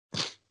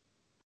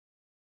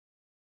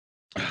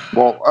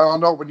 I don't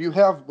know. When you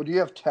have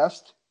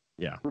Test,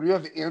 yeah. When you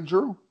have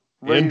Andrew,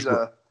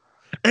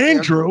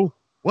 Andrew,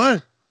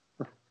 what?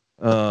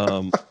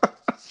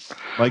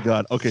 My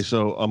God. Okay,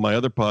 so on my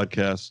other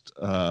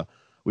podcast,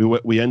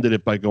 we ended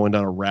it by going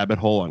down a rabbit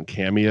hole on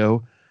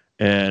Cameo,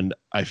 and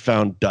I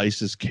found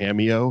Dice's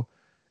cameo,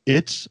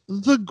 It's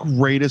the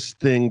greatest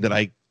thing that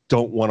I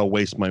don't want to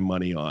waste my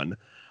money on.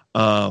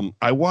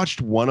 I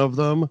watched one of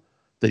them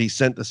that he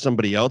sent to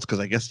somebody else because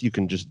I guess you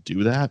can just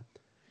do that.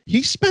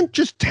 He spent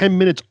just 10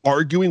 minutes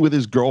arguing with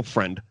his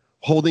girlfriend,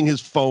 holding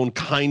his phone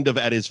kind of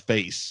at his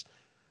face.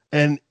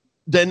 And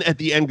then at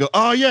the end go,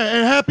 oh, yeah,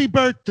 and happy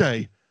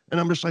birthday. And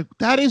I'm just like,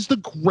 that is the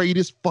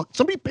greatest fuck.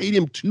 Somebody paid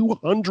him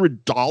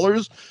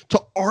 $200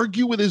 to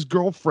argue with his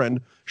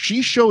girlfriend.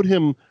 She showed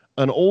him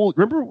an old,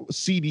 remember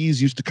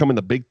CDs used to come in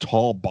the big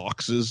tall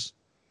boxes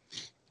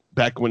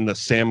back when the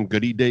Sam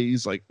Goody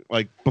days, like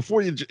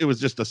before it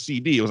was just a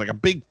CD, it was like a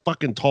big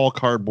fucking tall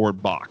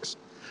cardboard box.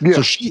 Yeah.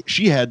 So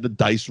she had the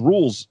Dice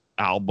Rules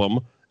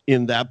album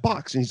in that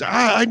box, and he's like,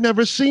 I'd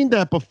never seen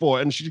that before.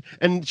 And she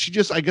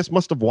just, I guess,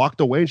 must have walked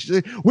away. And she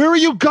said, "Where are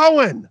you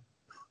going?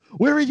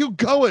 Where are you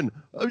going?"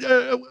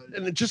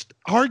 And just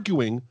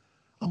arguing.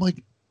 I'm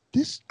like,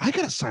 I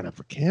gotta sign up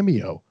for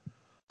Cameo.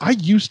 I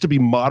used to be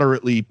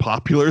moderately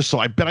popular, so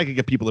I bet I could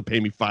get people to pay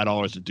me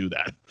 $5 to do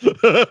that.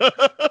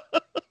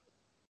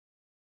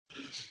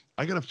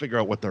 I got to figure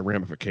out what the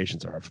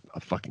ramifications are of a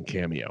fucking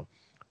Cameo.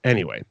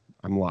 Anyway,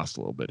 I'm lost a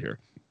little bit here.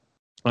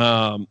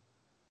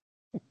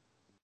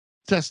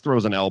 Test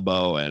throws an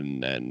elbow,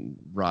 and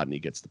Rodney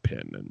gets the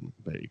pin, and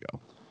there you go.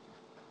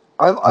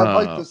 I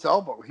like this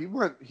elbow. He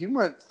went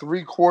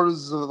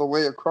 3/4 of the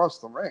way across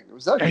the ring. It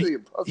was actually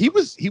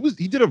impressive.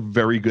 He did a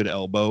very good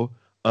elbow.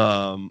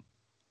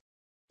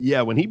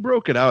 Yeah, when he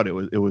broke it out, it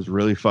was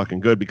really fucking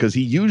good because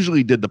he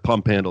usually did the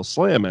pump handle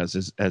slam as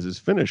his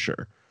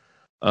finisher.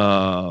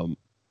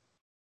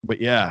 But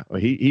yeah,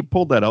 he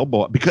pulled that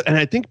elbow up and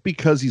I think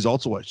because he's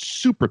also a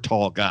super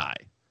tall guy,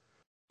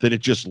 that it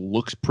just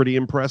looks pretty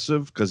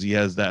impressive because he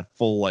has that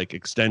full like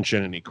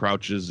extension and he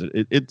crouches.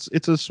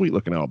 It's a sweet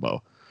looking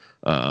elbow.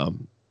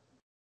 And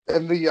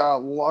the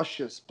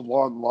luscious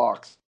blonde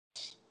locks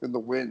in the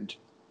wind.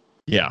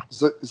 Yeah,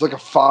 it's like a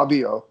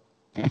Fabio.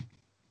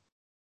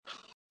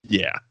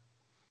 Yeah,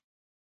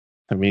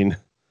 I mean,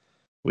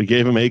 we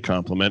gave him a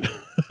compliment.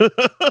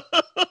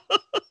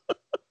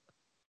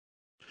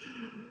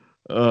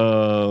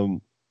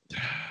 You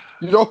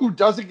know who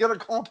doesn't get a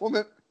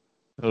compliment?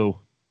 Who?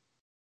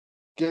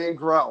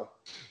 Gangrel.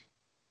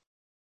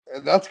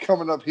 And that's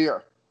coming up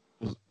here.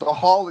 The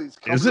Hollies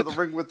coming to the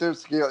ring with their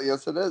scale.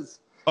 Yes, it is.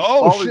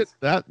 Oh, Hollies. Shit!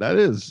 That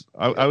is.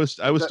 I was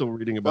still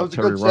reading about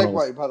Terry Runnels. That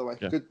was a good segue, by the way.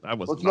 Yeah, good.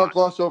 Let's not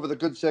gloss over the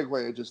good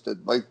segue I just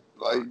did. Like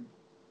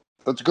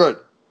that's good.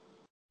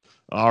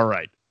 All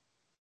right.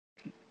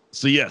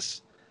 So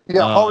yes.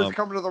 Yeah, Hollies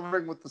coming to the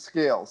ring with the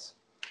scales.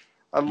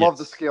 I love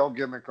the scale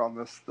gimmick on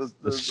this.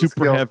 The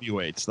super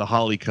heavyweights, the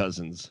Holly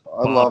cousins.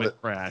 I love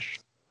it. Crash.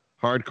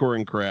 Hardcore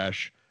and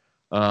Crash.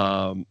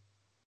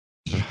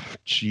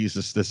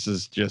 Jesus, this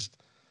is just...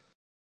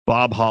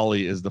 Bob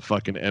Holly is the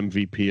fucking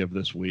MVP of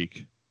this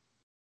week.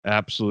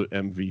 Absolute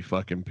MV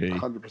fucking P.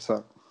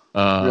 100%.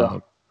 Yeah.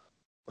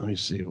 Let me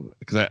see.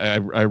 Because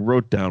I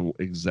wrote down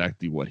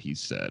exactly what he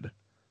said.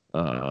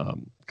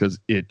 Because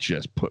it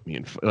just put me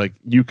in... Like,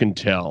 you can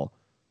tell...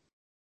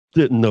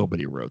 that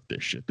nobody wrote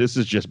this shit. This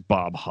is just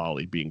Bob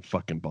Holly being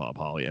fucking Bob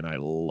Holly, and I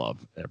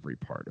love every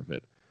part of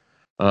it.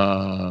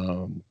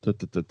 So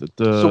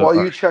while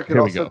you check it,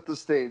 I'll set the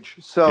stage.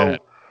 So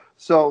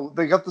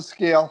they got the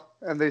scale,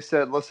 and they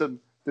said, "Listen,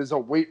 there's a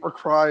weight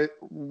requirement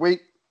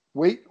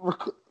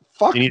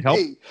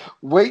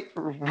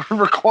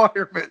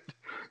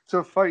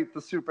to fight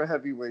the super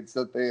heavyweights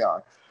that they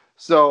are."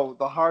 So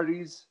the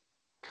Hardys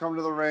come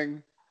to the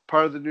ring,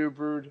 part of the New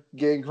Brood.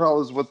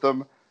 Gangrel is with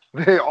them.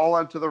 They all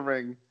enter the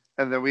ring.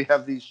 And then we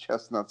have these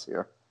chestnuts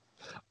here.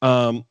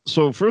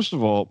 So first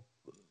of all,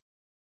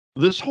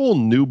 this whole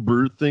New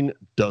Brood thing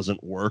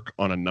doesn't work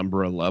on a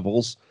number of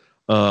levels.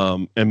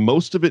 And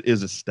most of it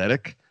is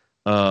aesthetic.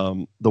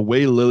 The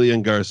way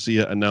Lillian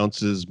Garcia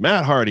announces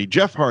Matt Hardy,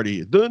 Jeff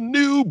Hardy, the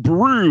New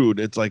Brood.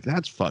 It's like,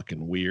 that's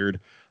fucking weird.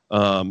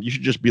 You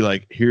should just be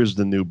like, here's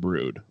the New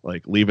Brood.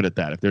 Like, leave it at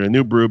that. If they're a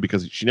New Brood,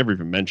 because she never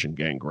even mentioned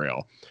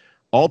Gangrel.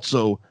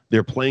 Also,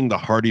 they're playing the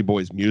Hardy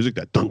Boys music,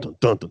 that dun dun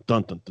dun dun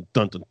dun dun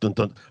dun dun dun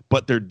dun,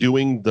 but they're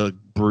doing the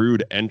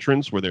Brood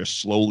entrance where they're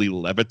slowly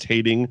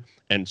levitating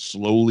and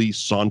slowly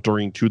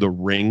sauntering to the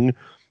ring.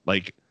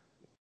 Like,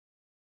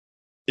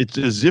 it's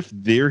as if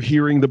they're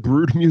hearing the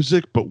Brood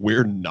music, but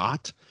we're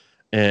not.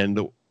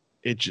 And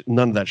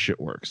none of that shit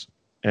works.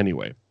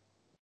 Anyway,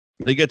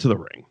 they get to the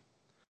ring.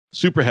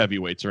 Super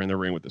heavyweights are in the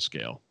ring with the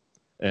scale.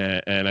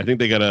 And I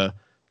think they gotta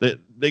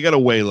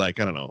weigh,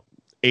 like, I don't know,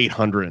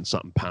 800 and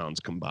something pounds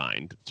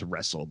combined to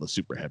wrestle the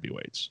super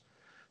heavyweights.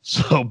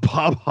 So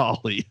Bob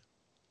Holly,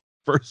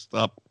 first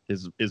up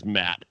is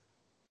Matt.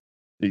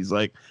 He's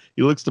like,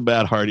 he looks to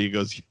Matt Hardy. He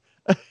goes,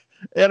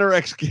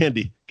 "NRX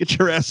Candy, get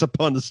your ass up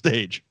on the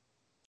stage."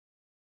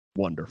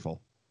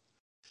 Wonderful.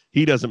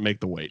 He doesn't make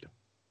the weight.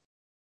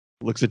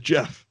 Looks at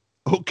Jeff.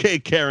 "Okay,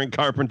 Karen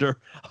Carpenter,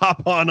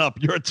 hop on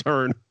up. Your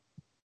turn."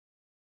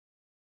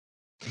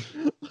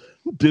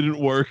 Didn't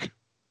work.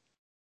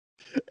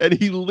 And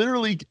he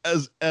literally,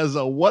 as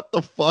a what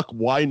the fuck,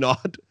 why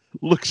not,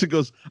 looks and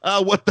goes,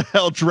 what the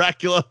hell,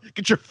 Dracula?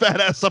 Get your fat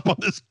ass up on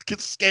this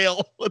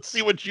scale. Let's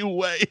see what you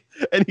weigh.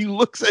 And he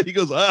looks at it, he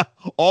goes,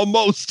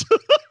 almost.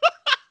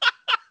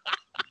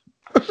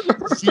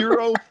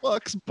 Zero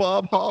fucks.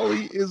 Bob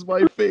Holly is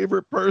my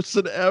favorite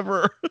person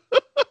ever.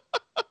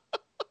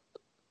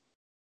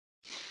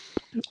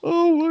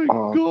 Oh my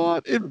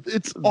God.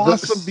 It's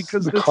awesome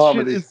because this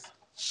comedy shit is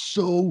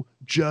so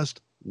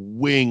just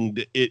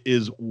winged. It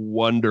is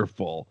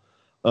wonderful.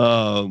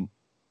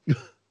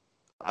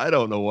 I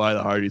don't know why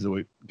the Hardys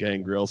are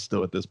Gangrel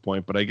still at this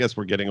point, but I guess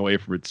we're getting away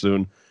from it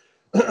soon.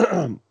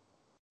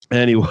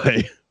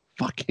 Anyway,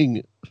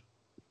 fucking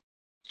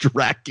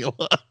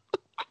Dracula.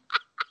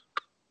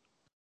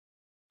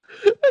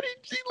 And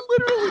he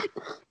literally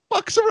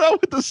fucks around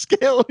with the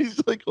scale. And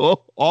he's like,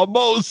 oh,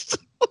 almost.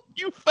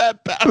 You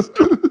fat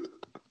bastard.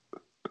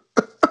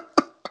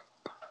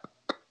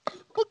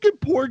 Fucking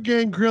poor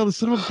Gangrel. The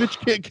son of a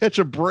bitch can't catch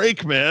a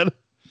break, man.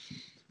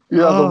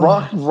 Yeah,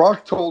 the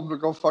Rock told him to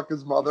go fuck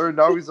his mother, and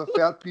now he's a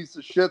fat piece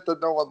of shit that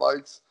no one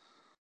likes.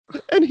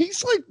 And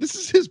he's like, this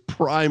is his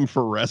prime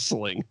for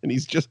wrestling, and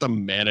he's just a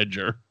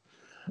manager.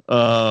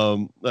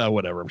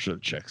 Whatever, I'm sure the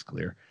check's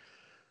clear.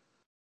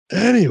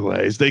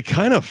 Anyways, they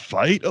kind of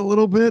fight a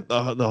little bit.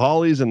 The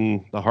Hollies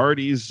and the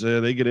Hardys,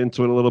 they get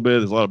into it a little bit.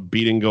 There's a lot of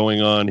beating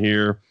going on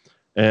here.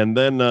 And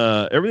then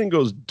everything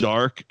goes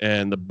dark,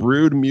 and the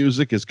Brood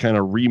music is kind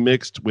of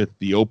remixed with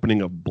the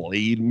opening of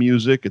Blade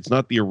music. It's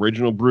not the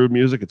original Brood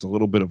music. It's a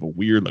little bit of a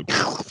weird, like,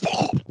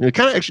 it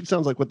kind of actually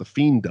sounds like what The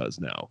Fiend does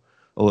now,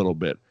 a little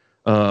bit.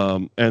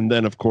 And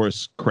then, of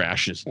course,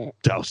 Crash is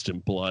doused in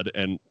blood,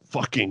 and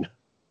fucking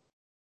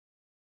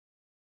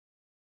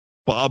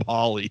Bob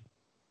Holly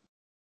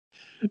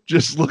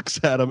just looks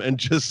at him and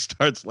just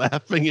starts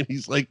laughing, and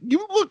he's like,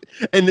 you look,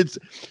 and it's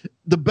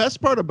the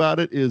best part about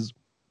it is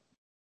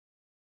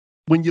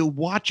when you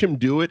watch him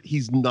do it,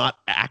 he's not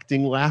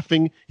acting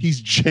laughing. He's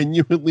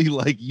genuinely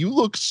like, you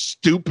look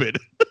stupid.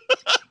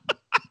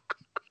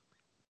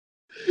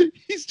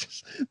 He's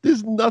just,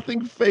 there's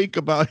nothing fake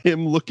about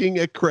him looking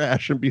at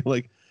Crash and being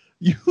like,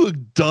 you look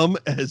dumb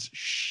as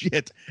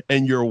shit,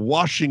 and you're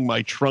washing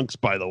my trunks,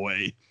 by the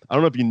way. I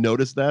don't know if you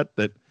noticed that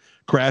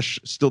Crash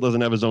still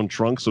doesn't have his own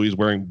trunks, so he's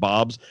wearing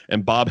Bob's,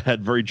 and Bob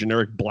had very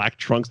generic black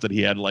trunks that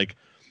he had like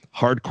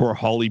Hardcore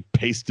Holly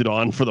pasted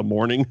on for the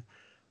morning.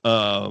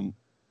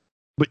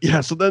 But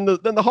yeah, so then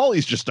the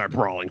Hollies just start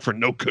brawling for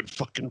no good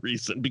fucking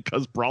reason,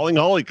 because brawling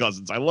Holly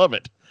cousins, I love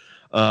it.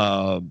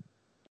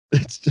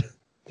 It's just,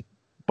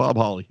 Bob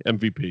Holly,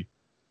 MVP,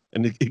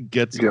 and it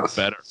gets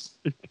better.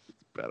 It gets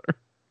better.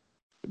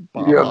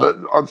 Bob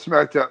Holly. On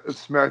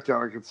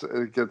SmackDown,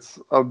 it gets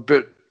a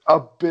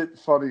bit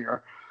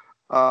funnier.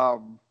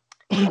 I'll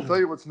tell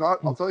you what's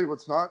not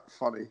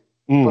funny,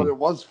 but it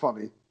was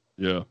funny.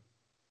 Yeah.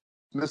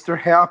 Mr.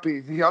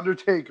 Happy, The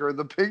Undertaker, and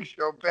the Big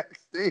Show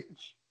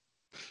backstage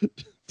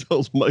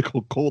tells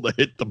Michael Cole to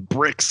hit the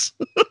bricks.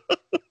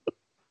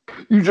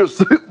 You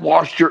just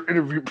lost your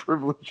interview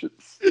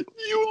privileges.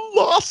 You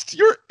lost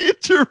your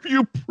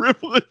interview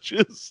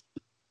privileges.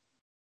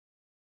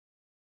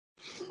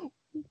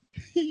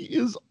 He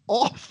is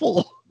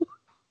awful.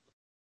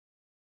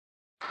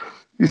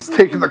 He's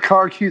taking the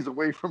car keys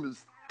away from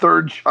his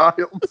third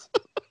child.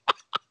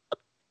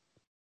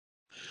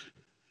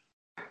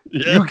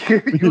 Yeah.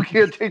 You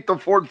can't take the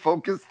Ford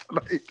Focus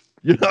tonight.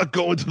 You're not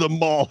going to the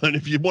mall, and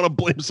if you want to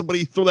blame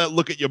somebody, throw that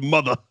look at your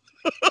mother.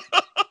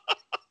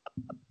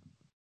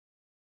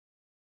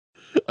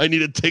 I need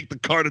to take the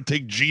car to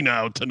take Gina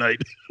out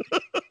tonight.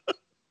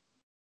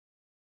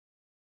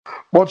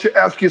 Why don't you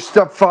ask your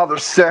stepfather,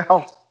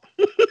 Sal?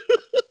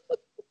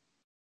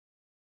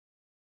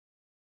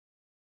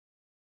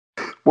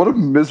 What a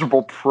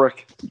miserable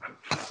prick.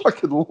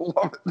 Fucking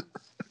love it.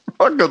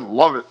 Fucking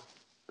love it.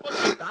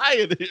 I'm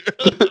dying here.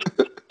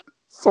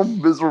 So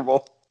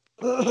miserable.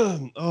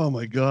 Oh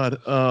my God.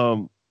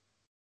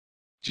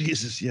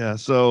 Jesus, yeah.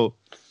 So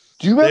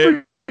do you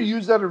ever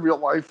use that in real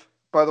life,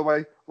 by the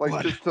way? Like,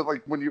 what? Just to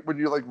like when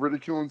you're like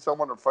ridiculing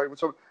someone or fighting with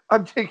someone,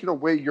 I'm taking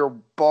away your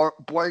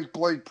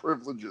blank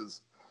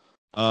privileges.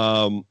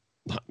 Friend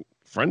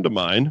of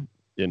mine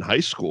in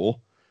high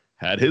school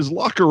had his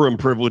locker room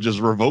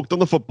privileges revoked on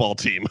the football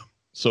team.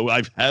 So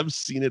I have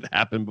seen it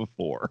happen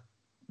before.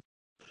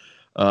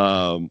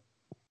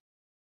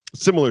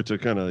 Similar to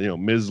kind of,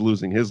 Miz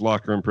losing his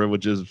locker room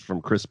privileges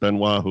from Chris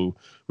Benoit, who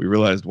we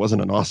realized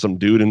wasn't an awesome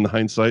dude in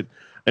hindsight.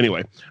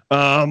 Anyway,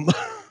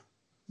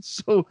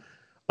 so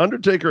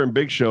Undertaker and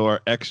Big Show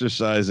are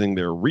exercising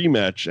their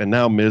rematch, and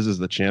now Miz is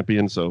the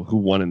champion. So who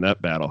won in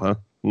that battle, huh?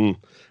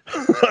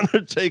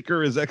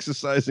 Undertaker is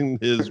exercising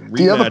his rematch.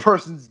 The other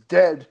person's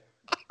dead.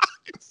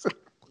 So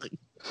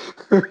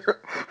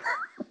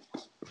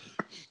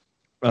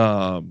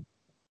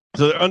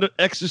they're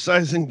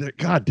exercising their.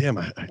 God damn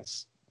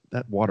it!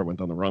 That water went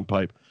down the wrong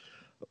pipe.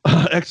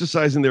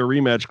 Exercising their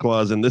rematch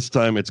clause, and this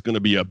time it's going to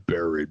be a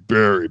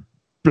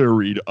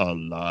buried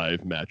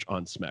alive match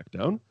on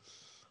SmackDown.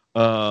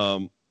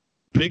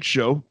 Big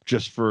Show,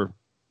 just for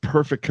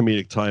perfect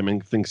comedic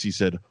timing, thinks he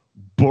said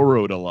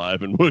burrowed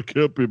alive, and what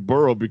can't be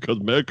burrowed because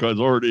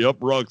Mankind's already up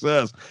Rock's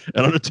ass.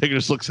 And Undertaker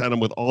just looks at him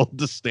with all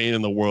disdain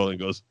in the world and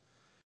goes,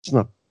 "It's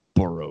not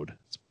burrowed,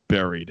 it's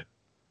buried.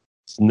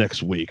 It's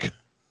next week."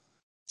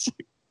 It's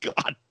like,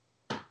 God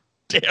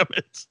damn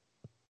it.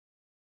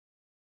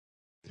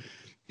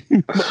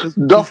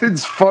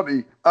 Nothing's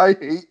funny. I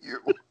hate you.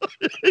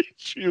 I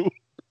hate you.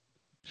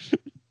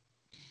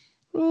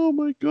 Oh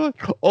my God.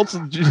 Also,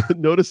 did you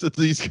notice that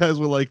these guys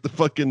were like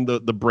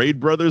the Braid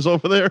brothers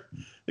over there?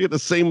 They got the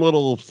same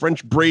little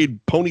French braid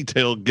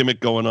ponytail gimmick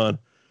going on.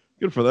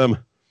 Good for them.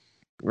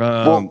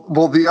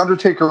 Well, the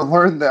Undertaker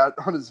learned that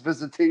on his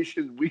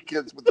visitation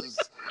weekends with his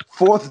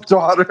fourth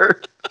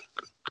daughter.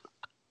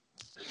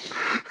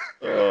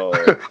 Oh.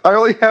 I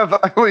only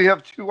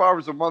have 2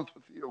 hours a month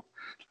with you,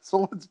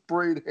 so let's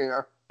braid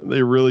hair.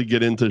 They really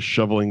get into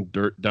shoveling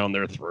dirt down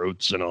their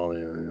throats and all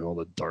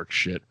the dark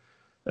shit.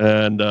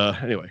 And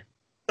anyway,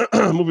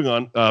 moving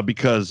on,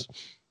 because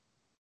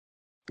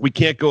we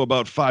can't go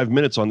about 5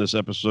 minutes on this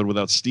episode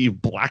without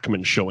Steve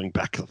Blackman showing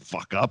back the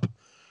fuck up.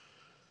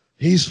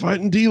 He's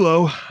fighting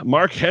D'Lo.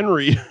 Mark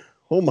Henry.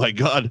 Oh my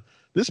God.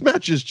 This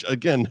match is,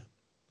 again,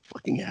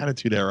 fucking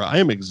Attitude Era. I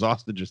am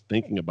exhausted just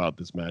thinking about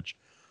this match.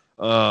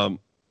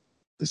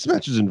 This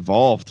match is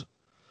involved.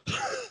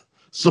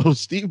 So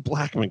Steve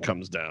Blackman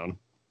comes down.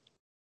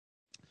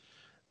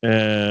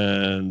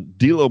 And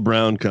D'Lo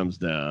Brown comes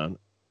down.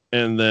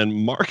 And then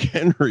Mark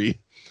Henry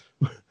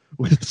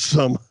with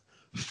some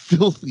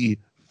filthy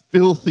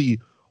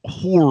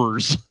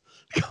horrors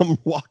come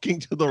walking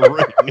to the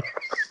ring.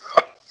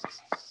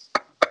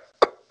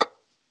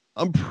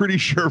 I'm pretty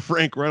sure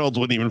Frank Reynolds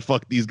wouldn't even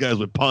fuck these guys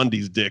with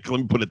Pondy's dick. Let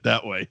me put it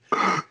that way.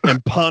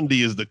 And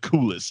Pondy is the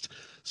coolest.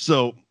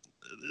 So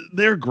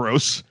they're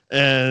gross.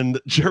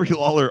 And Jerry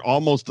Lawler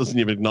almost doesn't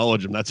even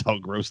acknowledge them. That's how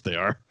gross they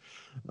are.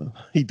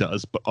 He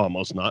does, but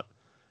almost not.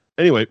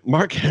 Anyway,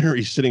 Mark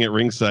Henry's sitting at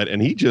ringside,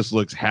 and he just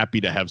looks happy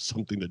to have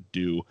something to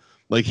do.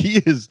 Like,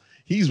 he's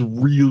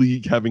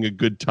really having a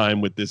good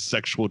time with this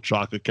sexual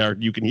chocolate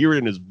character. You can hear it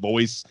in his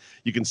voice.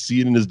 You can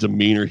see it in his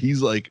demeanor.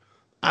 He's like,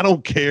 I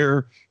don't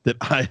care that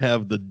I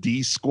have the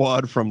D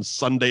squad from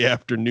Sunday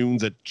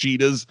afternoons at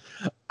Cheetahs.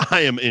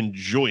 I am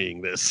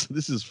enjoying this.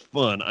 This is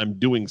fun. I'm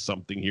doing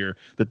something here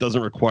that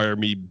doesn't require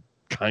me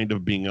kind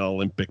of being an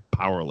Olympic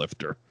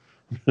powerlifter.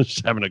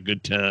 Just having a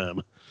good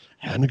time.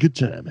 Having a good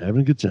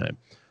time.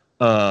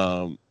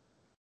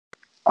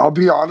 I'll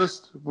be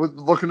honest, with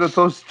looking at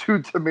those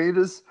two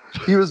tomatoes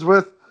he was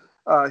with,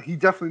 he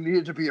definitely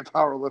needed to be a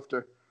power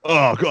lifter.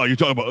 Oh God, you're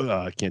talking about?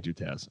 I can't do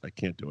Taz. I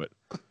can't do it.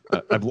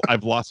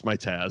 I've lost my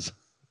Taz.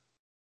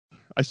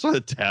 I saw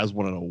that Taz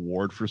won an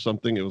award for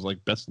something. It was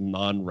like best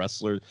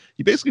non-wrestler.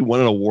 He basically won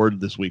an award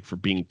this week for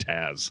being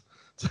Taz.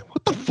 Like,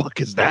 what the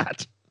fuck is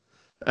that?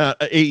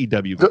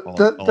 AEW.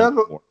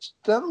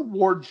 That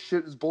award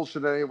shit is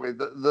bullshit anyway.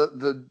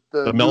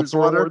 The Meltzer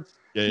Awards.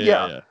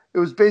 Yeah. It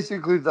was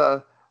basically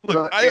the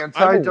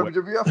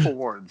anti-WWF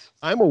awards.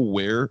 I'm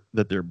aware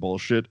that they're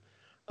bullshit,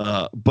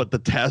 but the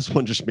Taz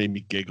one just made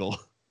me giggle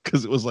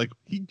because it was like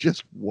he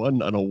just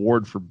won an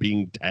award for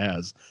being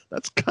Taz.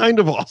 That's kind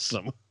of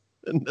awesome,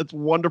 and that's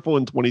wonderful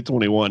in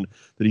 2021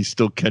 that he's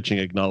still catching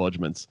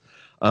acknowledgments.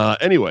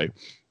 Anyway.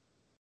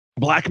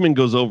 Blackman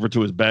goes over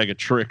to his bag of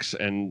tricks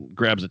and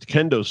grabs a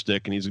kendo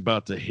stick, and he's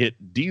about to hit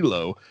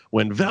D'Lo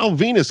when Val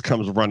Venus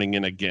comes running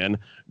in again,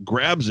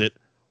 grabs it,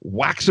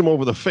 whacks him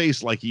over the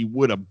face like he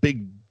would a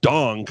big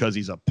dong because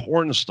he's a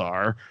porn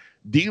star.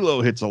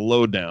 D'Lo hits a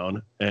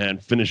lowdown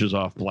and finishes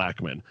off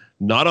Blackman.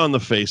 Not on the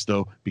face,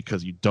 though,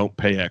 because you don't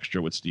pay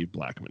extra with Steve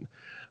Blackman.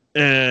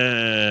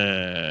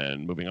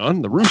 And moving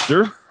on, the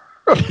Rooster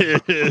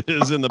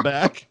is in the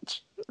back.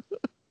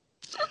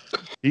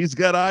 He's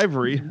got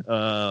Ivory.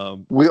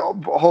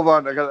 Hold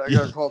on. I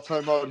gotta call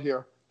timeout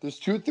here. There's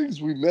two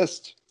things we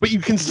missed. But you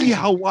can see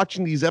how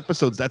watching these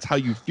episodes, that's how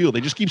you feel.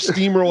 They just keep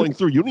steamrolling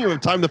through. You don't even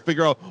have time to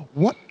figure out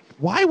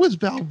why was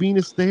Val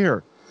Venus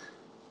there,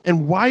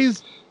 and why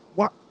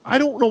I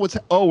don't know what's.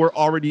 Oh, we're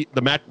already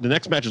the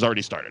next match has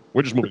already started.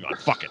 We're just moving on.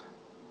 Fuck it.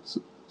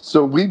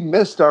 So we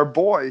missed our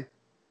boy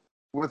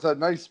with a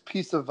nice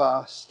piece of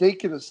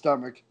steak in his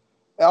stomach.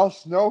 Al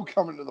Snow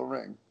coming to the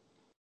ring.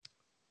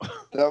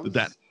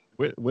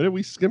 When did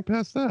we skim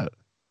past that?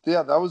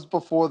 Yeah, that was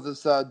before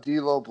this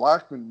D'Lo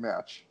Blackman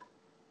match.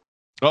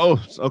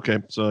 Oh, okay.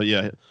 So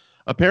yeah,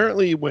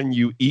 apparently when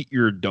you eat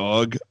your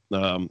dog,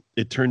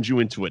 it turns you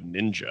into a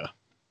ninja.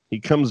 He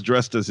comes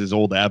dressed as his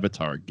old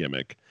Avatar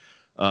gimmick,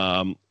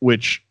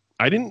 which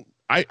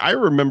I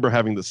remember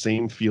having the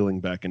same feeling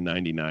back in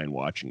 '99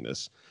 watching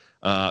this,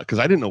 because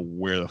I didn't know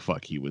where the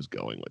fuck he was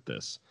going with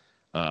this,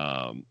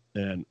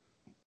 and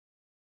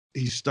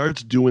he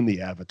starts doing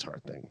the Avatar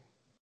thing.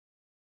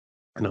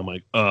 And I'm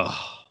like,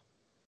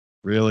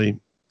 really?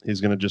 He's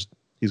gonna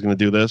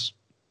do this?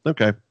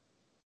 Okay.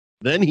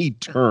 Then he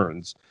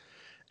turns,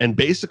 and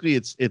basically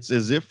it's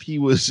as if he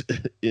was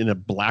in a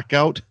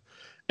blackout,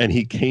 and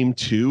he came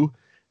to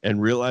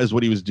and realized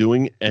what he was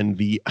doing, and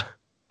the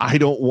I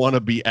don't want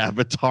to be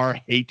Avatar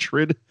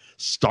hatred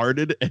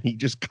started, and he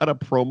just cut a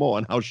promo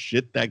on how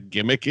shit that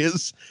gimmick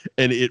is,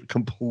 and it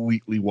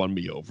completely won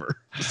me over.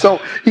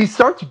 So he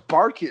starts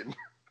barking.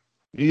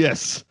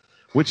 Yes,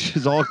 which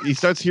is all. He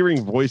starts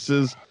hearing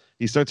voices.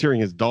 He starts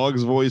hearing his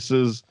dog's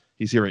voices.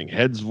 He's hearing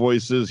heads'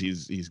 voices.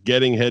 He's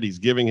getting head. He's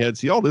giving head.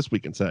 See, all this we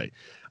can say.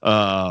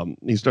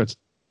 He starts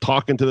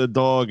talking to the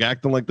dog,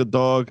 acting like the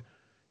dog.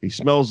 He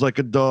smells like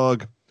a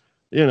dog.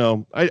 You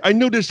know, I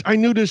knew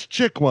this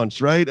chick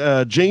once, right?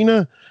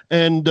 Jaina,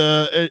 and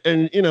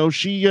you know,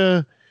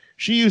 she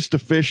used to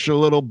fish a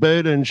little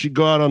bit, and she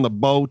go out on the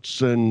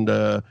boats, and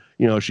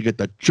you know, she get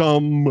the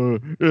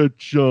chum,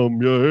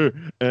 yeah,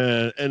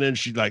 and then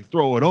she like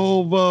throw it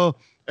over,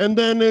 and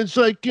then it's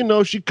like, you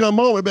know, she come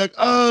home and be like,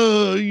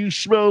 oh, you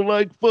smell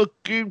like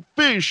fucking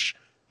fish.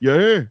 You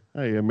hear?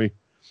 I hear me.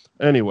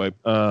 Anyway,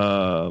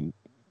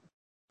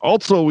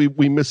 also,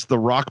 we missed the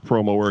Rock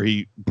promo where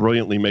he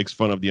brilliantly makes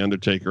fun of The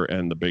Undertaker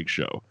and The Big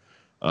Show.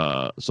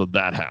 So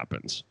that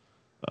happens.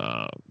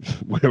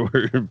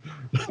 Where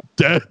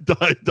dead,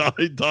 die,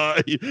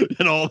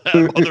 and all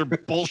that other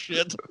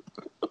bullshit.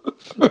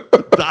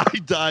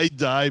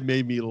 Die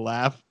made me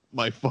laugh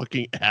my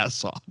fucking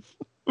ass off.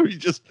 He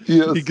just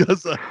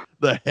because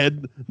the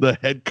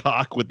head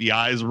cock with the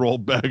eyes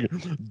rolled back,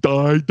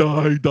 die,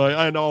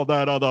 and all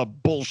that other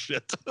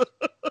bullshit.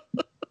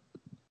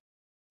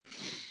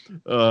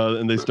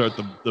 And they start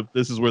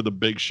this is where the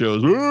Big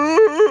Show's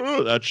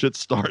that shit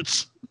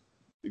starts.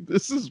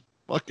 This is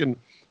fucking.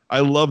 I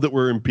love that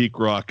we're in peak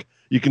rock.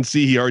 You can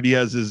see he already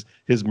has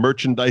his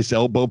merchandise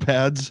elbow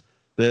pads.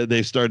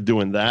 They started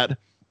doing that.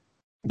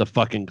 The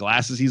fucking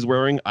glasses he's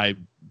wearing.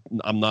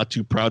 I'm not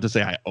too proud to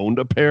say I owned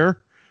a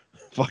pair.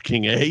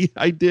 Fucking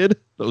I did.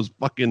 Those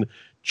fucking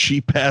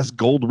cheap ass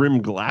gold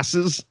rimmed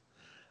glasses.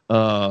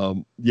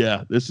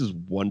 Yeah, this is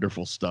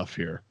wonderful stuff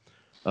here.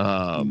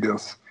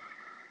 Yes.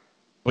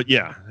 But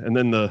yeah, and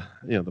then the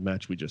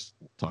match we just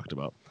talked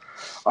about.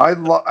 I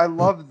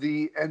love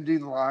the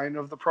ending line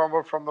of the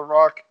promo from The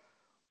Rock: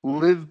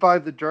 "Live by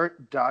the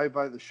dirt, die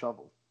by the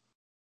shovel."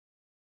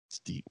 It's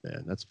deep,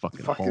 man. That's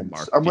fucking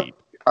Hallmark deep.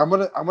 I'm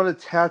gonna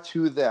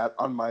tattoo that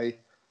on my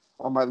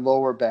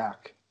lower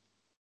back.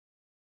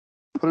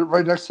 Put it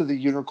right next to the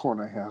unicorn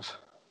I have.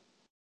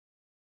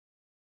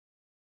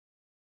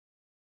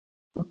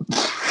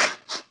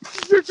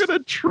 You're gonna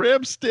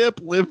tramp stamp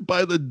 "Live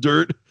by the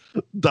dirt,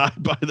 die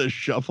by the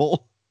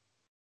shovel"?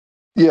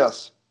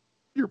 Yes.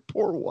 Your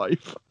poor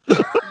wife.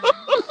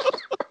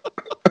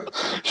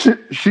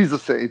 She's a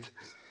saint.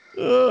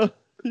 Yeah.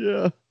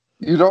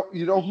 You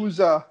know who's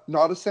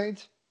not a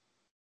saint?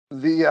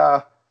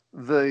 The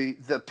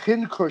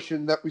pin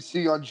cushion that we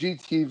see on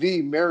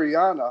GTV,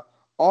 Mariana,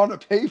 on a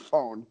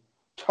payphone,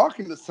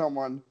 talking to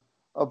someone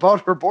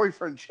about her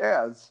boyfriend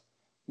Chaz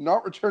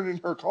not returning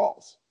her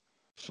calls.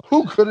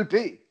 Who could it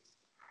be?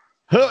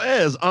 Who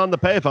is on the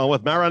payphone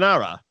with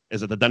Marinara?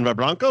 Is it the Denver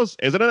Broncos?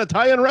 Is it an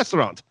Italian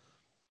restaurant?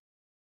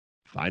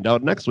 Find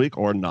out next week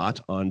or not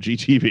on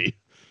GTV.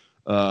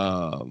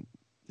 Yeah,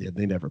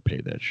 they never pay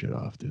that shit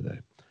off, do they?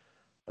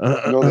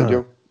 No, they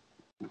do.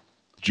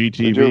 GTV,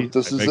 they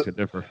do. I beg to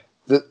differ.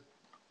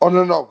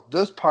 No.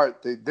 This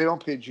part, they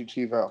don't pay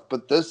GTV off.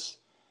 But this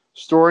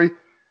story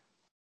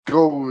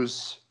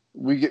goes,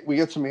 we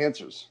get some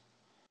answers.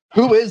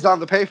 Who is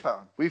on the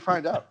payphone? We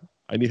find out.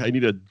 I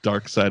need a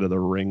Dark Side of the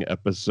Ring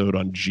episode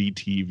on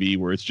GTV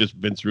where it's just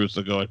Vince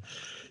Russo going,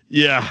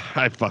 yeah,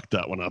 I fucked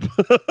that one up.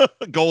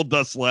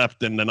 Goldust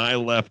left, and then I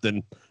left,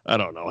 and I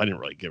don't know. I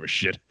didn't really give a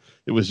shit.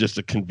 It was just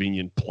a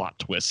convenient plot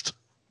twist.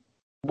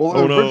 Well,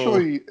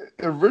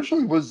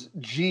 originally was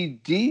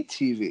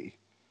GDTV.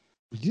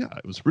 Yeah,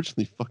 it was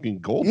originally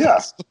fucking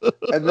Goldust. Yeah,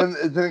 and then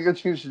it got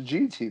changed to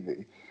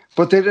GTV.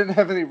 But they didn't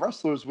have any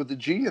wrestlers with a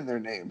G in their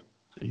name.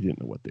 They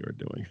didn't know what they were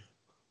doing.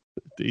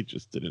 They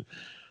just didn't.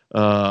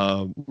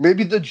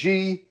 Maybe the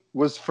G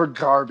was for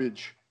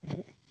garbage.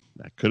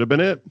 That could have been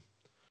it.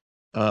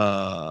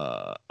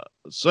 So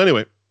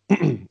anyway,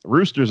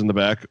 Rooster's in the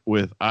back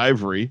with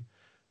Ivory,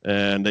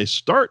 and they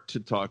start to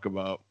talk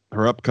about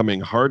her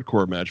upcoming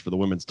hardcore match for the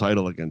women's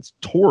title against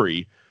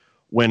Tori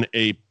when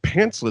a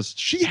pantsless,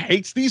 she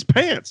hates these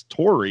pants,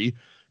 Tori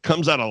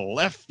comes out of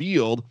left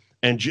field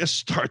and just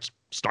starts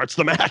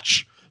the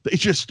match. They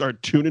just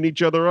start tuning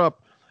each other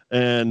up,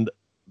 and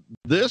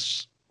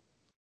this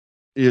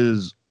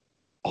is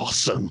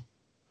awesome.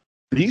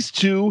 These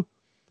two,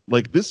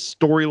 like this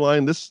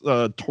storyline, this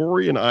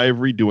Tori and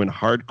Ivory doing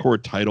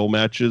hardcore title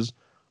matches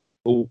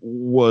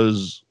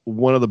was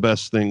one of the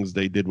best things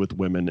they did with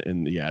women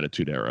in the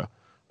Attitude Era,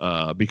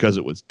 because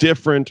it was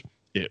different,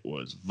 it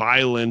was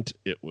violent,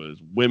 it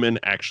was women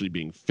actually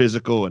being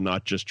physical and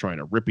not just trying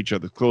to rip each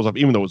other's clothes off,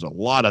 even though there was a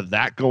lot of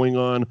that going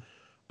on.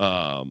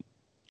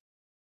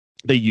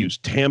 They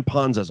used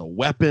tampons as a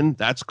weapon.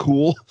 That's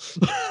cool.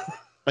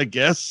 I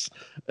guess.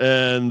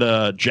 And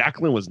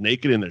Jacqueline was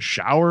naked in the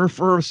shower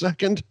for a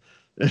second.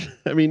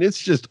 I mean,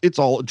 it's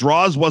all.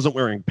 Draws wasn't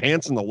wearing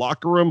pants in the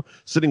locker room,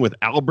 sitting with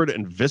Albert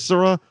and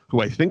Viscera,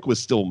 who I think was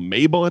still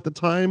Mabel at the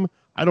time.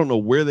 I don't know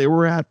where they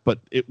were at, but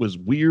it was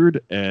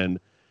weird. And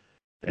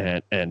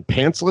and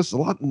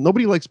pantsless.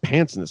 Nobody likes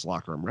pants in this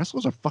locker room.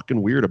 Wrestlers are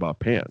fucking weird about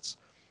pants.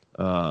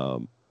 Yeah,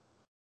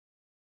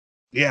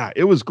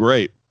 it was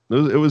great.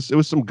 It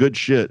was some good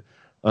shit.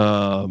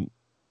 And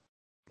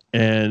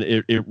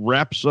it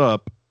wraps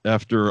up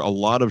after a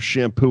lot of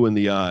shampoo in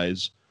the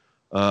eyes,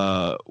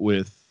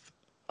 with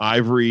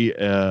Ivory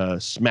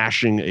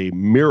smashing a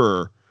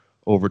mirror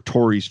over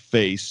Tori's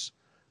face,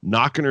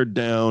 knocking her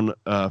down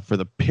for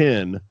the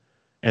pin,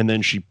 and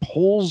then she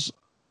pulls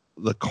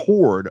the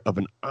cord of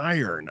an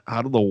iron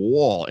out of the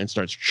wall and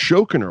starts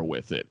choking her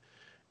with it.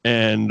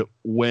 And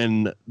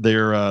when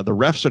the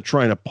refs are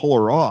trying to pull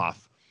her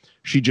off,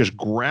 she just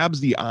grabs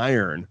the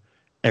iron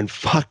and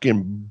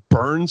fucking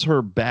burns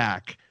her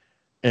back.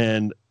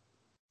 And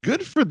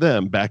good for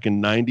them back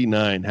in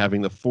 99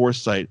 having the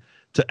foresight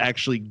to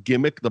actually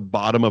gimmick the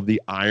bottom of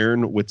the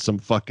iron with some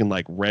fucking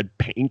like red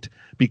paint,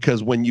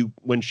 because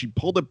when she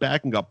pulled it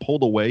back and got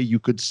pulled away, you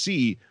could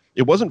see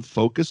it wasn't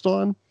focused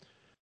on,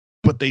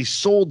 but they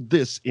sold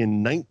this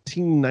in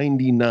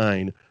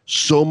 1999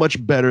 so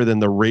much better than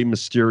the Rey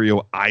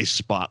Mysterio eye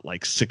spot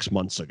like 6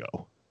 months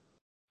ago.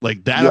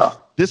 Like that, Yeah.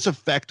 This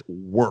effect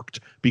worked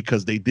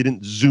because they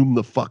didn't zoom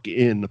the fuck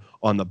in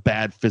on the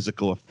bad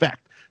physical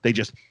effect. They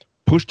just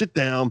pushed it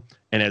down,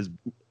 and as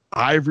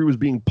Ivory was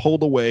being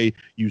pulled away,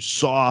 you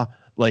saw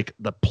like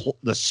the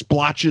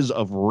splotches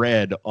of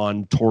red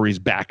on Tori's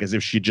back as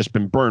if she'd just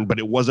been burned, but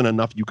it wasn't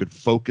enough you could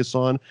focus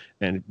on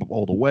and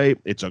pulled away.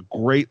 It's a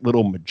great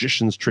little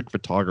magician's trick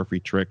photography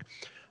trick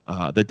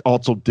that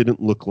also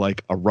didn't look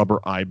like a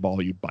rubber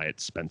eyeball you'd buy at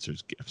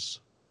Spencer's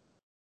Gifts.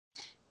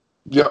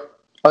 Yep,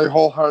 I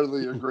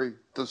wholeheartedly agree.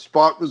 The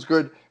spot was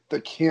good.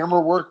 The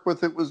camera work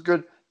with it was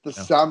good. The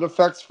sound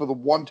effects for the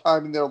one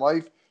time in their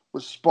life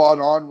was spot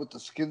on with the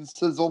skin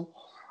sizzle.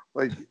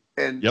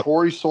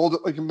 Tori sold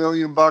it like $1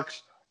 million.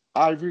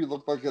 Ivory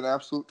looked like an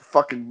absolute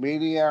fucking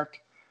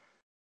maniac.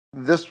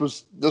 This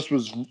was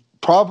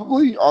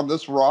probably on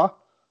this Raw,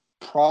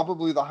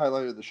 probably the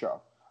highlight of the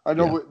show. I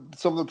know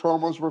some of the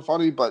promos were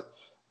funny, but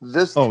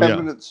this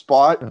 10-minute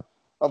spot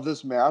of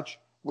this match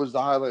was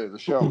the highlight of the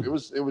show. It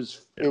was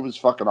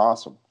fucking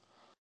awesome.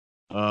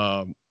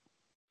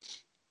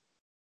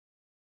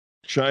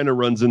 Chyna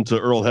runs into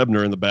Earl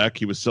Hebner in the back.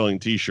 He was selling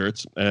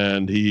T-shirts,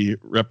 and he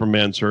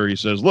reprimands her. He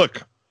says,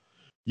 "Look,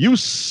 you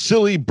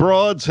silly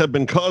broads have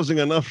been causing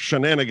enough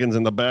shenanigans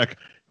in the back.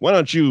 Why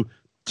don't you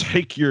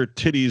take your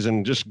titties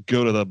and just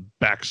go to the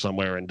back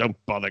somewhere and don't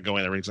bother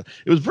going there?" It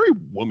was very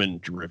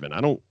woman-driven.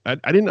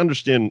 I didn't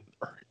understand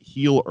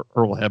heel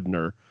Earl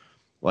Hebner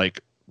like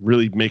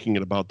really making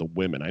it about the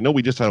women. I know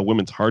we just had a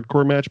women's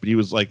hardcore match, but he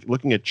was like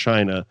looking at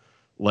Chyna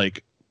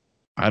like,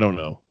 I don't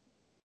know.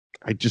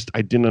 I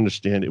didn't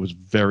understand. It was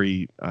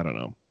very, I don't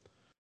know.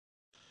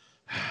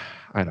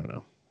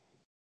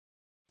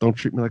 Don't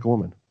treat me like a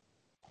woman.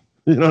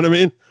 You know what I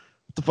mean?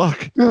 What the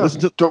fuck? Yeah.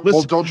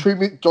 Don't treat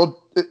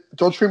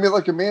me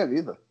like a man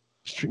either.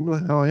 Just treat me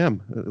like how I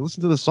am.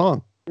 Listen to the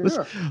song.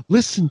 Yeah.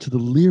 Listen to the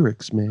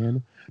lyrics,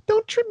 man.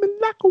 Don't treat me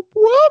like a woman.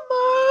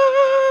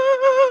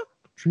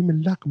 Treat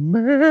me like a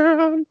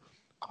man.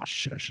 Oh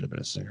shit! I should have been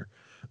a singer.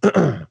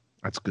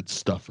 That's good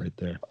stuff right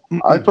there.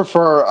 I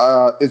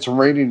prefer "It's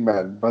Raining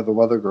Men" by the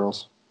Weather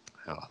Girls.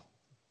 Oh,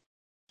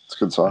 it's a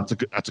good song.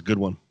 That's a good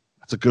one.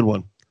 That's a good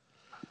one.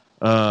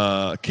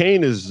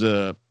 Kane is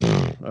I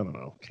don't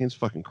know. Kane's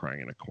fucking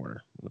crying in a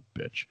corner. What a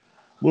bitch.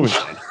 Moving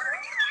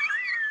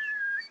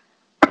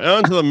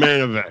on to the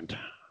main event.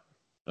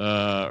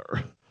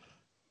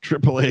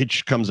 Triple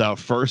H comes out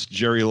first.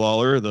 Jerry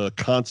Lawler, the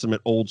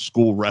consummate old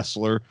school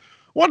wrestler.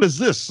 What is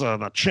this?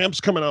 The champ's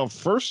coming out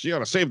first. You got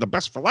to save the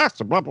best for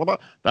last. Blah blah blah.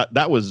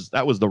 That was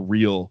the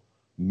real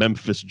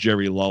Memphis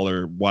Jerry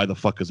Lawler. Why the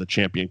fuck is a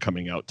champion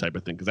coming out type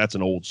of thing? Because that's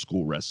an old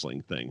school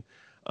wrestling thing.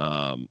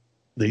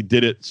 They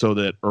did it so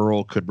that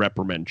Earl could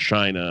reprimand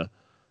Chyna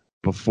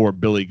before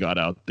Billy got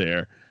out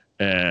there,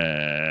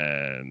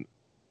 and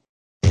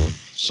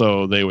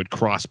so they would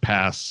cross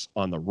paths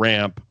on the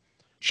ramp.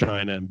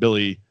 Chyna and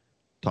Billy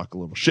talk a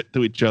little shit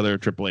to each other.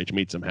 Triple H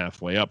meets him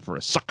halfway up for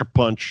a sucker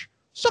punch.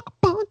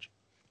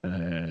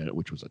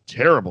 Which was a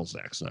terrible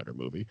Zack Snyder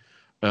movie.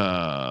 And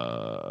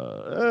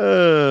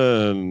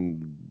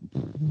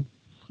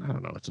I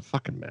don't know. It's a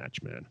fucking match,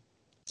 man.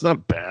 It's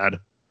not bad.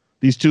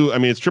 These two, I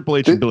mean, it's Triple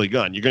H and Billy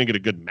Gunn. You're going to get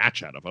a good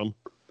match out of them.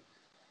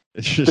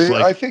 It's just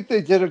I think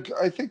they did a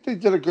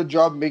good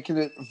job making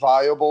it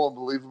viable and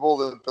believable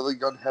that Billy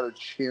Gunn had a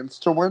chance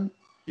to win.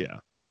 Yeah.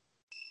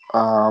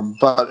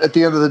 But at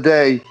the end of the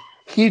day,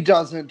 he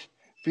doesn't,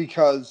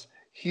 because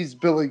he's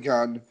Billy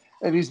Gunn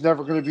and he's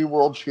never going to be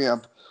world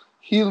champ.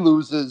 He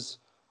loses,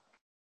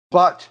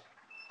 but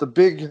the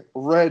big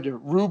red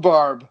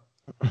rhubarb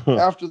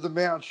after the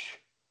match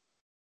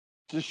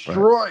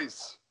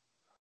destroys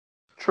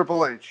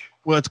Triple H.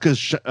 Well, it's because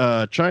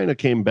Chyna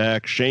came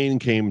back, Shane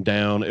came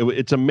down.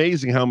 It's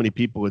amazing how many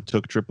people it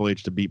took Triple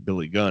H to beat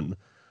Billy Gunn.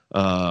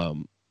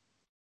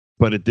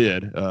 But it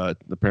did.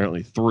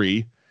 Apparently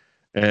 3.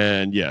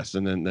 And yes,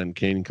 and then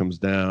Kane comes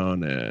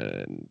down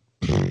and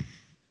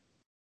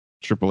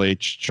Triple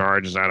H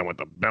charges at him with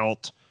the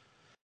belt.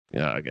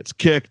 gets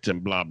kicked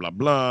and blah blah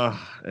blah,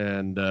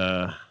 and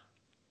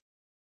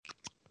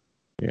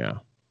yeah,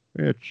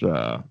 it's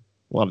a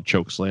lot of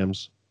choke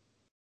slams.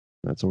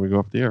 That's when we go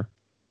off the air.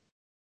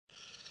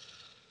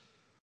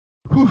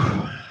 Whew.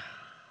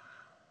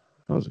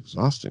 That was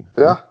exhausting.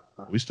 Yeah.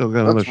 We still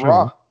got another show.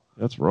 Raw.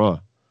 That's Raw.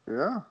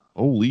 Yeah.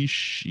 Holy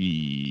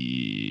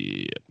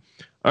shit.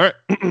 All right.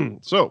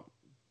 So,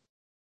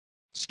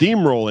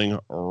 steamrolling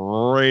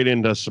right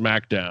into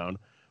SmackDown.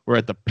 We're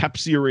at the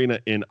Pepsi Arena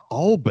in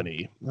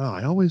Albany. Oh,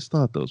 I always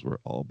thought those were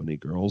Albany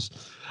girls.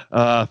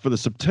 For the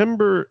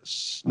September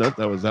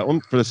 9th,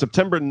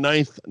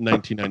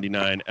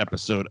 1999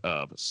 episode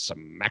of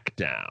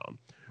SmackDown,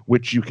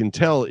 which you can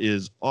tell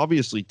is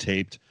obviously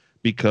taped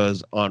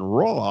because on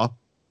Raw,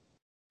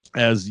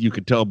 as you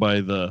could tell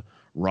by the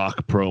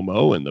Rock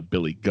promo and the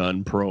Billy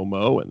Gunn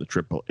promo and the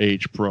Triple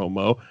H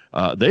promo,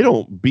 they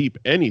don't beep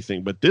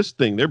anything, but this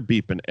thing, they're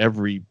beeping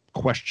every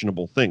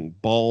questionable thing.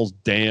 Balls,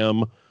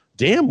 damn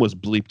was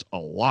bleeped a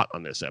lot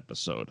on this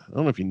episode. I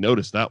don't know if you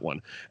noticed that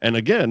one. And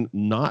again,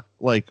 not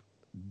like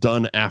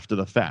done after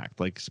the fact.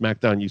 Like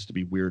SmackDown used to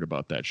be weird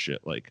about that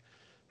shit. Like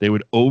they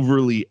would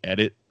overly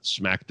edit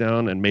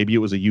SmackDown, and maybe it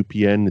was a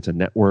UPN, it's a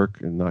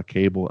network and not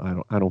cable.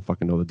 I don't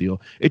fucking know the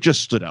deal. It just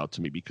stood out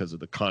to me because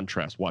of the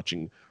contrast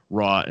watching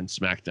Raw and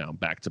SmackDown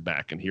back to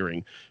back and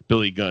hearing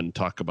Billy Gunn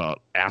talk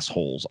about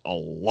assholes a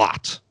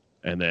lot.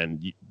 And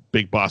then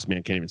Big Boss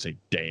Man can't even say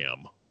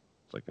damn.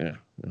 It's like,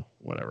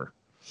 whatever.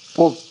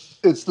 Well,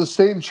 it's the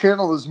same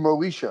channel as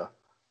Moesha,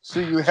 so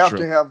you have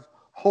to have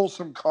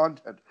wholesome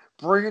content.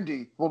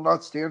 Brandy will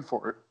not stand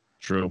for it.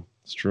 True.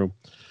 It's true.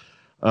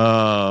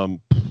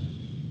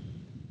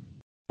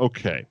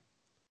 Okay.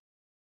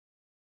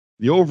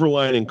 The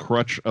overlining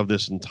crutch of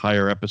this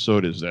entire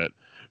episode is that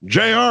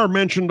JR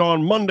mentioned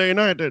on Monday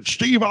night that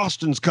Steve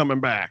Austin's coming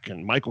back,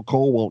 and Michael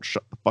Cole won't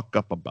shut the fuck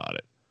up about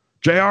it.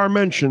 JR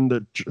mentioned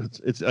that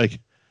it's like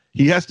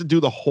he has to do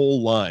the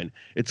whole line.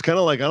 It's kind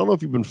of like, I don't know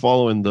if you've been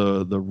following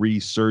the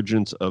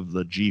resurgence of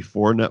the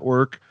G4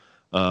 network,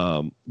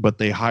 but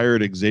they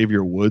hired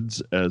Xavier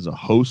Woods as a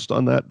host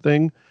on that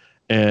thing.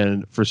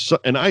 And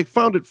I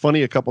found it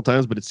funny a couple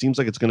times, but it seems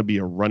like it's going to be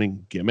a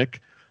running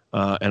gimmick.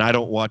 And I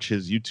don't watch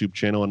his YouTube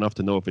channel enough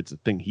to know if it's a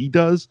thing he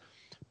does.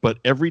 But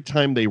every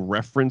time they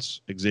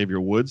reference Xavier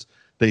Woods,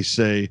 they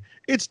say,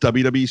 it's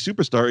WWE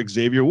superstar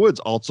Xavier Woods,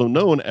 also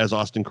known as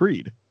Austin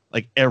Creed.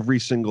 Like every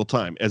single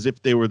time, as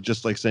if they were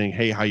just like saying,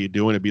 hey, how you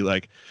doing? It'd be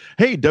like,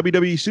 hey,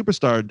 WWE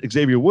superstar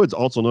Xavier Woods,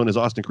 also known as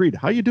Austin Creed.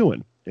 How you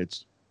doing?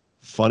 It's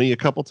funny a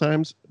couple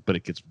times, but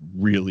it gets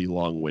really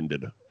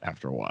long-winded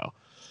after a while.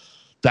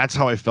 That's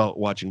how I felt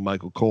watching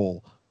Michael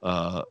Cole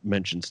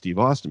mention Steve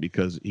Austin,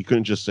 because he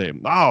couldn't just say,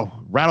 oh,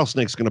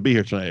 Rattlesnake's going to be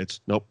here tonight. It's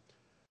nope.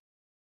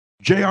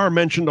 JR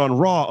mentioned on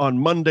Raw on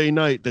Monday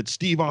night that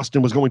Steve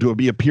Austin was going to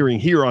be appearing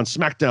here on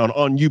SmackDown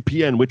on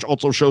UPN, which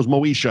also shows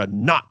Moesha,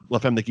 not La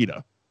Femme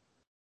Nikita.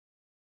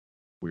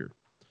 Weird.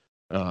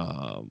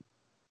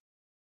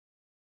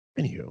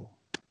 Anywho.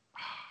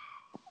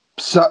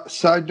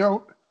 Side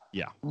note.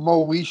 Yeah.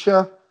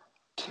 Moesha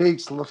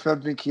takes La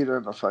Femme Nikita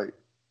in a fight.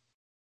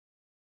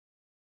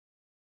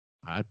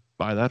 I'd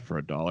buy that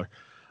for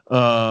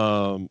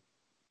 $1.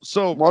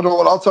 So. Want to know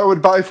what else I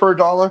would buy for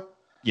 $1?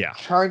 Yeah.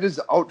 Chyna's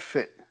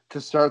outfit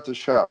to start the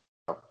show.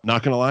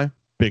 Not going to lie.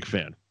 Big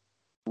fan.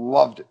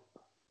 Loved it.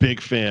 Big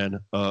fan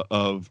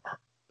of her.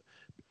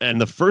 And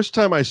the first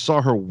time I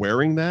saw her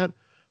wearing that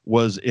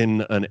was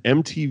in an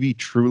MTV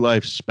True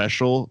Life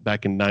special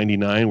back in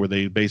 '99, where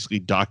they basically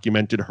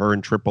documented her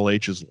and Triple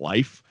H's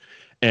life.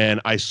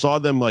 And I saw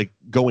them like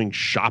going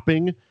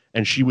shopping,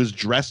 and she was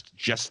dressed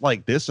just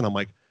like this. And I'm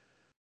like,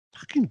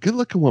 fucking good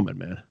looking woman,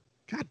 man.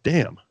 God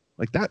damn.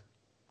 Like that.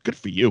 Good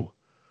for you.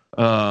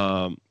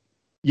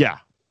 Yeah.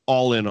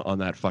 All in on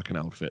that fucking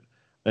outfit.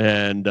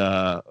 And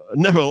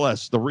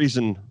nevertheless, the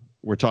reason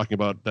we're talking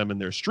about them in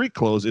their street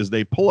clothes is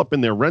they pull up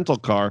in their rental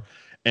car,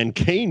 and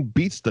Kane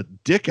beats the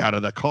dick out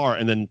of the car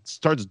and then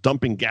starts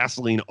dumping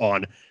gasoline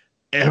on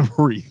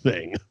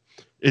everything.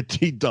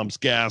 He dumps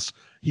gas.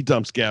 He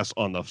dumps gas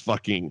on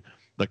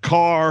the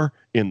car,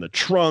 in the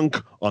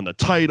trunk, on the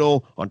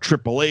title, on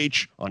Triple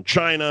H, on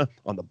Chyna,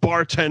 on the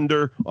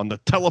bartender, on the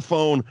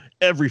telephone.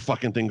 Every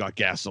fucking thing got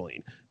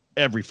gasoline.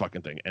 Every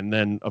fucking thing. And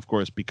then, of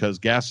course, because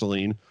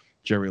gasoline,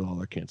 Jerry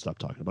Lawler can't stop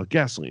talking about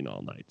gasoline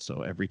all night.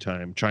 So every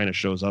time Chyna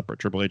shows up or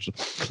Triple H,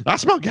 I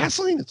smell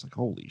gasoline. It's like,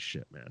 holy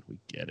shit, man. We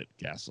get it.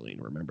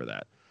 Gasoline. Remember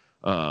that.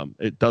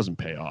 It doesn't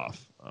pay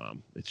off.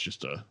 It's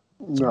just a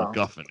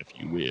MacGuffin, if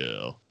you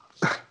will.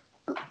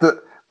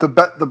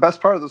 The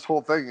best part of this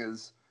whole thing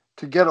is,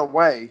 to get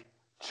away,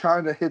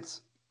 Chyna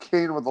hits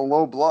Kane with a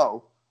low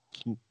blow.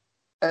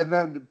 And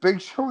then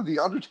Big Show and The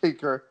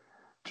Undertaker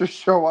just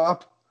show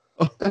up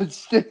and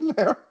stand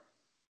there.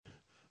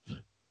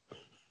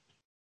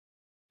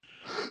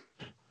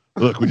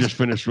 Look, we just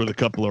finished with a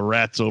couple of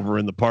rats over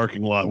in the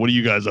parking lot. What are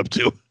you guys up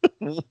to?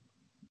 What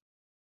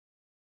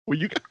are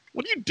you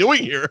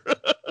doing here?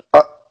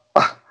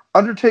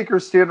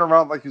 Undertaker's standing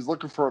around like he's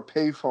looking for a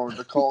payphone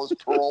to call his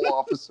parole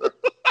officer.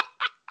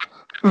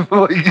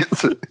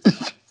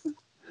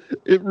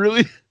 It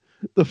really,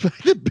 The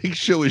fact that Big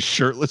Show is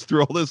shirtless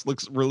through all this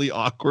looks really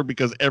awkward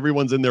because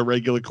everyone's in their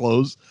regular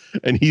clothes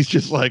and he's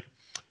just like,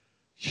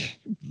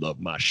 love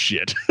my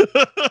shit.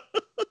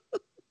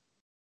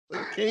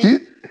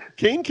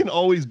 Kane can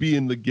always be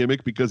in the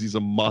gimmick because he's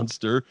a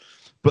monster.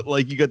 But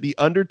like you got the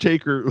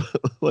Undertaker,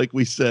 like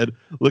we said,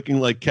 looking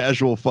like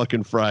casual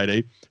fucking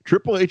Friday.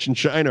 Triple H and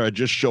Chyna are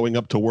just showing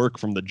up to work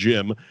from the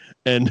gym.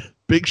 And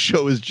Big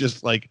Show is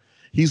just like,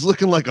 he's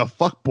looking like a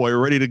fuckboy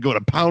ready to go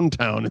to Pound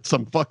Town at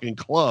some fucking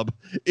club.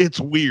 It's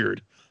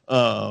weird.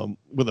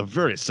 With a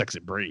very sexy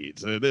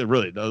braids. They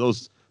really,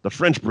 the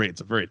French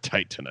braids are very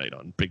tight tonight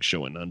on Big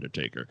Show and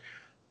Undertaker.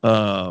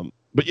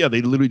 But yeah,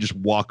 they literally just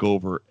walk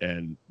over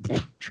and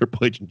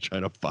Triple H and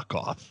Chyna fuck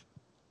off.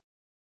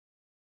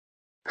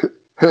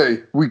 Hey,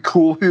 we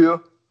cool here?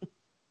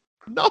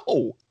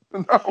 No,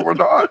 we're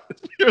not.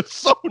 You're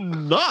so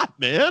not,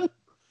 man.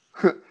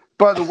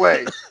 By the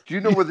way, do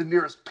you know where the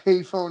nearest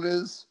payphone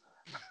is?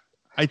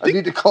 I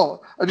need to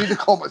call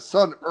my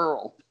son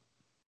Earl.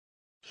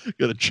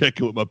 Gotta check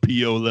in with my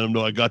PO, let him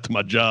know I got to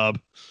my job.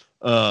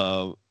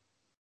 I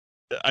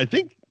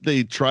think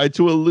they tried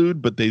to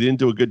allude, but they didn't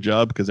do a good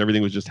job because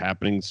everything was just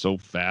happening so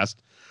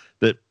fast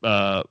that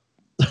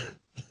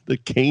the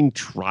Kane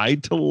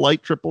tried to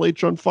light Triple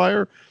H on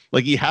fire.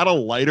 Like he had a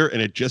lighter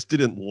and it just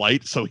didn't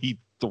light, so he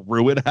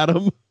threw it at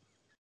him.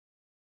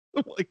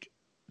 I'm like,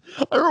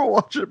 I remember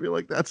watching it and be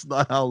like, that's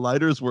not how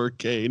lighters work,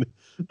 Kane.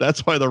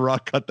 That's why The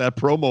Rock cut that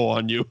promo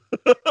on you.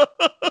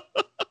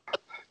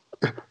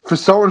 For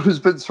someone who's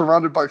been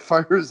surrounded by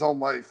fire his whole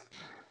life,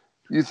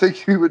 you think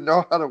he would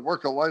know how to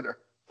work a lighter?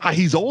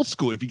 He's old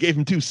school. If you gave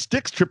him 2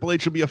 sticks, Triple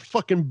H would be a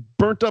fucking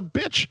burnt up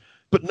bitch.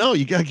 But no,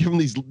 you gotta give him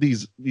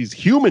these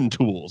human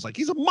tools. Like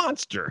he's a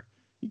monster.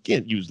 He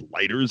can't use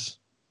lighters.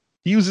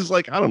 He uses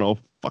like, I don't know,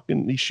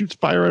 he shoots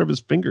fire out of his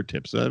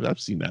fingertips.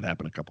 I've seen that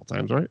happen a couple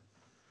times, right?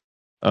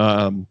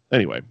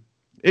 Anyway,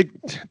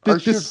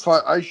 I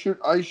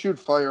shoot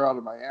fire out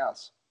of my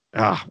ass.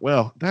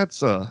 Well,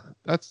 that's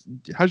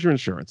how's your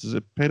insurance? Is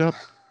it paid up?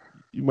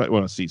 You might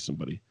want to see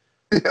somebody.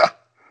 Yeah.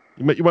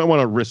 You might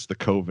want to risk the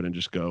COVID and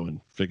just go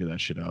and figure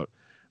that shit out.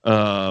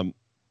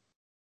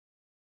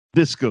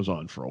 This goes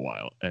on for a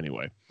while.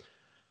 Anyway,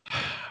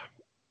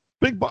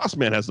 Big Boss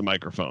Man has the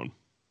microphone.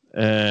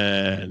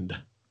 And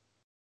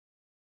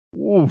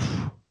oof,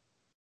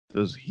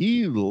 does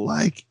he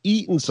like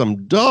eating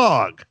some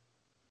dog?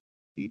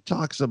 He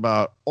talks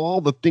about all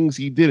the things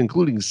he did,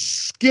 including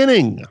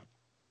skinning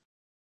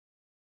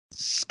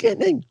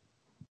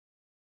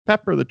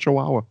Pepper the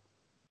Chihuahua.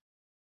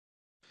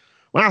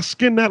 When I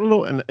skinned that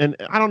little, and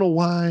I don't know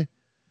why,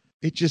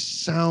 it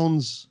just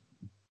sounds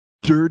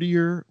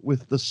dirtier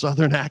with the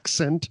Southern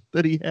accent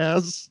that he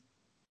has.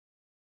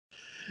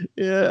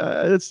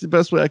 Yeah, that's the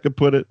best way I could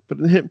put it. But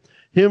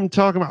him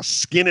talking about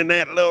skinning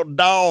that little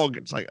dog,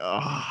 it's like,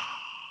 oh.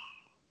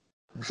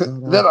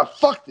 Then I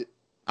fucked it.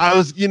 I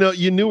was,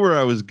 you knew where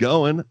I was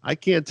going. I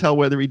can't tell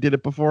whether he did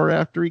it before or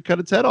after he cut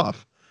its head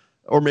off.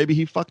 Or maybe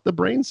he fucked the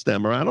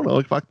brainstem, or I don't know,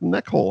 he fucked the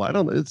neck hole. I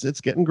don't know. It's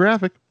getting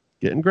graphic.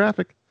 Getting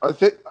graphic. I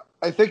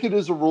think it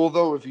is a rule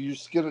though, if you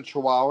skin a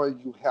chihuahua,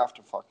 you have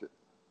to fuck it.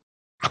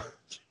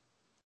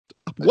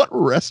 What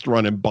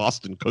restaurant in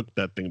Boston cooked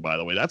that thing, by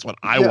the way? That's what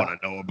I want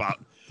to know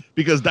about.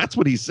 Because that's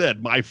what he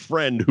said. My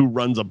friend who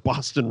runs a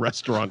Boston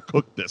restaurant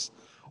cooked this.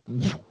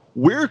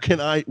 Where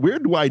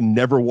do I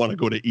never want to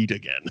go to eat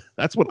again?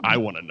 That's what I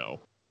want to know.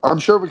 I'm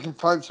sure we can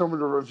find someone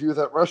to review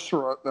that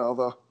restaurant now,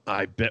 though.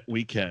 I bet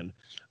we can.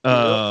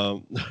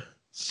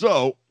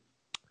 So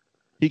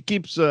he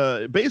keeps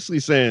basically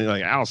saying,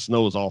 like, Al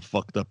Snow's all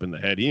fucked up in the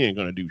head. He ain't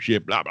going to do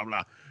shit, blah, blah,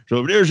 blah. So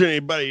if there's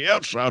anybody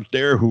else out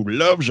there who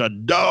loves a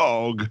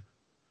dog,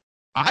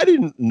 I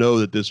didn't know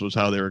that this was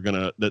how they were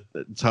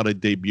that's how they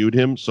debuted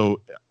him.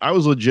 So I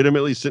was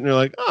legitimately sitting there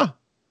like,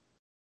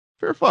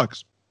 fair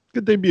fucks.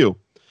 Good debut.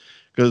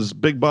 Because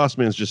Big Boss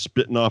Man's just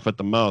spitting off at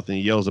the mouth and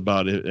he yells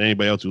about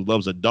anybody else who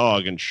loves a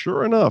dog. And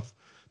sure enough,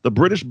 the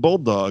British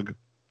Bulldog,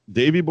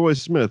 Davey Boy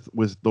Smith,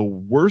 with the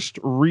worst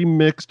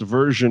remixed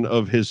version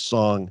of his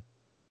song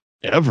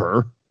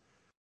ever.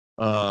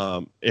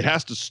 It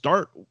has to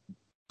start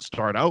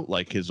out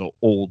like his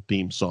old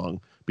theme song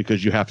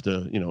because you have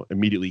to,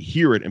 immediately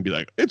hear it and be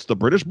like, it's the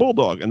British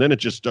Bulldog. And then it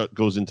just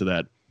goes into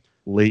that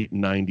late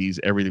 90s,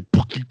 everything.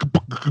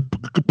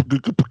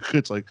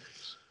 It's like,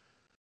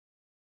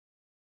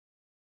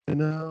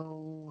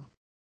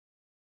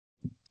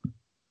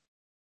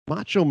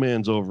 Macho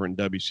Man's over in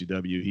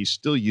WCW. He's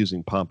still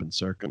using Pomp and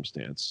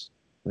Circumstance.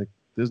 Like,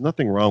 there's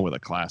nothing wrong with a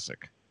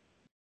classic.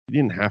 You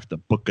didn't have to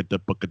book it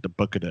up.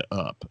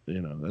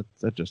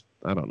 That just,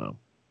 I don't know.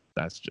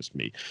 That's just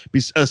me.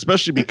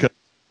 Especially because,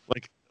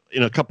 like,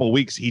 in a couple of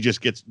weeks, he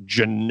just gets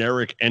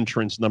generic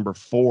entrance number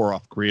 4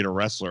 off Create a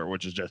Wrestler,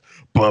 which is just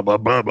and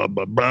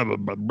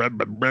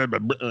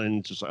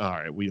just, all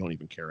right, we don't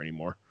even care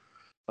anymore.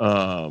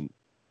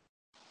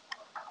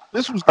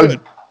 This was good.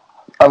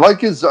 I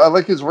like his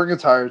ring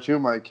attire too,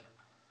 Mike.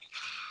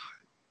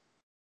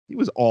 He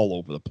was all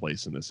over the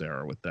place in this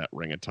era with that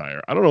ring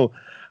attire. I don't know.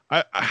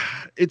 I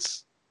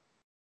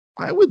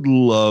I would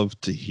love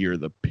to hear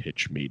the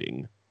pitch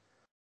meeting.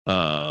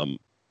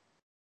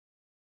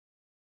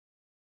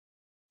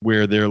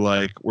 Where they're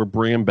like, we're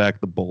bringing back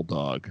the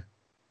Bulldog.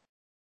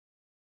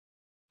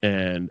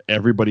 And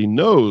everybody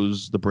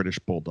knows the British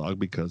Bulldog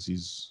because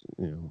he's,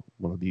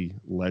 one of the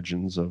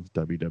legends of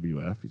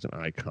WWF. He's an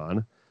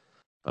icon.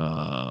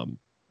 But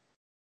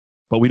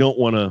we don't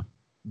want to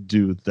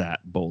do that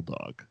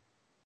Bulldog.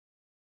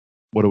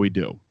 What do we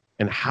do?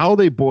 And how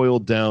they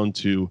boiled down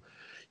to,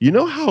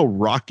 how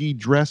Rocky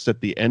dressed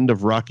at the end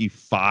of Rocky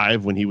V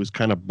when he was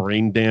kind of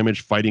brain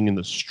damaged fighting in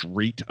the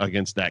street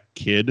against that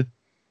kid?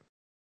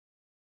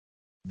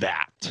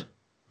 That.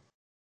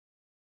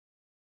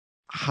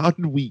 How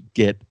did we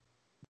get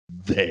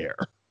there?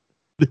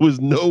 There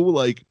was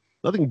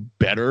nothing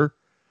better.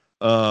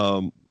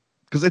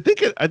 Because I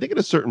think at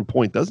a certain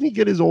point, doesn't he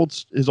get his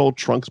old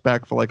trunks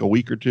back for like a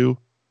week or two?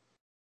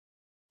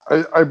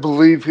 I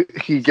believe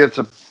he gets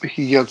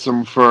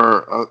them for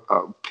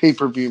a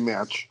pay-per-view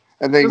match,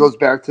 and then he goes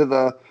back to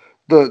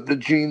the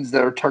jeans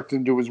that are tucked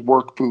into his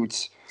work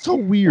boots. So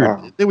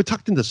weird. They were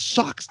tucked into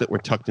socks that were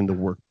tucked into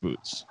work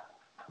boots.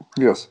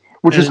 Yes,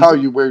 which is how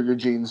you wear your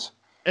jeans.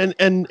 And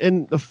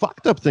the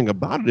fucked up thing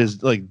about it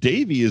is, like,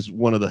 Davey is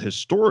one of the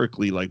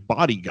historically, like,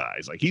 body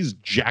guys. Like, he's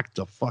jacked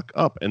the fuck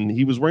up, and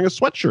he was wearing a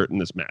sweatshirt in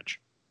this match.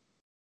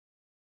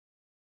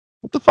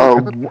 What the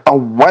fuck? A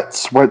wet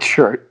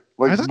sweatshirt.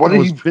 Like, what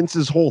was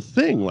Vince's whole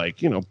thing? Like,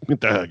 get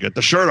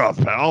the shirt off,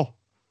 pal.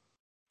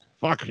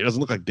 Fuck, he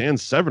doesn't look like Dan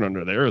Severn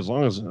under there. As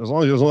long as he doesn't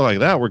look like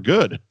that, we're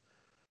good.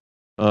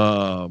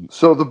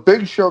 So the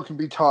Big Show can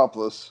be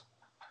topless,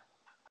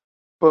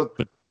 but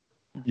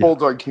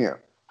Bulldog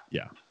can't.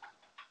 Yeah,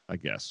 I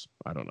guess.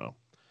 I don't know.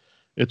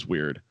 It's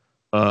weird.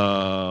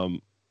 I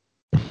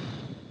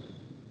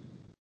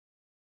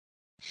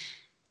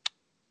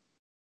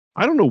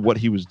don't know what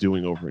he was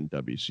doing over in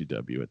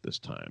WCW at this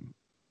time.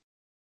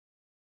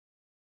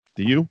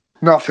 Do you?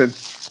 Nothing.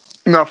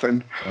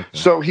 Okay.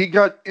 So he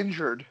got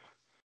injured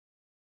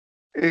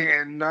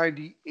in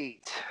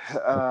 '98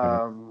 at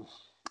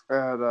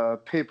a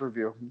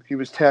pay-per-view. He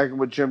was tagging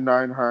with Jim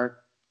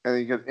Neidhart, and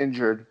he got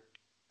injured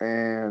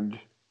and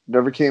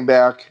never came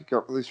back.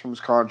 Got released from his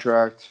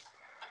contract.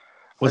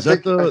 Was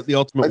that the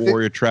Ultimate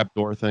Warrior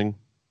trapdoor thing?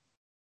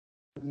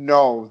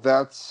 No,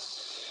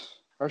 that's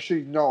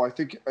actually no. I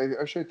think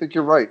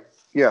you're right.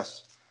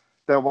 Yes,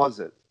 that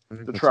was it.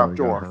 The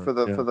trapdoor for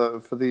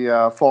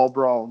the Fall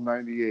Brawl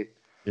 '98.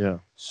 Yeah.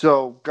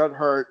 So got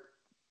hurt.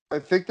 I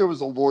think there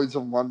was a Lloyd's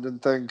of London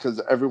thing because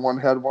everyone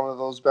had one of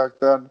those back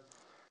then.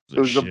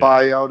 There was a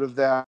buyout of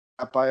that,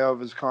 buyout of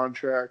his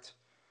contract,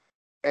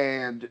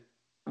 and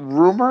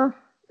rumor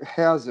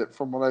has it,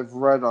 from what I've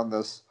read on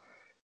this,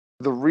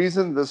 the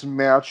reason this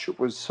match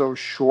was so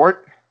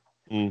short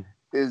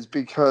is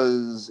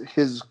because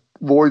his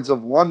Lloyd's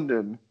of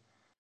London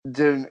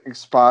didn't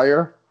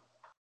expire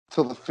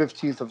till the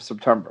 15th of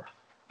September.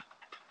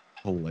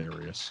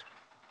 Hilarious.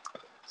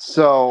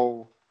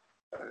 So,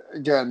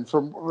 again,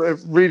 from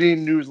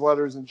reading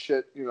newsletters and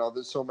shit,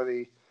 there's so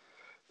many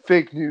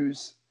fake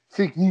news,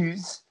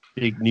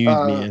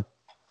 man,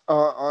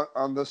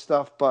 on this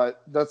stuff.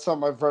 But that's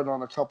something I've read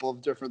on a couple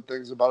of different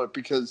things about it,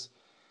 because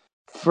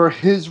for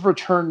his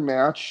return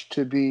match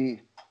to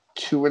be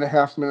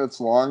 2.5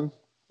 minutes long.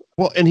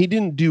 Well, and he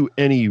didn't do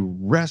any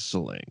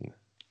wrestling.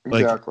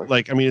 Exactly.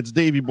 It's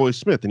Davey Boy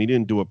Smith, and he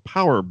didn't do a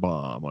power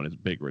bomb on his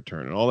big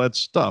return and all that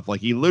stuff.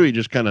 Like, he literally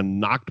just kind of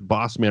knocked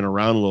Bossman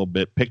around a little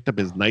bit, picked up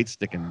his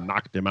nightstick, and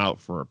knocked him out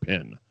for a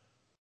pin.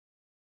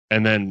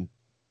 And then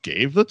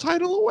gave the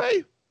title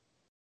away?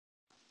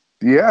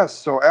 Yes.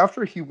 So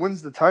after he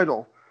wins the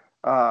title,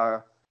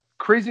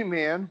 Crazy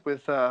Man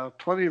with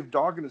plenty of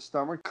dog in his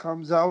stomach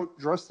comes out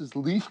dressed as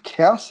Leif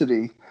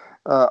Cassidy,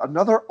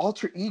 another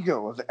alter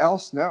ego of Al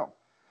Snow.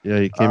 Yeah,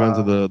 he came out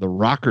to the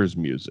Rockers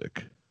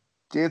music.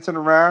 Dancing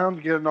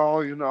around, getting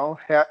all,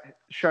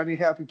 shiny,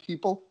 happy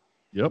people.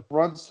 Yep.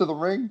 Runs to the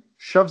ring,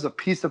 shoves a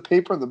piece of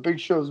paper in the Big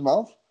Show's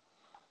mouth.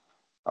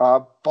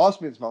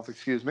 Bossman's mouth,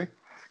 excuse me.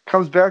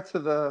 Comes back to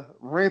the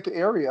ramp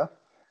area,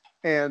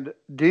 and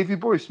Davey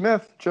Boy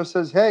Smith just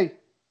says, "Hey,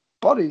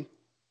 buddy,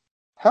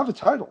 have a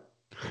title."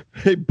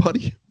 Hey,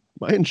 buddy,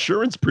 my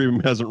insurance premium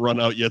hasn't run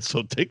out yet,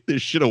 so take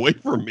this shit away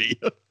from me.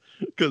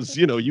 Because,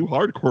 you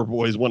hardcore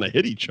boys want to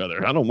hit each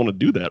other. I don't want to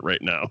do that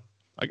right now.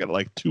 I got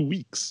 2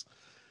 weeks.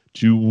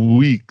 2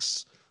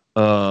 weeks.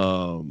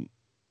 So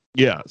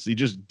he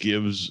just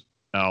gives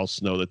Al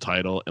Snow the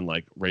title and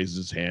raises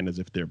his hand as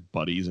if they're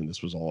buddies and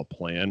this was all a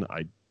plan.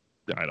 I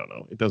don't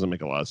know. It doesn't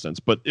make a lot of sense,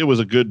 but it was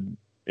a good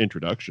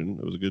introduction.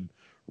 It was a good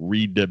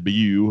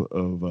re-debut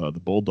of the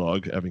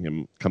Bulldog, having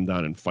him come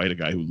down and fight a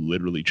guy who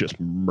literally just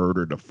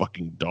murdered a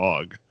fucking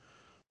dog.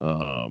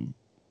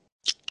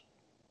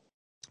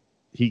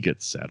 He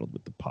gets saddled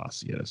with the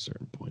posse at a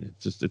certain point.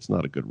 It's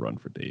not a good run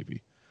for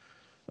Davey.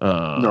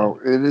 No,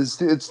 it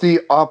is. It's the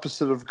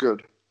opposite of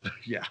good.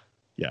 Yeah.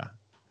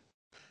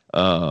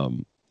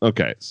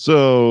 Okay,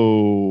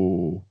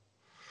 so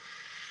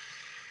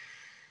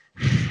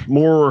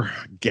more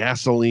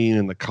gasoline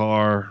in the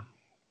car.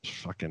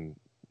 Fucking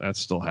That's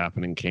still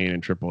happening. Kane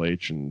and Triple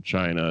H and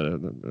China.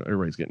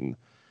 Everybody's getting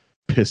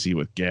pissy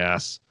with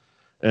gas.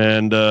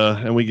 And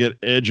we get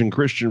Edge and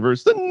Christian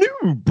versus the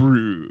New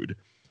Brood.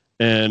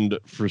 And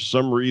for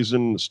some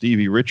reason,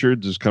 Stevie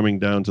Richards is coming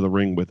down to the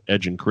ring with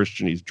Edge and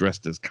Christian. He's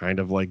dressed as kind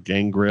of like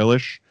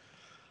Gangrel-ish.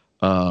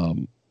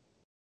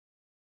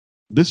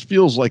 This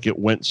feels like it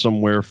went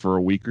somewhere for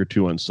a week or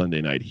two on Sunday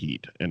Night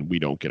Heat, and we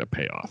don't get a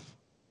payoff.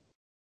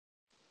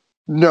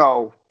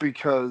 No,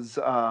 because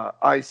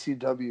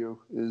ICW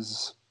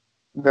is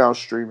now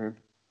streaming.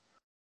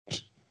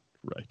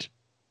 Right.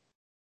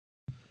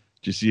 Do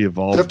you see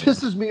Evolve? That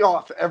pisses me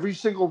off every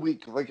single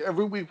week. Like,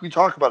 every week we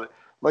talk about it.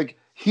 Like,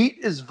 Heat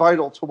is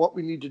vital to what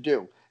we need to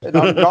do. And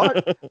I'm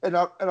not, and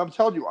I'm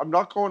telling you, I'm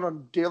not going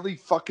on daily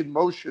fucking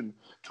motion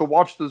to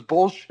watch this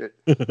bullshit.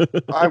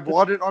 I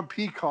want it on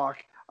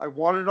Peacock. I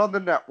want it on the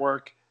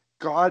network.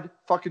 God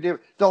fucking damn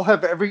it. They'll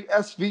have every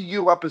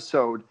SVU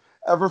episode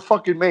ever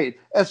fucking made.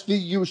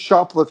 SVU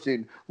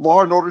shoplifting,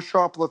 Law and Order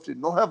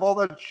shoplifting. They'll have all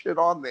that shit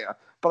on there.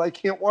 But I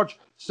can't watch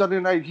Sunday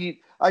Night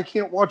Heat. I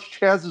can't watch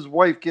Chaz's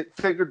wife get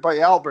fingered by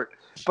Albert.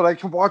 But I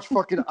can watch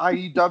fucking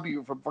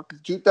IEW from fucking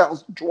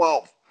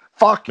 2012.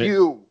 Fuck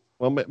you.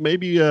 Well,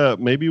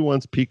 maybe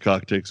once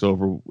Peacock takes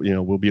over,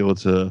 we'll be able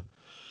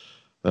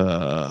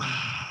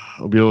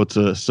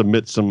to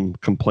submit some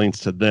complaints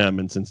to them,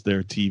 and since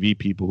they're TV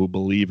people who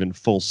believe in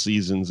full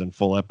seasons and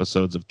full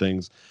episodes of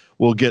things,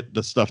 we'll get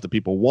the stuff that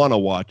people want to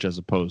watch as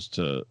opposed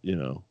to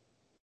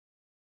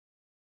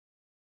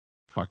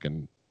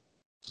fucking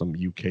some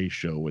UK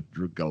show with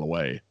Drew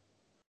Galloway.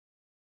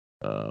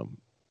 But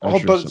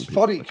it's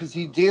funny because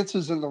he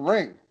dances in the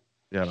ring.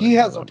 Yeah, he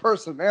has a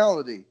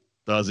personality.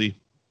 Does he?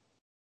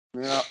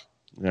 Yeah.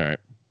 All right.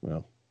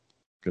 Well,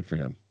 good for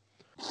him.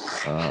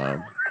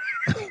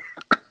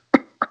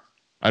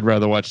 I'd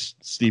rather watch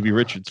Stevie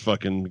Richards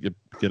fucking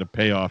get a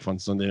payoff on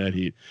Sunday Night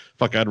Heat.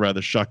 Fuck, I'd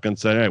rather shotgun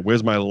say, hey,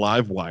 where's my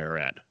live wire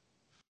at?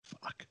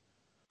 Fuck.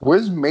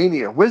 Where's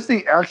Mania? Where's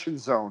the Action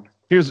Zone?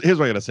 Here's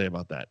what I got to say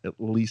about that. At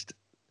least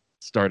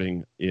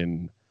starting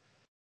in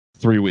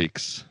 3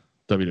 weeks,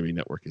 WWE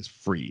Network is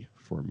free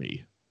for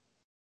me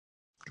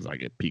because I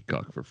get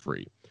Peacock for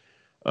free.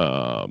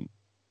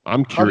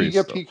 I'm curious. How do you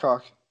get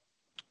Peacock?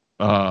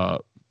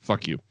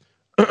 Fuck you.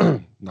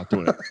 Not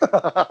doing it.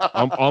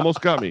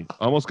 Almost got me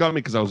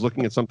because I was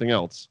looking at something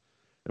else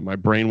and my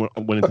brain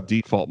went into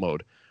default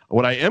mode.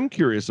 What I am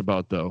curious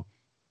about, though,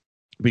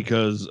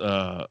 because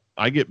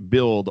I get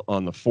billed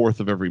on the 4th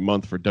of every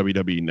month for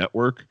WWE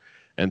Network,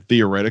 and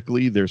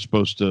theoretically they're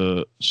supposed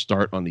to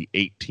start on the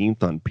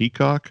 18th on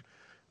Peacock.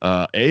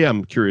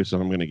 I'm curious if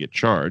I'm going to get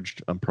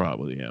charged. I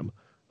probably am.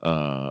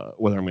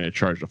 Whether I'm going to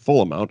charge the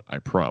full amount, I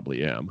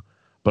probably am.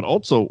 But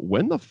also,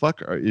 when the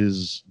fuck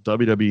is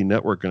WWE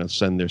Network going to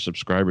send their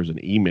subscribers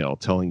an email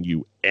telling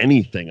you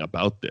anything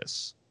about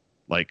this?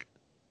 Like,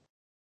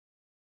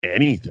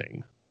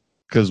 anything.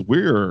 Because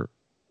we're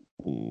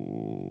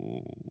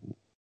 3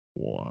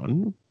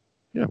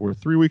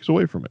 weeks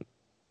away from it.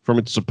 From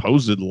its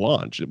supposed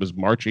launch. It was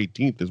March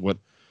 18th is what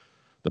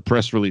the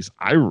press release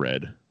I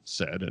read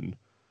said, and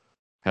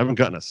haven't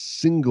gotten a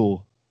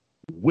single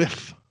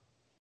whiff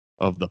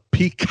of the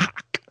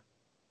Peacock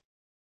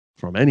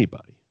from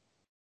anybody.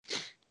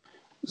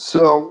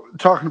 So,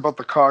 talking about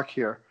the cock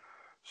here.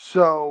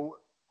 So,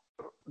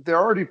 they're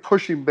already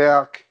pushing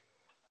back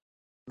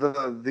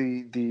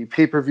the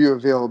pay-per-view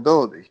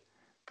availability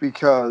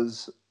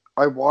because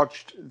I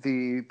watched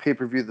the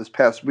pay-per-view this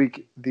past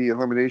week, the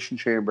Elimination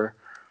Chamber,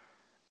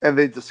 and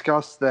they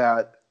discussed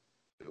that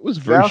it was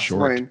very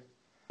short.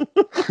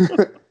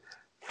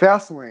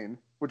 Fastlane,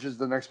 which is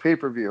the next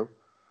pay-per-view,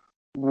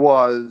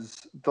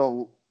 was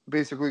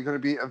basically going to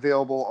be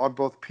available on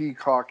both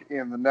Peacock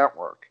and the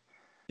network.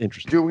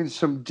 Interesting. Doing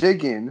some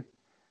digging,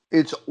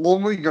 it's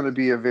only going to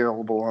be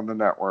available on the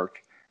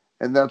network,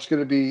 and that's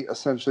going to be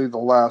essentially the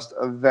last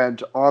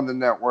event on the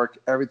network.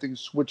 Everything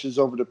switches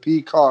over to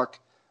Peacock,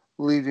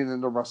 leading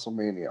into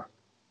WrestleMania.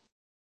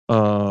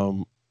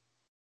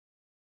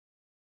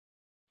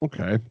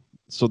 Okay,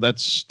 so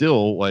that's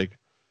still like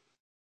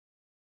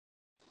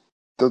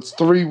that's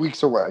 3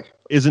 weeks away.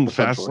 Isn't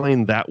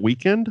Fastlane that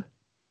weekend?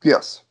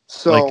 Yes.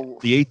 So like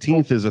the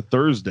 18th is a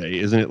Thursday,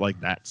 isn't it? Like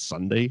that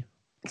Sunday.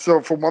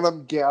 So from what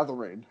I'm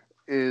gathering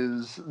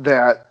is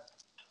that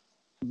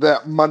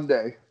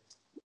Monday,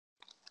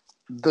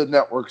 the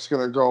network's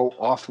going to go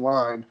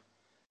offline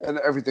and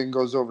everything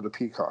goes over to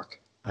Peacock.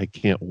 I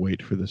can't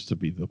wait for this to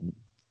be the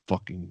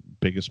fucking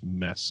biggest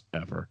mess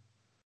ever.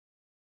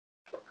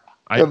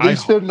 At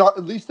least they're not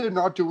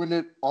doing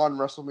it on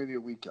WrestleMania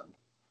weekend.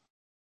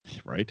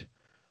 Right.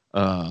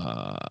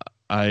 I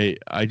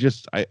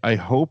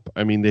hope,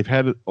 I mean, they've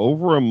had it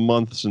over a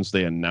month since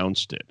they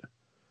announced it.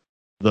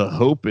 The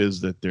hope is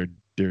that they're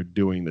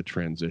doing the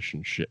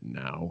transition shit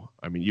now.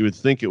 I mean, you would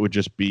think it would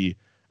just be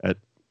at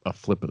a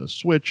flip of the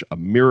switch, a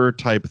mirror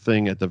type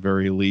thing at the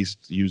very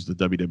least. Use the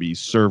WWE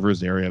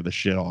servers area of the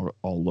shit all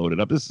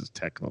loaded up. This is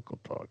technical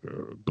talk,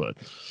 but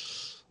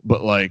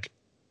like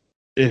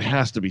it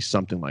has to be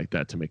something like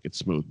that to make it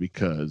smooth,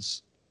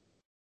 because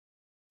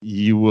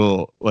you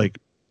will like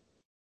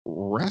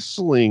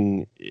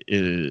wrestling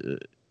isn't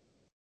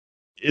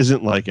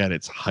like at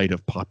its height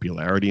of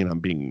popularity, and I'm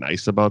being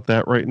nice about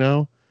that right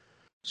now.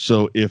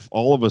 So if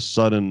all of a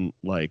sudden,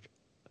 like,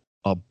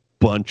 a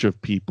bunch of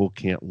people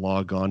can't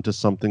log on to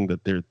something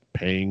that they're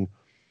paying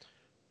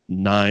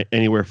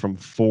anywhere from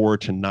 $4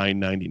 to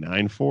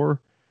 $9.99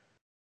 for,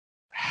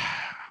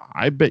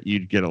 I bet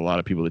you'd get a lot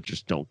of people that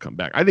just don't come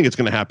back. I think it's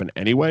going to happen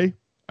anyway.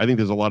 I think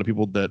there's a lot of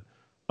people that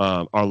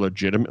are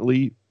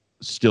legitimately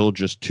still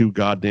just too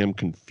goddamn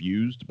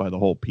confused by the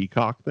whole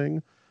Peacock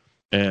thing,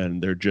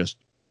 and they're just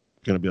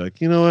going to be like,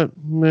 you know what,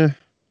 meh.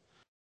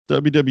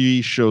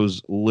 WWE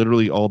shows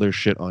literally all their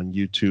shit on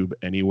YouTube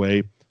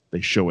anyway. They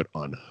show it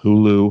on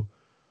Hulu.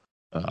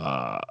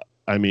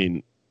 I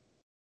mean,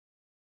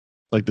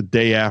 like the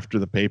day after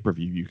the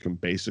pay-per-view, you can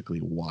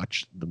basically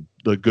watch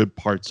the good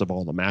parts of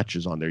all the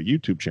matches on their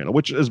YouTube channel,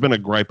 which has been a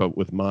gripe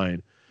of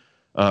mine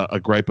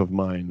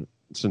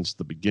since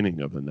the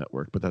beginning of the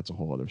network, but that's a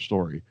whole other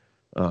story.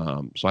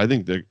 So I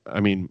think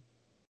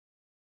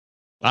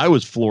I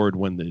was floored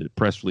when the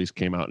press release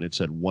came out and it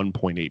said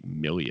 1.8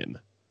 million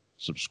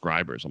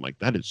subscribers. I'm like,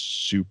 that is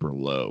super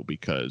low,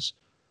 because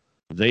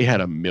they had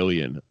 1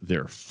 million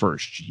their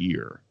first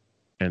year,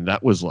 and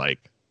that was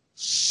like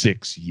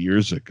 6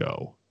 years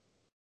ago,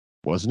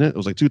 wasn't it? It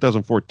was like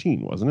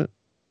 2014, wasn't it?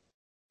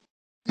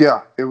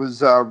 Yeah, it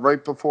was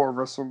right before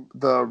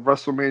the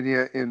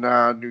WrestleMania in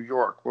New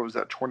York. What was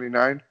that,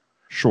 29?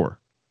 Sure.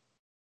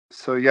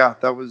 So yeah,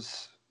 that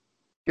was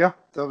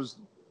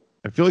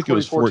I feel like it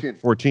was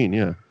 14,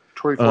 yeah.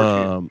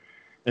 2014.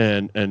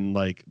 And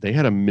like they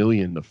had 1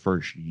 million the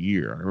first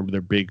year. I remember their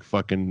big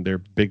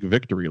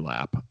victory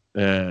lap,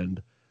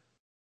 and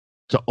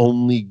to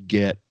only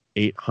get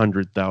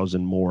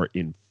 800,000 more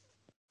in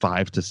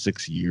 5 to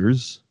 6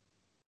 years,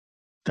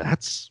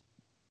 that's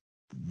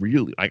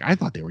really, like, I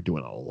thought they were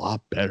doing a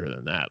lot better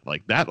than that.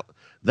 Like that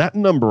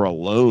number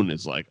alone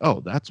is like,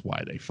 oh, that's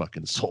why they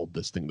fucking sold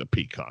this thing to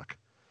Peacock.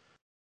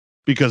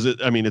 Because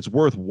it's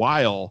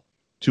worthwhile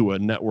to a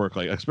network,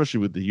 like, especially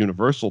with the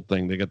Universal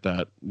thing, they get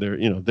that they're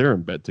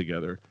in bed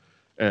together,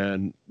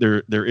 and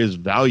there is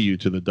value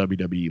to the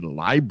WWE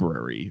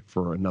library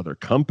for another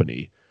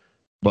company,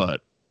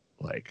 but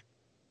like,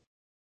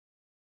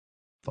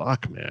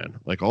 fuck, man,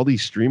 like all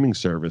these streaming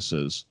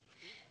services,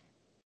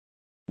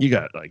 you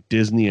got like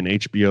Disney and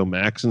HBO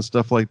Max and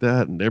stuff like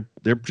that, and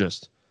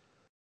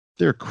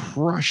they're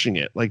crushing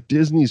it. Like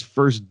Disney's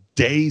first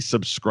day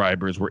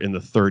subscribers were in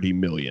the 30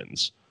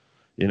 millions.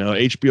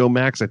 HBO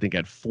Max, I think,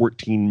 had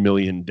 14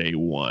 million day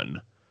one.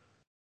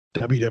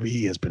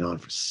 WWE has been on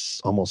for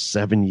almost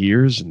 7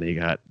 years, and they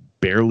got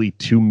barely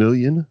 2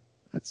 million.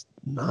 That's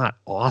not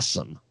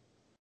awesome.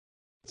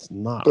 It's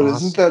not But awesome.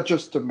 isn't that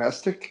just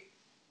domestic?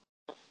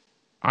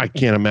 I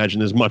can't imagine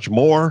there's much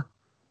more.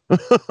 I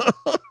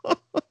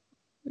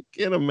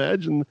can't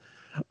imagine.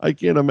 I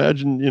don't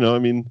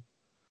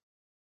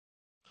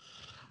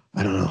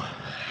know.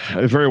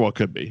 It very well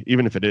could be.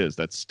 Even if it is,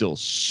 that's still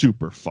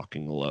super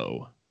fucking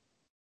low.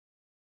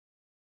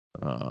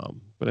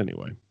 But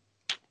anyway,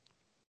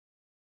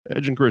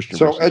 Edge and Christian.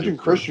 So Edge and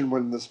Christian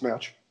win this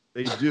match.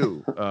 They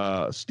do.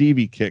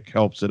 Stevie Kick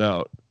helps it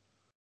out.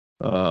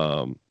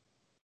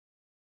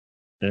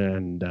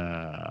 And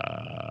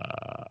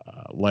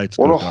lights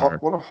go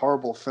dark. What a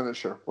horrible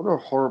finisher. What a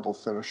horrible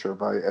finisher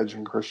by Edge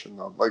and Christian,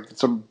 though. Like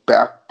some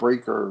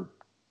backbreaker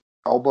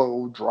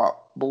elbow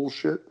drop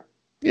bullshit.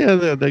 Yeah,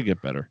 they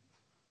get better.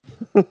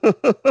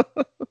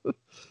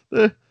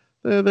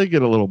 they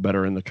get a little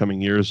better in the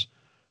coming years.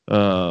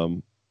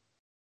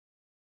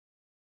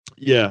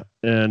 Yeah,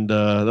 and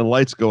the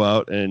lights go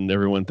out, and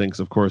everyone thinks,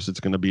 of course,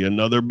 it's going to be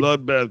another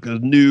bloodbath because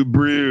New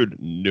Brood.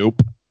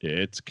 Nope,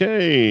 it's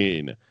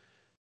Kane.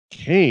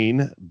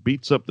 Kane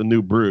beats up the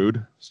New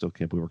Brood. Still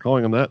can't believe we're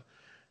calling him that.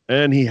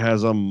 And he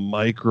has a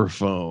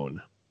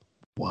microphone.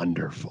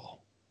 Wonderful.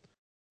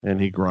 And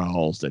he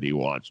growls that he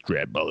wants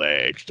Triple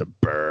H to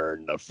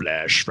burn the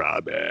flesh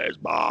from his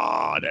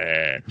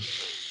body.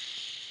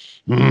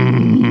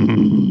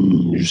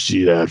 You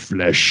see that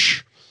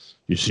flesh?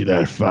 You see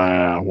that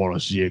fire? I want to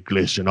see it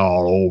glisten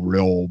all over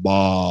your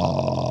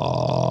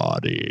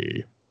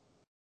body.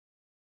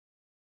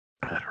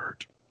 That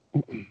hurt.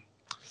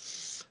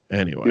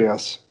 Anyway.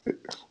 Yes.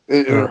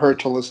 It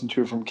hurt to listen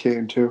to from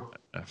Kane, too.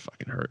 That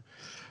fucking hurt.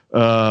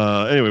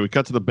 Anyway, we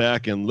cut to the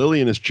back, and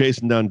Lillian is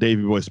chasing down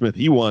Davey Boy Smith.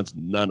 He wants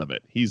none of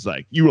it. He's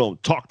like, you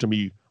don't talk to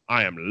me.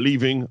 I am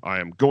leaving. I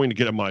am going to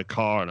get in my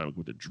car, and I'm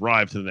going to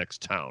drive to the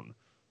next town.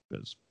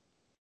 There's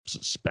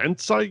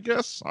suspense, I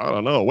guess? I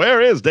don't know.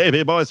 Where is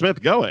Davey Boy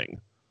Smith going?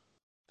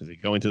 Is he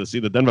going to see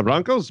the Denver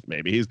Broncos?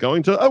 Maybe he's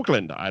going to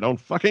Oakland. I don't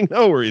fucking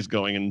know where he's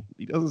going, and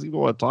he doesn't seem to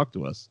want to talk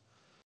to us.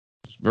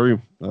 It's very,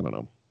 I don't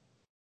know.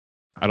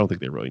 I don't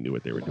think they really knew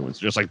what they were doing. It's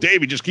just like,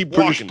 Davey, just keep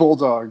walking. British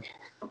Bulldog.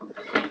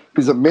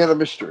 He's a man of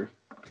mystery.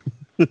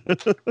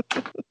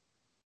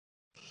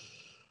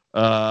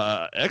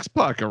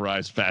 X-Pac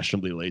arrives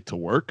fashionably late to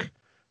work,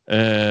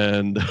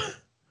 and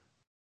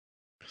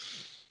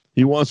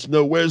he wants to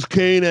know, where's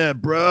Kane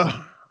at,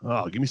 bruh?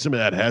 Oh, give me some of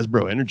that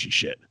Hasbro energy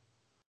shit.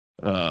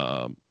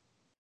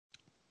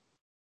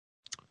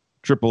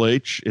 Triple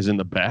H is in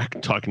the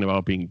back talking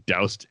about being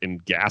doused in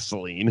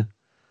gasoline.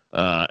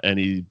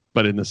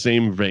 But in the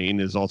same vein,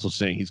 is also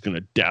saying he's going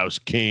to douse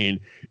Kane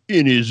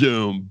in his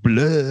own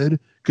blood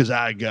because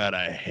I got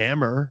a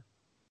hammer.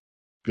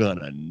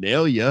 Gonna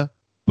nail ya.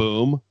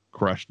 Boom.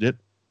 Crushed it.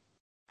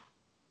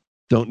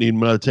 Don't need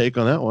another take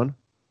on that one.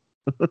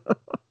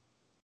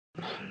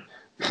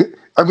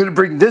 I'm going to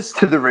bring this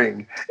to the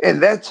ring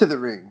and that to the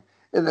ring.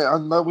 And then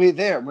on my way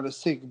there, I'm going to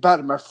say goodbye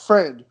to my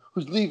friend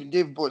who's leaving,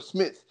 David Boy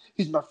Smith.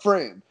 He's my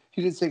friend.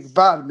 He didn't say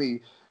goodbye to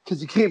me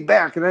because he came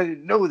back and I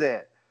didn't know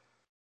that.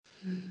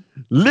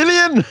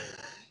 Lillian,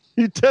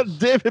 you tell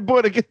David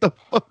Boy to get the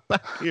fuck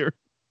back here.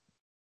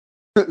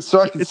 So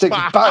I can say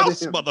goodbye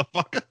to him.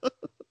 Motherfucker.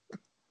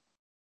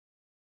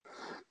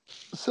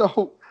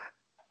 So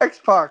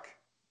X-Pac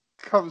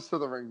comes to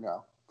the ring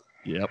now.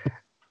 Yep.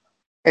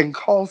 And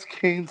calls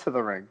Kane to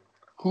the ring,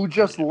 who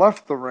just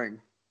left the ring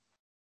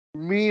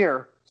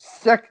mere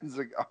seconds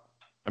ago.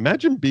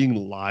 Imagine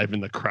being live in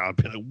the crowd,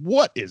 being like,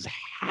 what is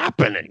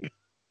happening?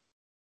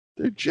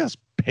 They're just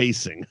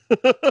pacing.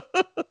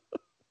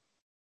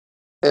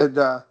 And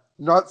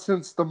not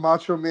since the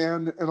Macho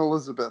Man and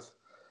Elizabeth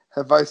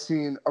have I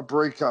seen a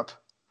breakup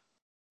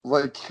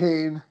like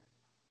Kane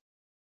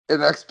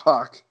and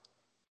X-Pac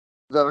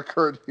that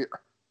occurred here.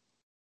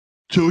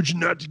 Told you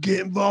not to get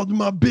involved in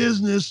my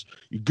business.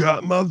 You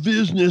got my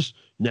business.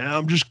 Now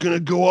I'm just going to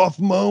go off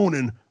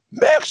moaning.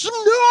 Make some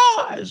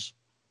noise!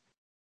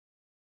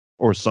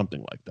 Or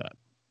something like that.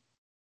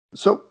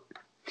 So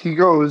he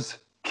goes,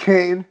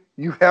 Kane,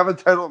 you have a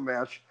title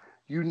match.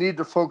 You need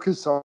to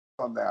focus on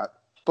that.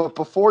 But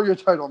before your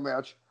title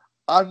match,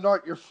 I'm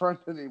not your friend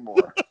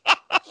anymore.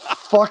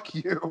 Fuck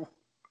you.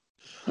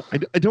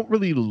 I don't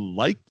really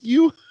like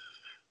you.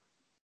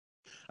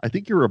 I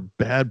think you're a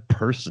bad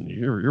person.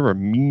 You're a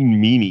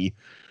mean meanie,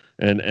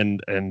 and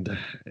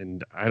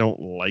I don't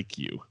like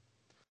you.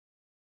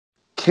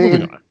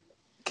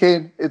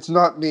 Kane, it's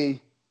not me.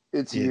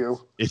 It's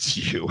you. It's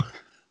you.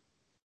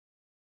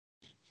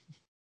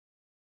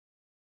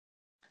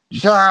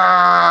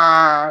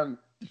 John!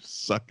 You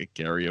suck at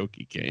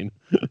karaoke, Kane.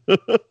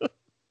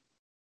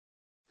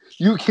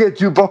 You can't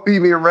do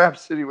Bohemian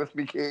Rhapsody with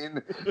me,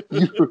 Kane.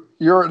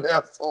 You're an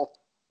asshole.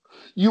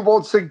 You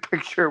won't sing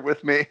Picture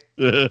with me.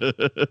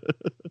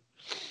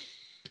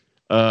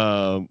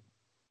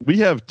 We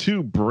have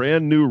two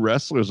brand new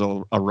wrestlers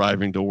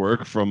arriving to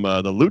work from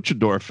the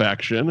Luchador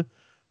faction.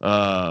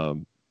 I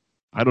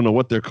don't know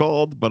what they're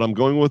called, but I'm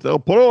going with El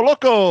Poro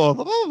Loco.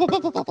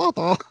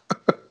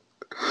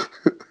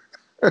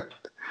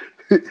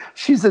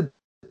 She's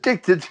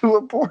addicted to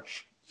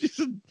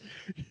abortion.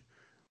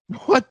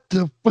 What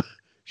the fuck?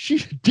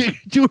 She's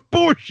addicted to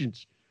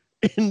abortions.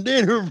 And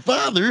then her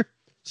father,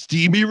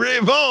 Stevie Ray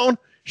Vaughan,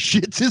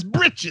 shits his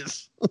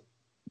britches.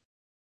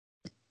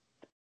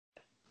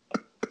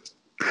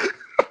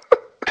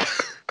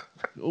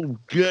 Oh,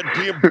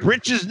 goddamn,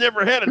 britches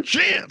never had a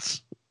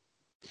chance.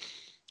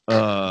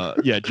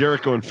 Yeah,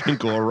 Jericho and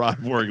Finkel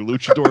arrive wearing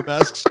luchador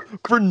masks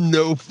for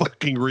no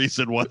fucking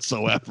reason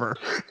whatsoever.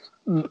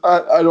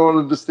 I don't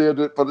understand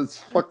it, but it's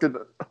fucking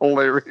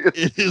hilarious.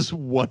 It is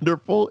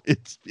wonderful.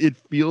 It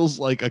feels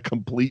like a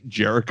complete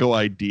Jericho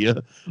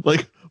idea.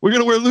 Like, we're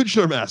gonna wear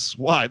luchador masks.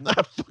 Why? Nah,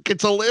 fuck,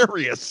 it's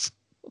hilarious.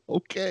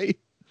 Okay.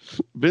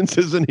 Vince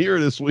isn't here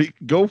this week.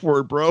 Go for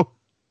it, bro.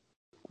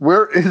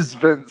 Where is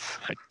Vince?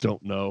 I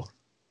don't know.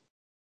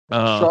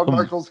 Shawn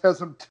Michaels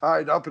has him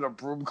tied up in a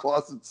broom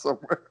closet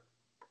somewhere.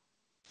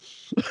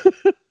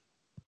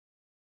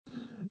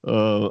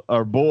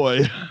 Our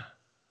boy,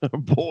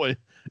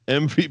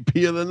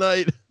 MVP of the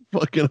night,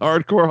 fucking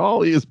Hardcore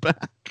Holly is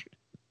back.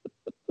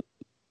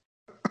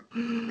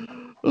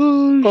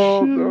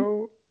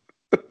 Oh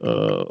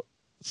no.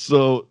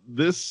 So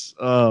this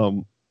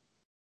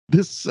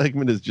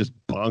segment is just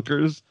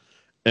bonkers,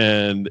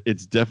 and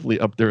it's definitely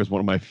up there as one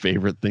of my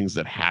favorite things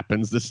that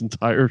happens this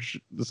entire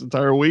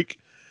week.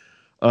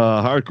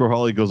 Hardcore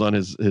Holly goes on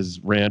his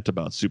rant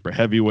about super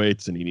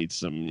heavyweights, and he needs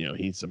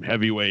some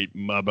heavyweight,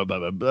 blah, blah, blah,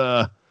 blah,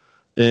 blah.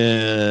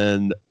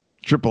 And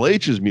Triple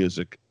H's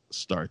music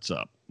starts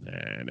up,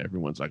 and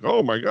everyone's like,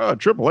 oh my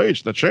God, Triple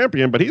H, the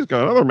champion, but he's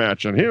got another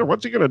match in here.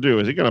 What's he going to do?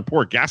 Is he going to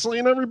pour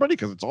gasoline on everybody?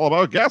 Because it's all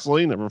about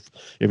gasoline. If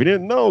you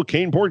didn't know,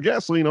 Kane poured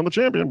gasoline on the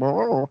champion.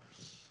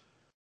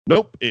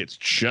 Nope, it's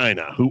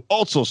Chyna, who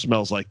also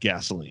smells like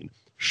gasoline.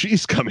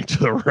 She's coming to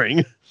the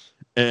ring,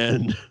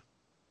 and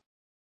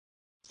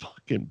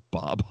fucking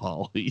Bob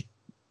Holly.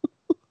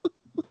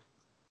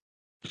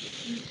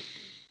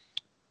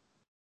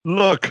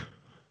 Look,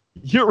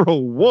 you're a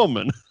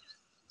woman.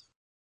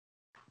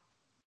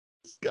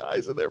 These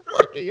guys and their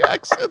fucking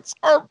accents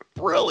are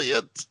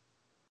brilliant.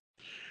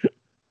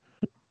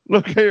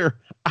 Look here,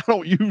 I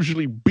don't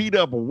usually beat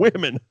up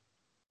women,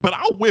 but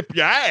I'll whip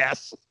your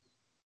ass.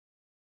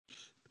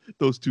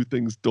 Those two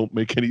things don't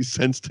make any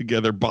sense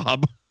together,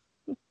 Bob.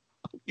 I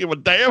don't give a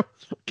damn.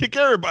 Kick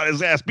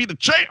everybody's ass. Be the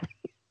champ.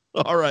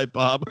 All right,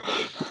 Bob.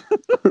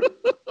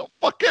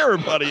 Fuck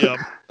everybody up.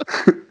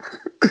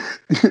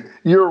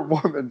 You're a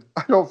woman.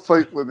 I don't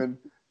fight women,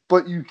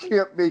 but you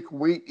can't make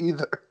weight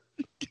either.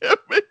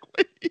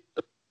 gimmick.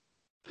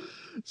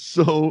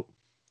 So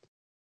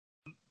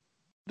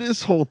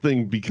this whole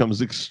thing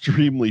becomes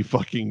extremely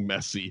fucking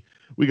messy.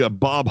 We got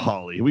Bob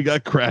Holly, we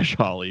got Crash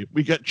Holly,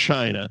 we got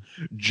China.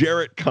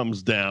 Jarrett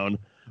comes down,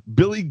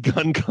 Billy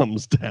Gunn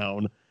comes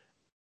down.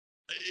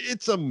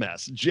 It's a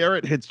mess.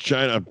 Jarrett hits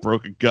China,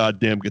 broke a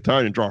goddamn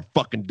guitar, and draw a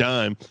fucking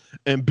dime.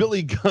 And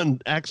Billy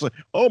Gunn acts like,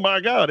 oh my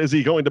God, is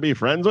he going to be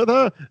friends with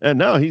her? And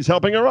now he's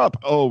helping her up.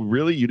 Oh,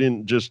 really? You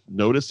didn't just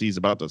notice he's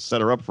about to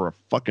set her up for a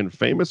fucking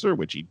famouser,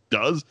 which he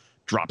does.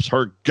 Drops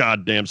her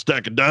goddamn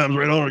stack of dimes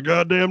right on her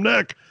goddamn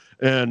neck.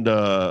 And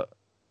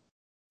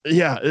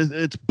yeah,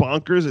 it's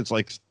bonkers. It's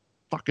like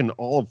fucking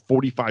all of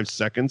 45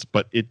 seconds,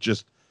 but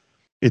it's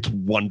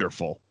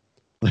wonderful.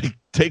 Like,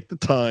 take the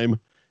time,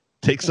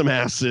 take some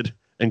acid,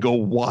 and go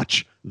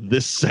watch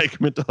this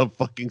segment of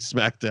fucking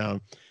SmackDown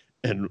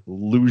and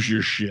lose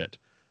your shit.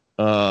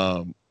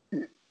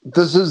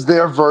 This is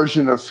their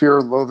version of Fear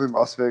and Loathing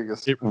Las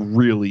Vegas. It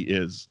really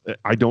is.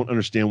 I don't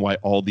understand why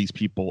all these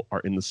people are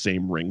in the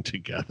same ring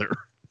together.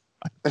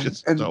 I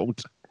just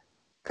don't.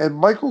 And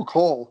Michael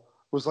Cole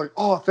was like,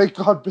 oh, thank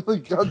God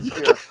Billy Gunn's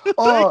here.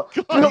 Oh,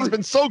 God, he's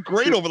been so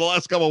great over the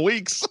last couple of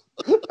weeks.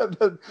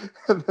 and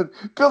then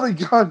Billy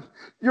Gunn,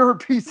 you're a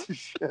piece of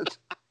shit.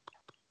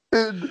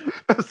 In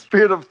a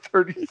span of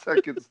 30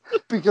 seconds.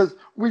 Because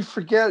we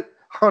forget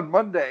on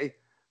Monday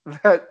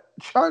that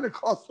China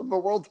cost him the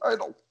world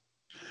title.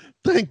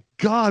 Thank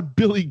God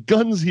Billy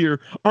Gunn's here.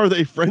 Are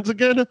they friends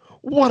again?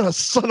 What a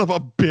son of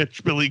a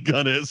bitch Billy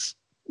Gunn is.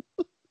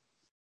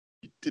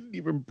 He didn't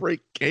even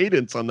break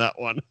cadence on that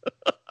one.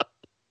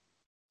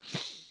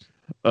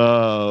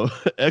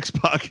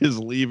 X-Pac is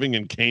leaving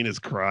and Kane is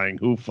crying.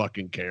 Who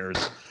fucking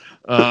cares?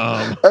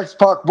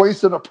 X-Pac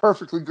wasted a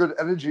perfectly good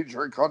energy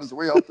drink on his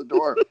way out the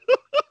door.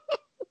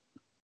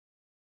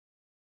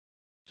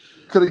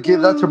 Could have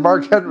gave that to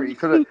Mark Henry.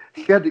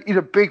 He had to eat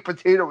a baked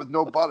potato with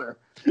no butter.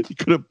 He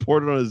could have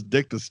poured it on his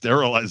dick to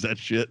sterilize that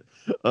shit.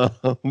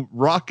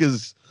 Rock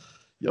is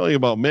yelling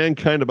about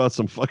Mankind about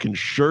some fucking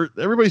shirt.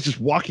 Everybody's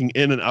just walking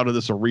in and out of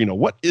this arena.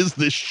 What is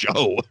this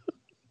show?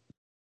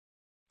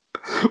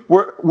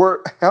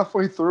 We're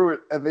halfway through it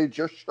and they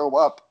just show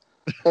up.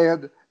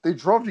 And they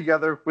drove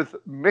together with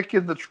Mick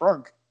in the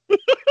trunk.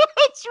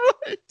 That's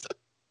right.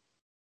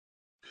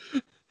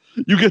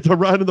 You get to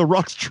ride in the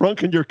Rock's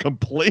trunk and you're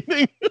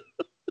complaining?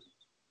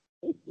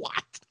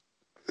 What?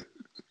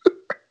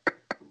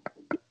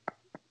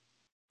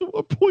 At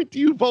what point do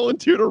you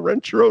volunteer to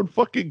rent your own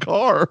fucking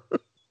car?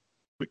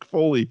 Mick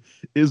Foley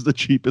is the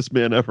cheapest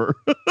man ever.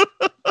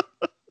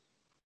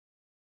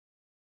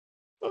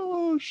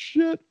 Oh,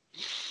 shit.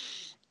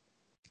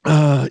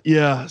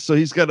 Yeah, so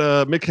he's got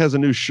Mick has a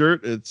new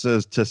shirt. It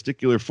says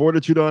testicular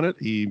fortitude on it.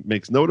 He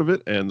makes note of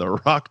it, and The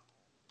Rock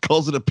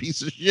calls it a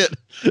piece of shit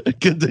and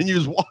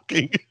continues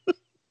walking.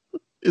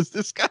 Is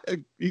this guy,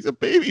 he's a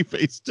baby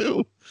face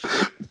too.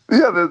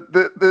 Yeah,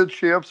 they're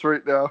champs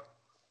right now.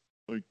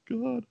 Oh my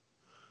God.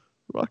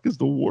 Rock is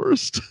the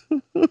worst.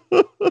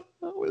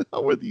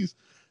 How are these?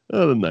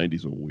 The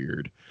 90s were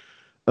weird.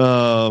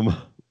 Bubba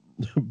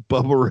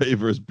Ray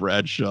versus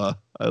Bradshaw.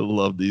 I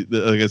love these.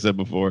 Like I said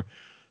before,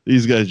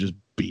 these guys just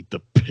beat the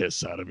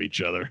piss out of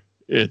each other.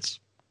 It's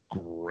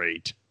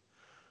great.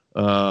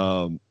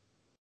 Devon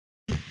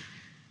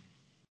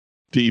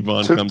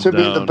comes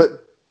down.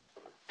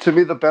 To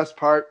me, the best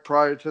part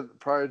prior to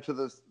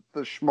the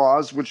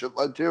schmoz, which it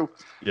led to.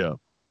 Yeah.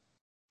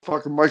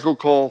 Fucking Michael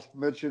Cole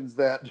mentions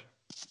that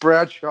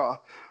Bradshaw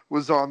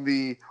was on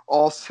the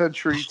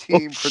all-century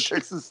team for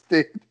Texas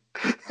State.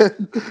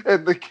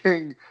 And the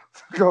King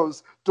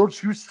goes,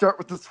 don't you start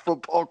with this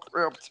football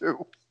crap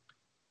too.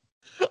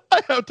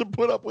 I have to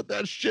put up with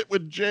that shit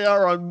with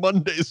JR on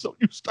Monday, so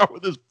you start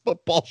with this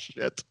football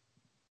shit.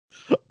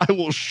 I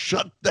will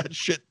shut that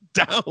shit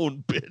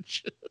down,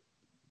 bitch.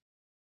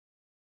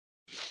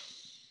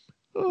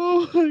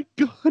 Oh my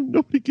God,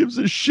 nobody gives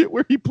a shit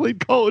where he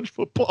played college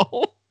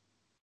football.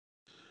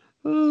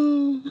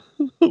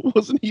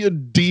 Wasn't he a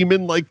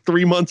demon like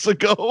 3 months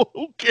ago?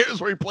 Who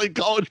cares where he played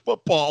college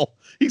football?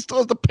 He still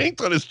has the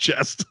paint on his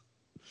chest.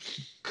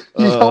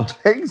 He helped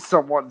hang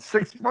someone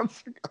 6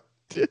 months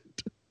ago.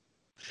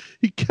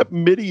 He kept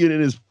Midian in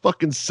his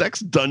fucking sex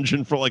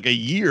dungeon for like a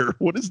year.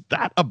 What is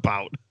that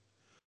about?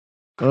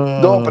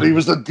 No, but he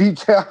was a D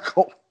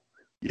tackle.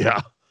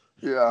 Yeah.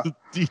 Yeah.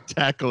 D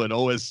tackle at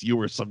OSU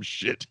or some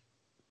shit.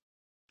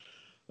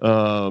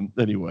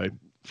 Anyway,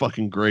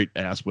 fucking great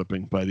ass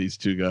whipping by these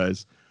two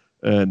guys.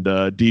 And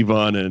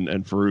Devon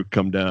and Farouk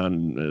come down,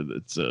 and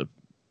it's a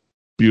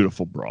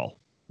beautiful brawl.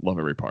 Love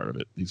every part of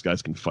it. These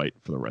guys can fight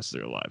for the rest of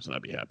their lives, and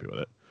I'd be happy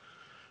with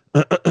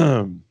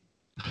it.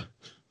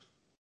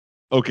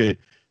 Okay,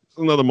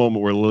 another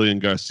moment where Lillian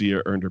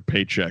Garcia earned her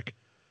paycheck.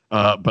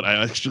 But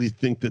I actually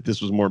think that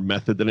this was more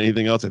method than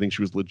anything else. I think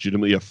she was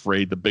legitimately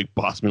afraid the big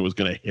boss man was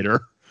going to hit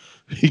her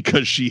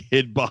because she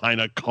hid behind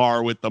a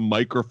car with the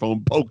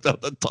microphone poked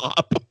out the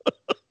top.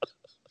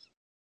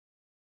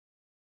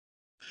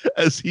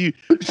 As he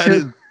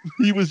had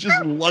He was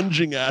just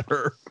lunging at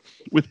her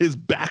with his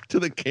back to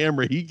the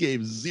camera. He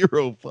gave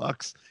zero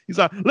fucks. He's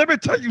like, let me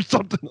tell you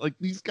something. Like,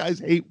 these guys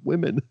hate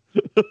women.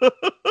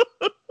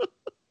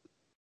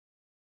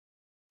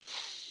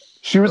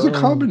 She was a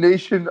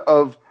combination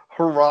of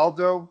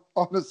Geraldo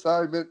on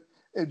assignment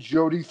and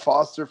Jodie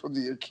Foster from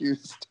The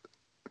Accused.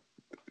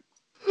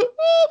 All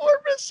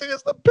we're missing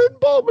is the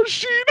pinball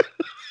machine.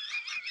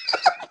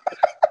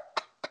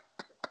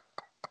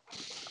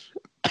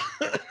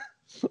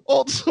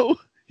 Also,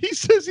 he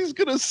says he's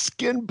going to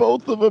skin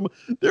both of them.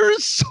 There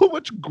is so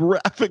much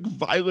graphic,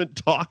 violent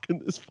talk in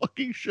this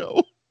fucking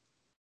show.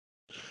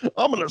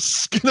 I'm going to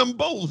skin them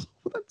both.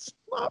 That's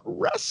not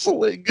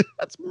wrestling.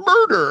 That's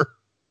murder.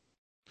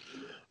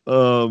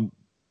 Oh,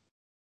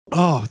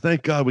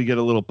 thank God we get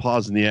a little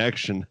pause in the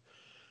action.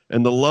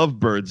 And the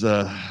Lovebirds,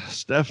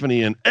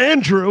 Stephanie and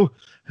Andrew,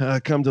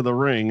 come to the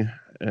ring.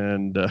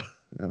 And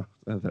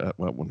that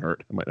won't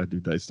hurt. I might not do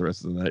dice the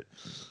rest of the night.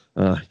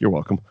 You're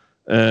welcome.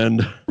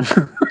 And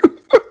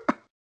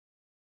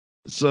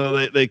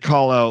so they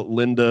call out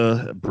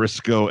Linda,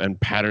 Briscoe, and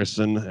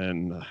Patterson,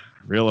 and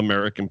Real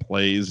American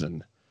plays.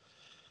 And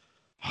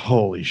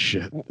holy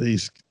shit,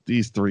 these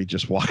three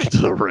just walk into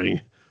the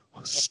ring.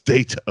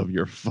 State of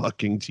your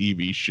fucking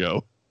TV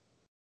show.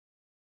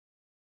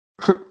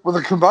 With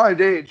a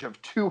combined age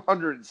of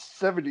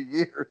 270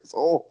 years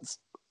old.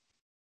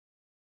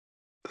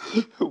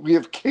 We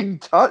have King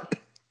Tut.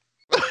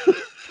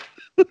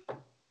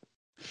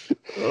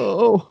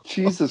 Oh,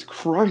 Jesus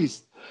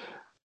Christ.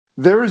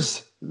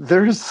 There's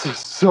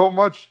so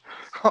much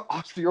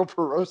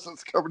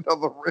osteoporosis coming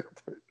down the ramp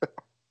right now.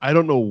 I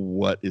don't know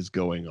what is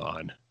going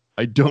on.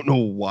 I don't know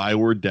why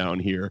we're down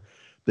here.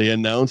 They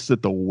announced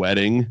that the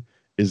wedding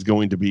is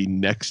going to be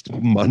next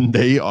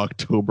Monday,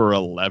 October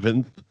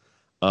 11th.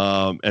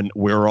 And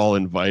we're all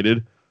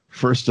invited.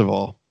 First of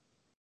all,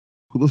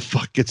 who the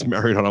fuck gets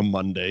married on a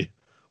Monday?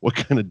 What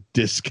kind of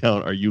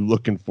discount are you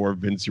looking for,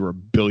 Vince? You're a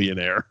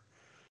billionaire.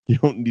 You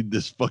don't need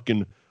this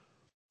fucking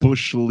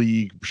Bush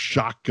League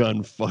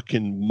shotgun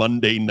fucking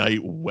Monday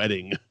night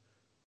wedding.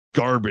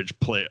 Garbage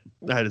play.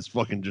 That is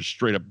fucking just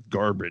straight up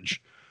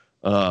garbage.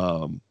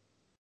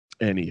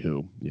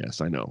 Anywho, yes,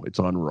 I know. It's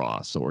on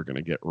Raw, so we're going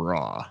to get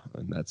Raw.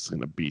 And that's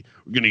going to be...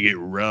 We're going to get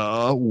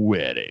Raw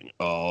wedding.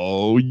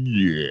 Oh,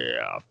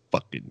 yeah.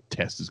 Fucking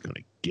Tess is going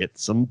to get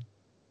some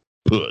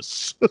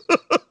puss.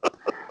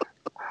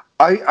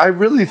 I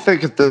really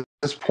think at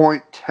this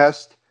point,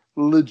 Tess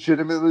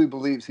legitimately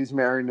believes he's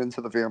married into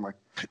the family.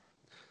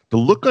 The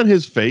look on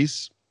his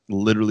face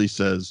literally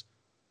says,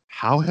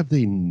 how have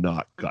they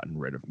not gotten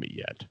rid of me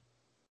yet?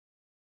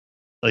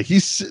 Like,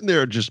 he's sitting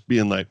there just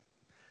being like,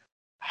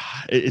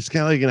 it's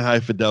kind of like in High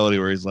Fidelity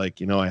where he's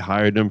like, I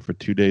hired them for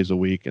 2 days a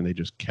week and they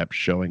just kept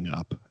showing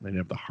up. I didn't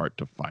have the heart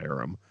to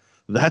fire him.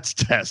 That's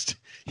Test.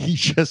 He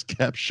just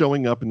kept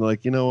showing up and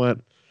like, you know what?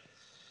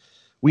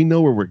 We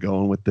know where we're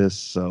going with this,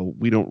 so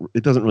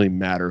it doesn't really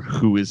matter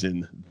who is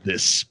in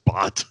this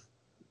spot.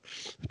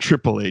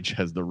 Triple H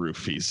has the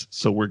roofies,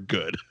 so we're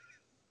good.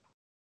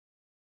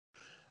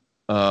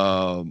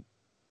 But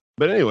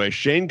anyway,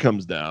 Shane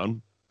comes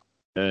down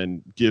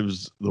and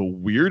gives the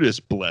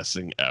weirdest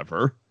blessing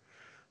ever.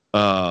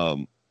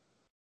 And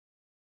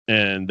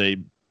they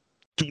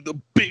do the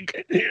big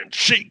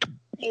handshake.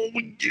 Oh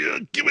yeah,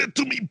 give it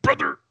to me,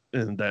 brother.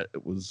 And that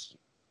was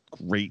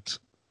great.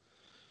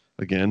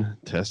 Again,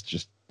 Tess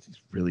just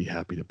really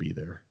happy to be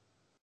there.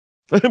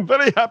 I'm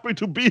very happy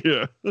to be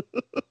here.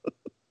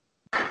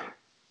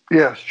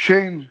 Yeah,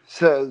 Shane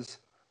says,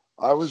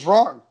 I was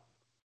wrong.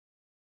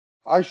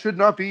 I should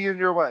not be in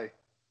your way.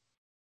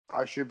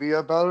 I should be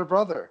a better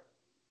brother.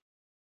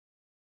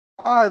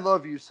 I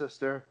love you,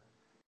 sister.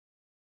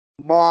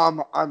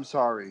 Mom, I'm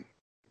sorry.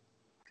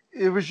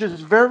 It was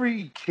just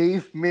very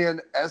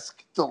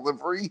caveman-esque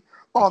delivery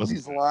on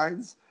these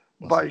lines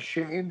by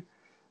Shane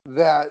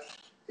that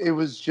it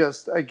was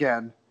just,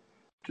 again,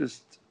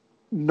 just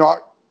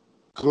not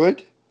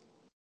good.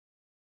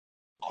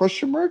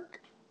 Question mark?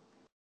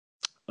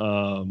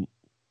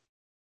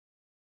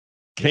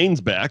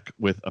 Kane's back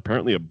with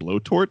apparently a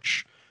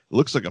blowtorch. It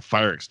looks like a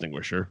fire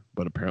extinguisher,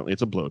 but apparently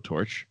it's a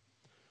blowtorch.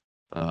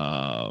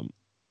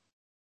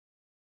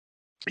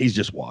 He's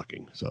just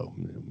walking, so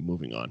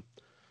moving on.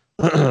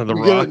 The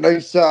we Rock,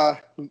 get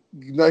a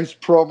nice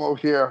promo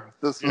here.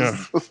 This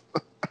was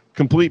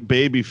complete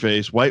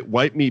babyface,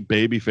 white meat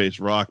babyface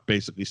Rock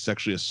basically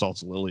sexually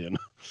assaults Lillian.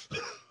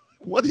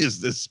 What is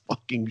this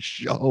fucking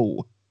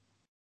show?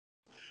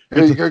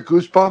 Hey, you got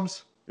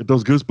goosebumps? Get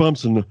those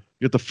goosebumps and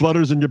get the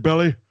flutters in your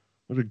belly.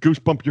 Let it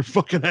goosebump your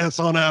fucking ass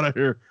on out of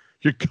here.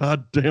 You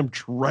goddamn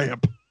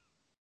tramp.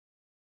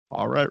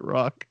 All right,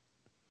 Rock.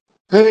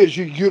 Hey, is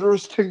your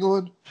uterus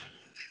tingling?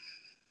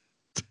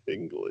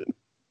 Tingling.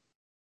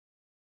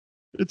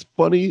 It's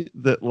funny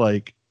that,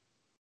 like,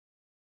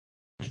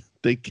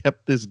 they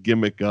kept this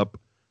gimmick up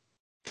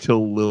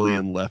till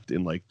Lillian left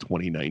in, like,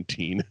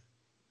 2019.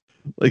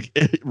 Like,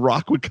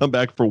 Rock would come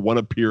back for one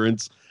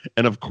appearance,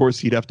 and of course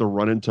he'd have to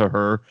run into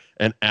her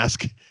and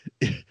ask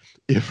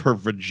if her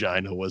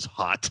vagina was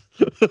hot.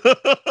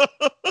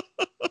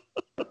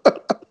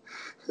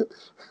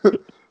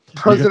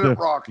 President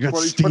Rock You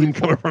got steam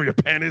coming from your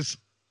panties.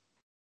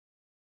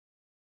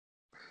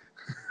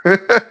 You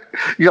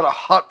got a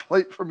hot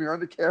plate from your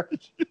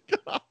undercarriage. You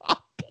got a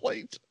hot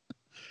plate.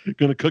 You're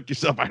gonna cook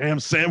yourself a ham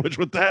sandwich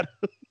with that.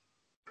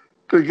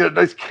 Gonna get a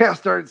nice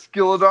cast iron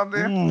skillet on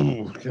there.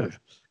 Ooh, get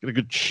a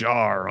good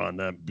char on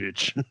that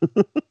bitch.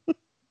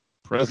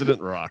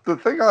 President Rock. The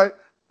thing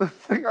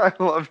I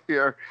love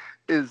here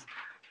is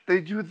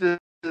they do the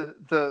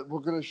we're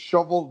gonna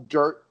shovel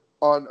dirt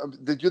on.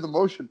 They do the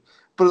motion,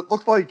 but it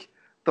looked like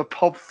the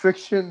Pulp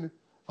Fiction.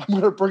 I'm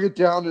gonna bring it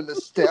down in a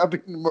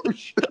stabbing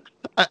motion.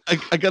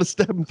 I gotta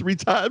stab him 3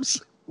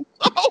 times.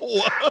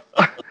 Oh,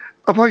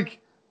 I'm like,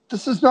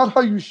 this is not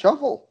how you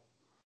shovel.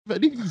 Have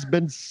any of these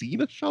men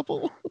seen a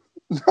shovel?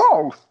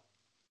 No.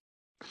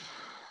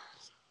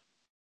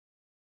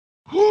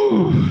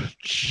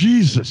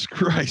 Jesus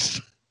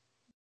Christ.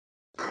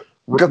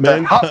 Got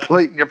that hot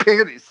plate in your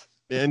panties.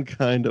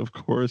 Mankind, of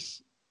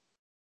course.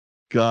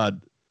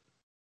 God,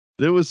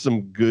 there was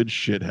some good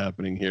shit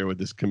happening here with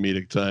this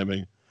comedic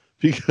timing.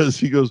 Because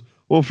he goes,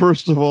 well,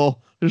 first of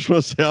all, I just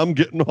want to say I'm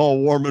getting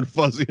all warm and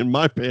fuzzy in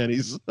my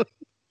panties.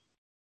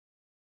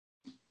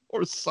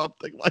 Or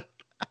something like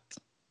that.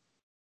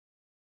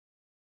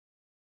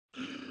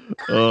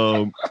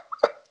 And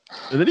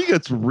then he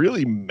gets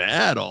really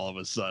mad all of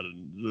a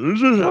sudden.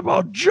 This is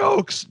about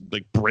jokes.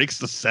 Like, breaks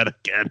the set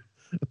again.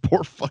 The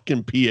poor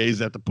fucking PAs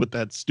have to put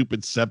that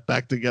stupid set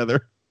back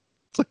together.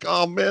 It's like,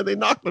 oh man, they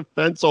knocked the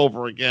fence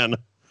over again.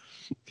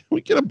 Can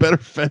we get a better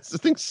fence?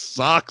 This thing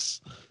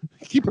sucks.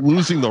 They keep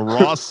losing the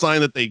Ross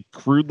sign that they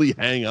crudely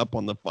hang up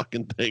on the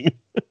fucking thing.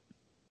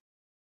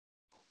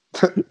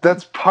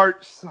 That's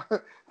part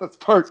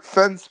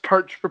fence,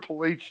 part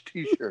Triple H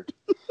t-shirt.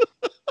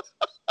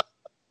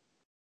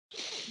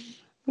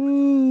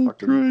 Oh,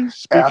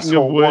 Christ. Speaking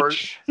Asshole of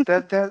which,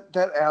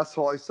 that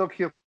asshole, I still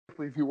can't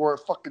believe he wore a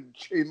fucking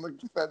chain link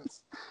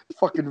fence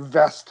fucking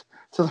vest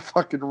to the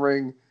fucking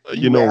ring.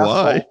 you know asshole.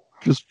 Why?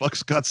 Because fuck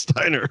Scott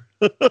Steiner.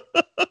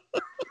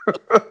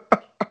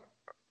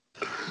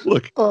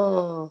 Look,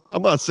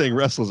 I'm not saying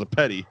wrestlers are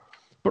petty,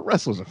 but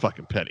wrestlers are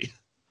fucking petty.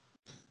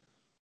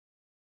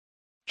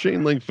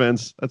 Chain link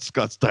fence, that's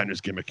Scott Steiner's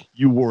gimmick.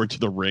 You wore it to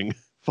the ring.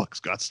 Fuck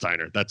Scott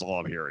Steiner. That's all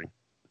I'm hearing.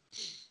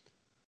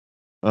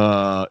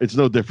 It's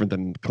no different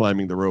than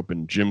climbing the rope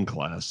in gym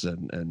class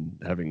and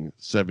having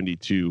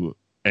 72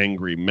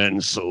 angry men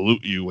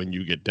salute you when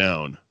you get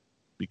down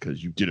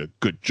because you did a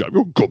good job.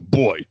 You're a good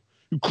boy.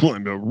 You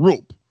climbed a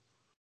rope.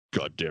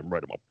 Goddamn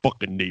right, I'm a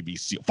fucking Navy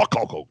SEAL. Fuck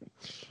Hulk Hogan.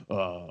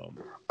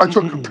 I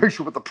took a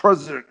picture with the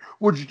president.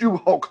 What'd you do,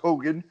 Hulk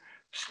Hogan?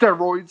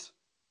 Steroids?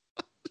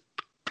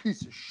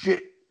 Piece of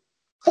shit.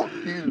 Fuck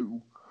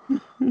you.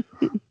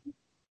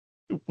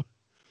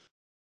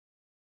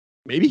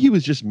 Maybe he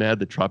was just mad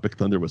that Tropic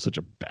Thunder was such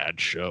a bad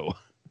show.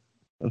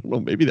 I don't know.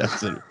 Maybe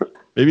that's it.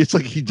 Maybe it's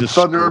like he just...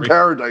 Thunder in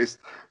Paradise.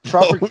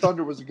 Tropic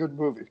Thunder was a good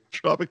movie.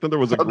 Tropic Thunder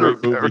was a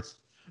great movie.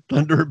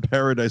 Thunder in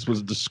Paradise was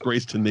a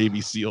disgrace to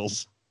Navy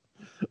SEALs.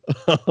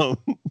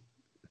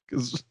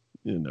 Because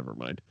never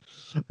mind.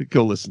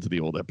 Go listen to the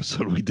old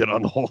episode we did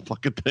on the whole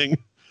fucking thing.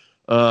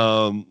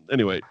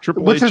 Anyway,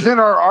 Triple H, which is in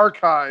our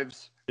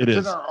archives. It's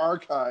in our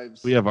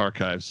archives. We have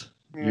archives.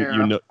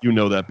 Yeah. You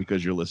know that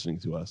because you're listening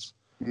to us.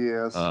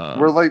 Yes,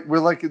 we're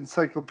like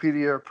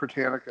Encyclopedia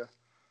Britannica.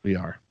 We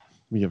are.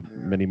 We have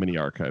many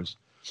archives.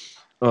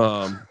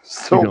 Many.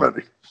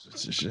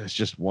 It's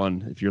just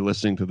one. If you're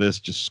listening to this,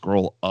 just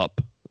scroll up.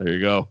 There you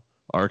go.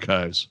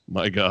 Archives.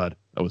 My God,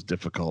 that was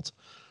difficult.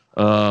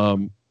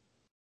 Anyway,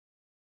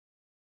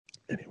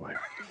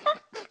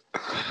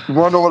 you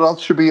want to know what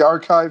else should be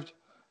archived?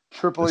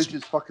 Triple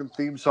H's fucking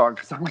theme song,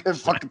 because I'm getting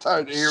fucking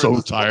tired of hearing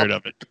so tired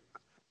of it.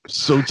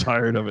 So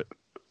tired of it.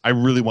 I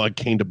really want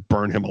Kane to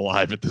burn him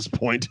alive at this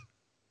point.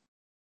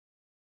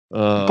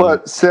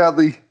 But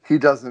sadly, he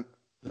doesn't.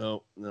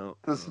 No.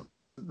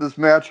 This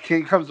match,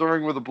 Kane comes to the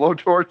ring with a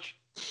blowtorch.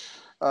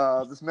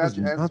 This match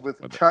ends with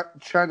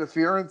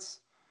China-ference.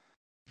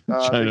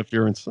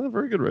 China-ference. Oh,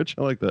 very good, Rich.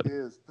 I like that. It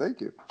is.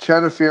 Thank you.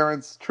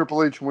 China-ference.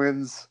 Triple H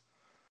wins.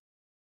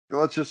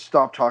 Let's just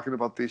stop talking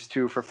about these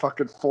two for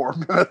fucking 4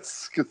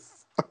 minutes.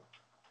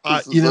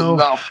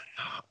 Enough.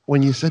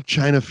 When you said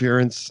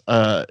China-ference,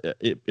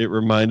 it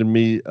reminded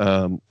me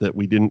that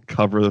we didn't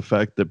cover the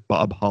fact that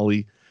Bob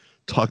Holly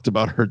talked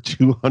about her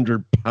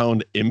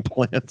 200-pound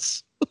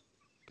implants.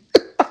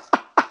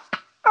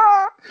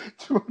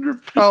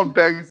 200-pound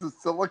bags of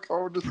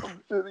silicone or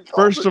something.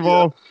 First of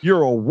all,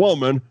 you're a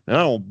woman, and I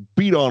don't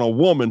beat on a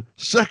woman.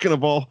 Second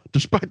of all,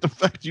 despite the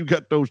fact you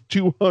got those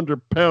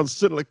 200-pound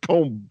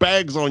silicone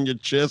bags on your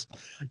chest,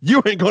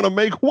 you ain't going to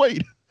make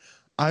weight.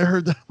 I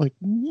heard that, like,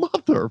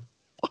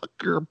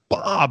 motherfucker,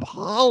 Bob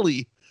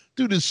Holly.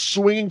 Dude is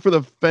swinging for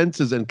the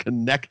fences and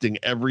connecting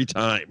every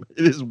time.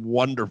 It is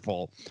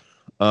wonderful.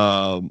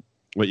 But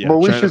yeah,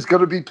 Malicia's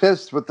going to be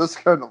pissed with this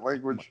kind of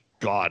language.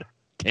 God,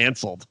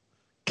 canceled.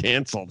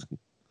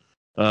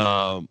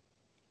 Well,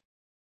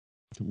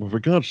 for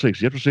God's sakes,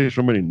 you have to say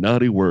so many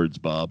naughty words,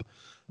 Bob.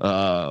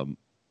 Yeah,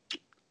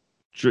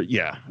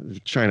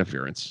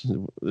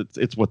 China-ference.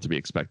 It's what to be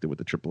expected with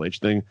the Triple H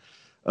thing.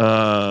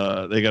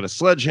 They got a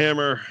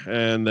sledgehammer,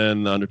 and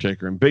then the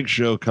Undertaker and Big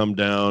Show come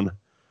down.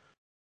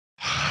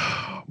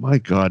 My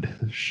God,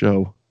 this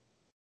show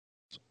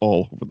is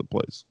all over the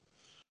place.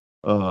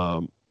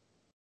 I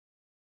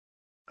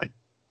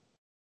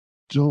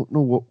don't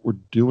know what we're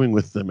doing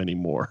with them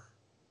anymore.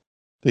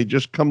 They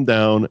just come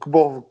down.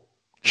 Well,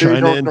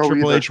 China and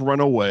Triple H run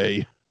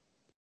away.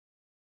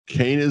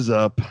 Kane is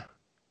up.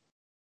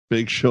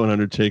 Big Show and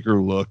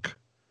Undertaker look.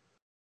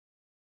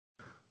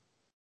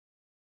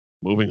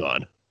 Moving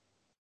on.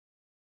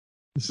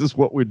 This is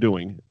what we're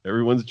doing.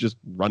 Everyone's just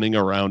running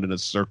around in a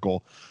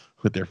circle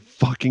with their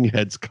fucking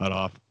heads cut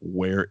off.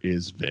 Where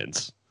is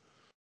Vince?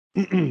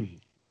 I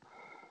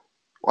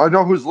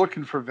know who's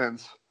looking for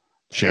Vince.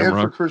 Shamrock.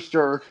 And for Chris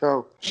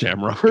Jericho.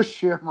 Shamrock. Chris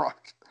Shamrock.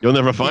 You'll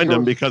never find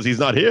him because he's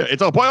not here.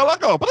 It's a Pollo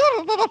Loco.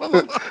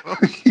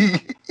 He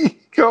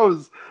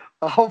goes,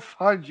 I'll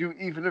find you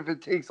even if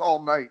it takes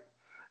all night.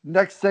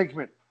 Next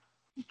segment.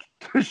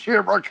 Chris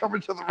Shamrock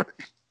coming to the ring.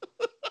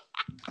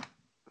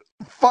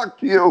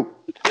 Fuck you.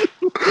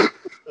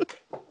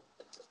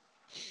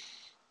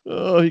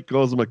 Oh, he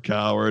calls him a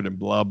coward and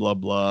blah, blah,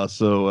 blah.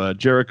 So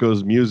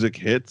Jericho's music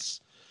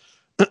hits.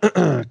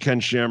 Ken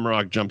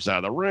Shamrock jumps out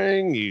of the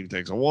ring. He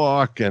takes a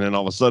walk, and then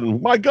all of a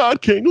sudden, my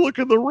God, King, look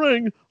in the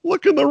ring.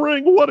 Look in the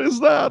ring. What is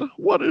that?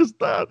 What is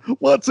that?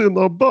 What's in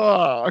the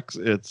box?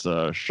 It's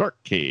a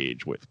shark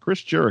cage with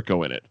Chris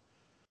Jericho in it.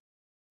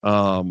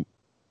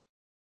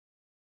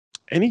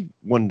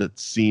 Anyone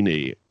that's seen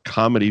a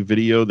comedy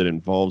video that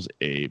involves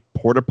a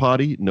porta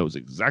potty knows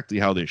exactly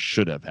how this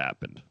should have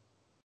happened.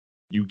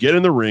 You get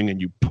in the ring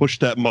and you push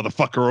that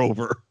motherfucker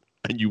over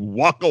and you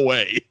walk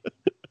away.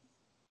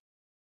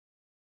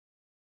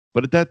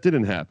 But that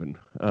didn't happen.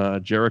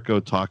 Jericho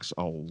talks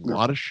a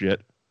lot of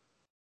shit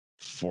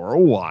for a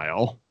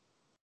while.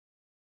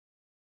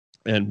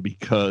 And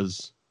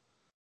because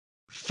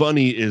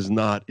funny is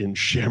not in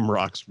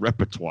Shamrock's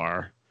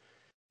repertoire,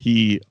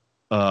 he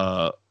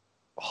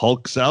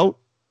hulks out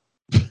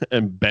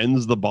and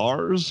bends the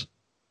bars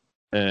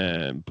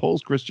and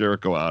pulls Chris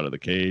Jericho out of the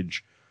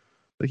cage.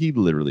 But he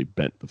literally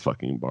bent the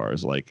fucking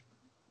bars like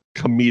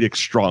comedic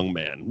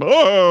strongman.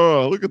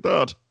 Oh, look at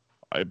that.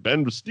 I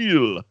bend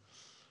steel.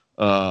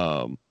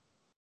 Yeah.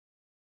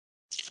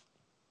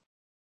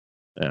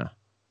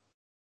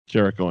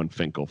 Jericho and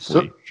Finkel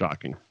flee.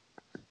 Shocking.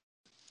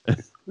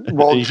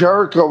 Well,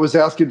 Jericho was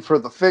asking for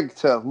the Fink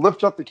to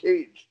lift up the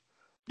cage.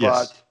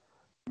 Yes.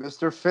 But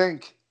Mr.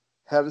 Fink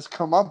had his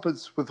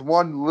comeuppance with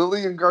one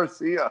Lillian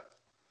Garcia.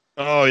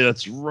 Oh,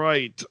 that's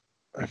right.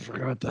 I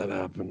forgot that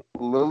happened.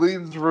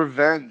 Lillian's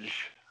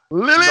revenge.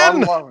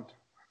 Lillian! Not alone.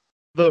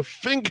 The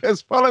Fink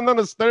has fallen on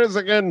the stairs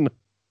again.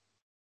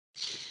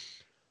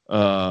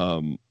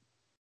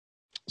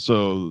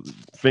 So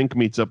Fink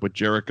meets up with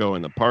Jericho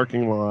in the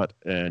parking lot,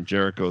 and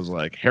Jericho's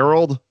like,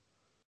 Harold,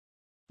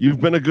 you've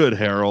been a good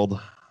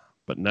Harold,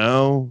 but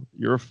now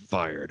you're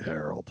fired,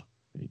 Harold.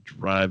 And he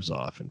drives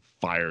off and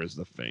fires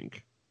the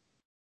Fink.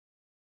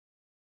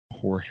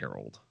 Poor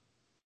Harold.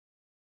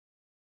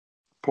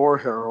 Poor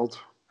Harold.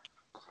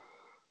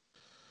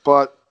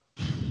 But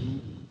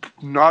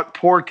not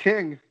poor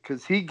King,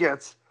 because he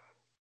gets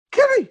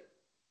Kitty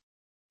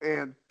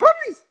and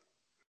Puppies.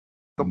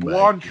 The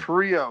blonde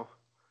trio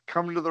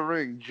coming to the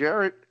ring.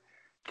 Jarrett,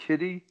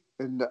 Kitty,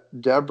 and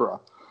Deborah.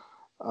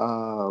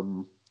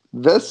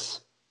 This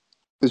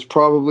is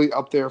probably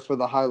up there for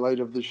the highlight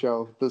of the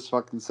show, this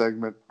fucking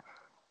segment.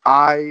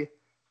 I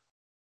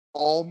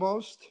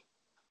almost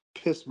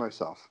pissed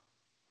myself.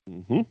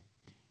 Mm-hmm.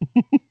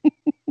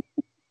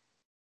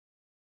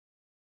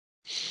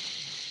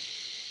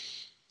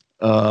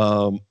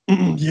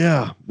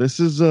 Yeah, this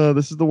is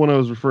the one I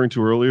was referring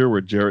to earlier,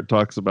 where Jarrett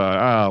talks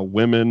about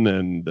women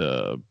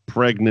and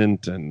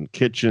pregnant and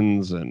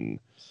kitchens and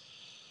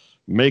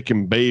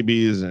making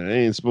babies, and it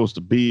ain't supposed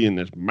to be in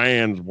this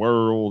man's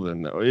world,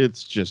 and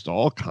it's just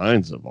all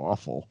kinds of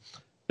awful.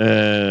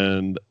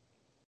 And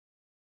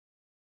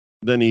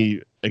then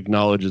he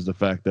acknowledges the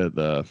fact that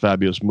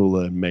Fabius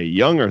Moolah and Mae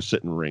Young are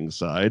sitting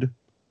ringside,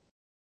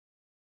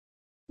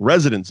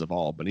 residents of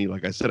Albany.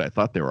 Like I said, I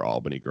thought they were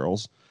Albany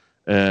girls.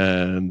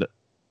 And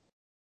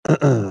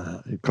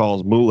he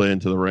calls Moolah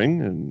into the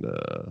ring, and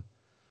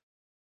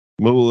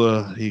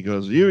Moolah, he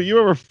goes, you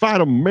ever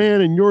fight a man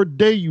in your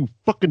day, you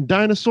fucking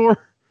dinosaur?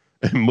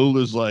 And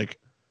Moolah's like,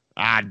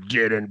 I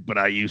didn't, but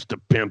I used to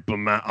pimp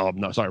him out. Oh,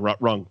 no, sorry,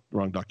 wrong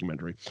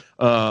documentary.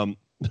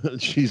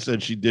 She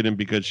said she didn't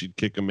because she'd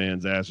kick a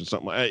man's ass or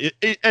something.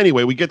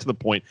 Anyway, we get to the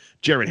point.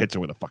 Jarrett hits her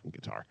with a fucking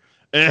guitar.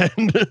 And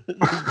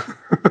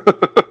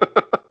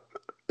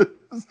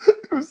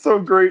it was so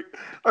great.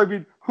 I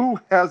mean, who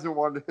hasn't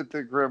wanted to hit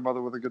their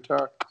grandmother with a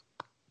guitar?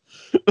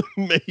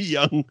 Mae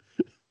Young,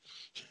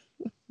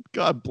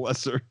 God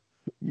bless her.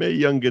 Mae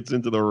Young gets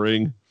into the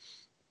ring.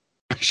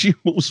 She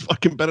moves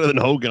fucking better than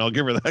Hogan. I'll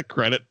give her that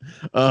credit.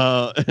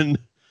 And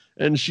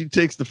she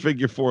takes the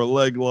figure 4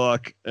 leg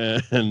lock,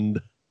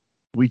 and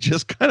we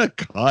just kind of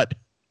cut.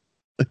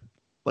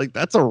 Like,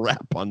 that's a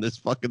wrap on this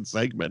fucking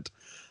segment.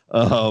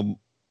 Oh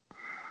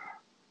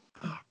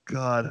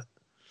God.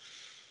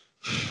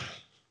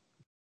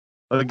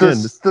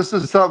 again, This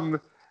is something.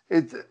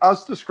 It's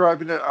us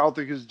describing it. I don't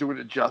think is doing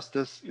it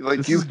justice. Like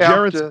this you is have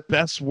Jarrett's to.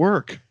 best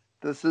work.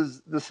 This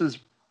is.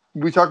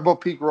 We talk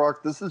about peak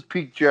Rock. This is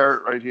peak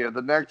Jarrett right here.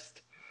 The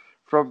next,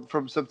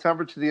 from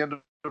September to the end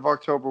of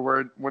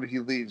October, when he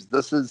leaves.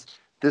 This is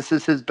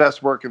his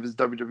best work of his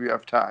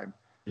WWF time,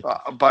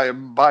 by a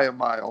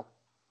mile.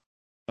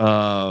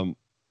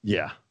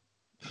 Yeah,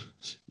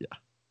 yeah.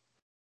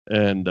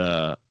 And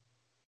how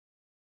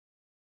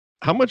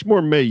much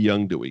more Mae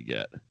Young do we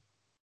get?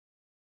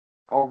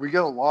 Oh, we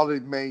get a lot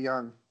of Mae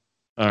Young.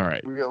 All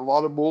right. We get a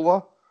lot of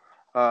Moolah.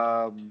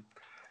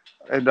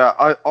 And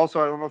I don't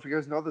know if you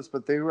guys know this,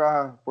 but they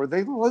were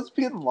they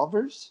lesbian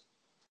lovers?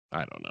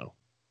 I don't know.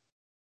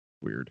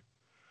 Weird.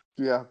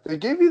 Yeah, they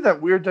gave you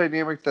that weird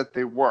dynamic that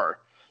they were.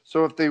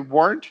 So if they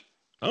weren't,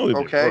 I don't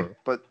think okay, they were.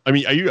 but I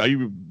mean, are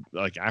you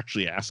like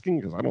actually asking?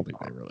 Because I don't think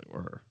they really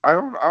were. I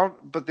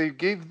don't. But they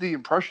gave the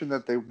impression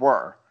that they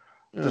were,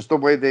 Yeah. just the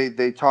way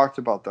they talked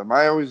about them.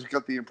 I always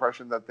got the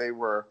impression that they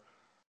were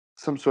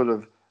some sort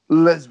of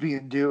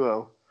lesbian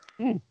duo.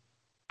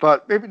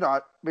 But maybe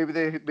not. Maybe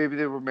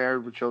they were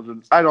married with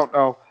children. I don't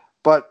know.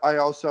 But I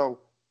also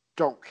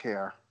don't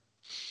care.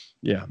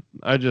 Yeah,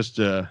 I just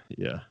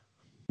yeah.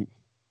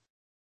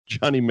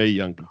 Johnny Mae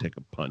Young can take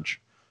a punch.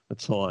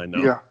 That's all I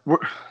know. Yeah.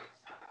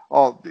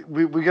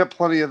 We got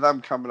plenty of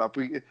them coming up.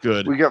 We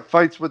got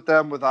fights with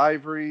them with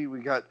Ivory.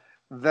 We got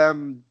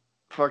them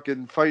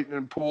fucking fighting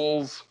in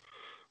pools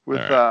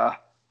with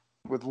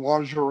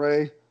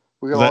lingerie.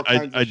 We got all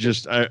kinds of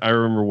shit. I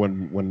remember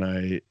when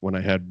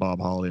I had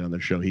Bob Holly on the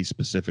show, he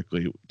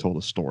specifically told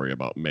a story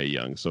about Mae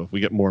Young. So if we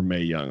get more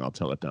Mae Young, I'll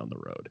tell it down the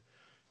road.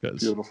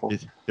 Because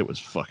it was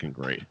fucking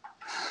great.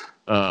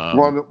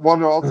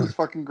 One else is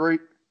fucking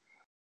great.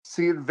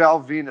 Seeing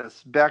Val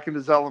Venus back in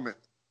his element,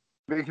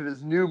 making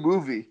his new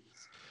movie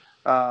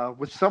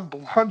with some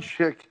blonde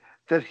chick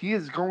that he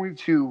is going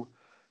to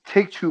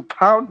take to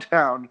Pound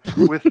Town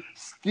with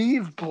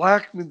Steve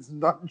Blackman's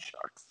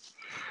nunchucks.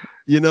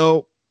 You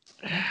know,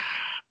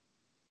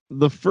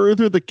 the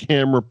further the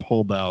camera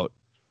pulled out,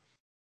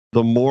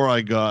 the more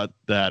I got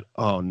that,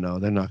 oh no,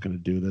 they're not going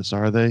to do this,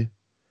 are they?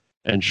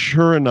 And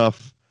sure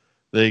enough,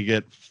 they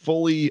get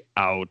fully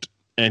out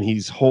and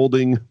he's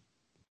holding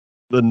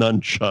the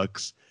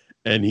nunchucks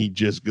and he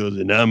just goes,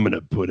 and I'm going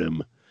to put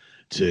him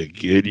to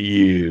good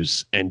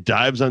use, and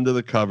dives under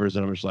the covers.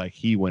 And I'm just like,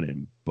 he went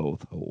in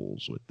both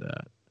holes with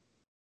that.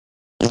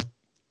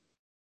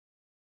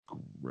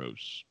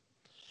 Gross.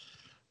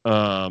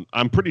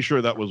 I'm pretty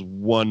sure that was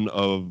one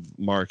of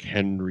Mark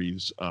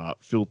Henry's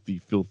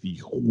filthy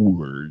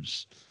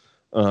whores.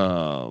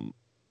 At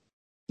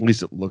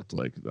least it looked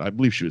like. I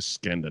believe she was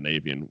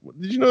Scandinavian.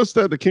 Did you notice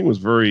that the King was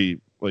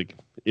very like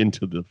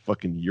into the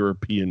fucking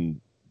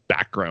European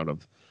background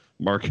of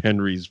Mark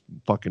Henry's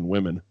fucking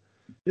women?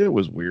 It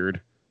was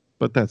weird,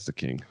 but that's the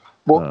King.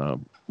 Well,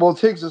 it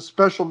takes a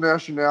special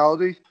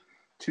nationality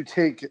to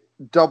take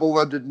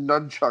double-ended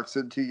nunchucks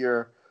into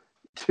your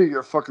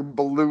fucking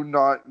balloon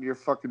knot and your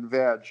fucking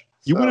vag.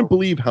 You wouldn't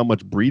believe how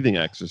much breathing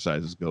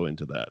exercises go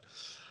into that.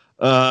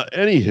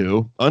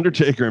 Anywho,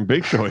 Undertaker and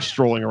Big Show are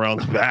strolling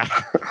around the back.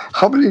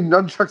 How many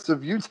nunchucks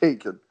have you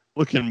taken?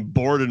 Looking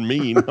bored and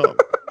mean.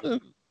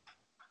 Leave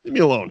me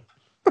alone.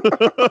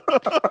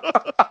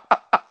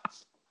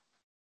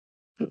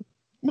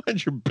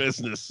 Mind your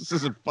business. This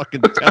isn't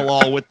fucking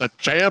tell-all with the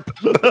champ.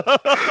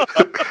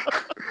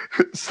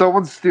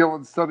 Someone's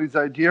stealing Sonny's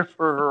idea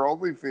for her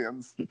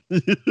OnlyFans.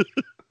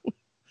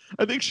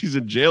 I think she's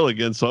in jail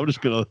again, so I'm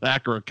just going to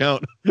hack her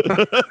account.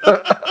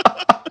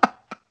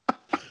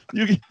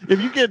 If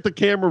you get the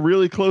camera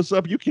really close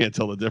up, you can't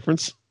tell the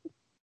difference.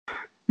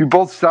 You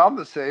both sound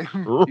the same.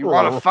 You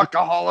want to fuck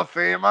a Hall of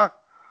Famer?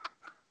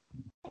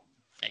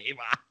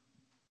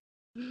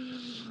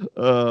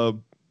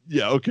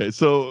 Yeah, okay.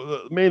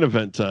 So main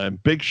event time.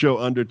 Big Show,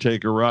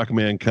 Undertaker, Rock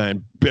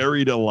Mankind,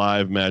 buried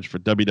alive match for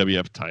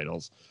WWF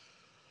titles.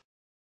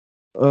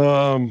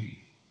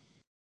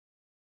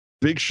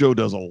 Big Show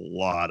does a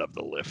lot of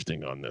the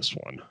lifting on this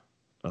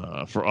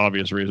one. For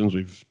obvious reasons,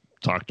 we've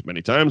talked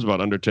many times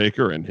about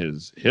Undertaker and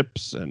his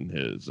hips and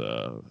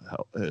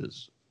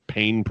his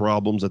pain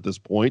problems at this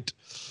point.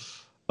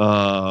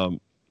 So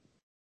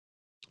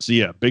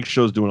yeah, Big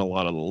Show's doing a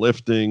lot of the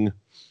lifting.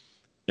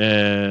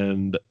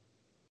 And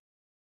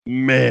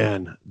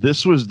man,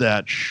 this was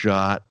that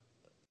shot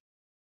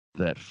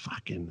that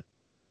fucking,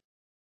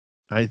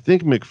 I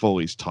think Mick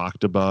Foley's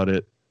talked about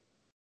it,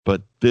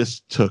 but this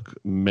took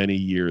many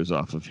years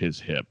off of his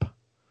hip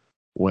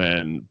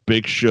when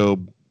Big Show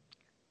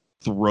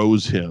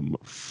throws him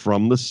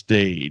from the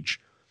stage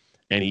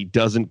and he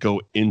doesn't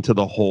go into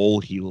the hole.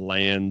 He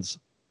lands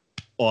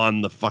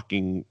on the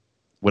fucking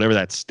whatever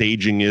that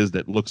staging is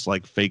that looks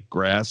like fake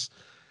grass.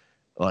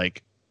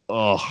 Like,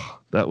 oh,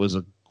 that was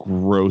a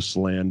gross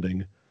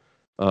landing.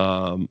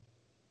 But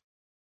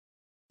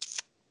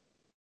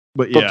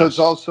yeah, that's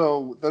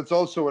also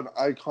an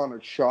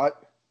iconic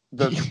shot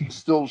that's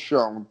still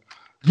shown.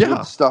 Yeah,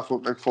 with stuff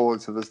with Mick Foley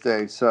to this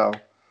day. So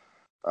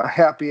a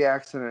happy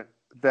accident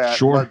that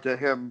led to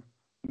him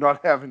not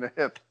having a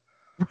hip.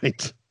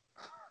 Right.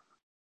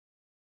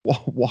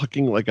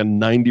 walking like a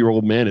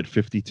 90-year-old man at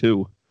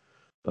 52.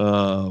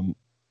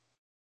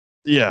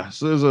 Yeah,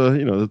 so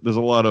there's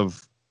a lot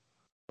of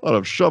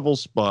shovel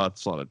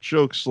spots, a lot of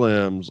choke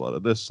slams, a lot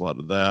of this, a lot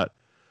of that.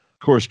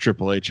 Of course,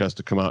 Triple H has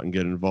to come out and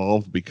get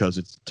involved because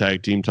it's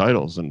tag team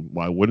titles, and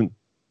why wouldn't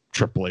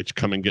Triple H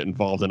come and get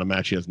involved in a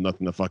match he has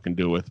nothing to fucking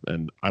do with?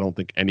 And I don't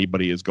think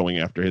anybody is going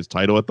after his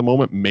title at the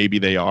moment. Maybe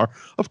they are.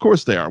 Of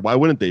course they are. Why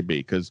wouldn't they be?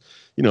 Because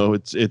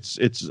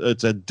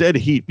it's a dead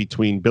heat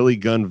between Billy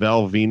Gunn,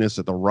 Val Venus,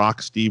 at The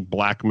Rock, Steve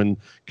Blackman,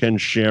 Ken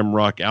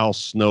Shamrock, Al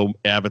Snow,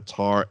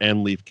 Avatar,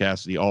 and Leif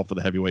Cassidy, all for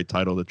the heavyweight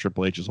title that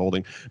Triple H is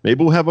holding.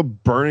 Maybe we'll have a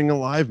Burning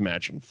Alive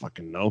match. I don't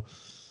fucking know.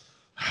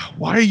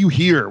 Why are you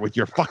here with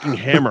your fucking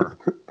hammer?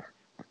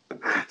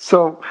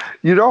 So,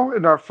 in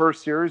our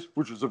first series,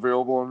 which is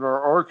available in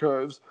our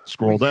archives,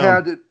 Scroll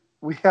down.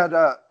 We had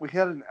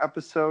an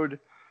episode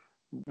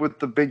with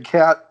the Big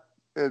Cat,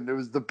 and it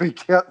was the Big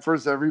Cat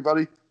versus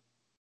everybody.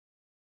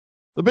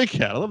 The Big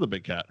Cat. I love the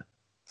Big Cat.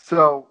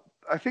 So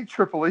I think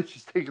Triple H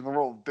is taking the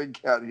role of Big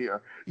Cat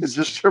here. It's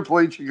just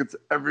Triple H against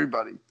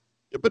everybody.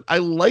 Yeah, but I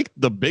like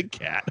the Big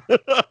Cat.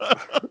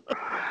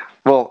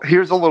 Well,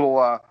 here's a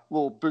little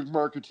big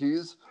market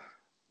tease.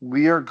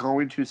 We are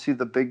going to see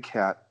the Big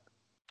Cat.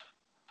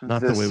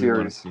 Not the way we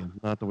want to see him.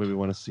 Not the way we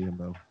want to see him,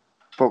 though.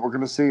 But we're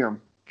going to see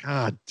him.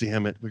 God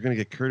damn it. We're going to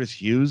get Curtis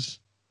Hughes?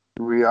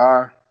 We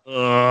are.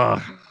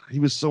 Ugh. He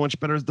was so much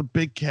better as the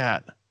Big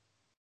Cat.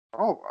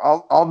 Oh,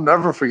 I'll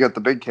never forget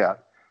the Big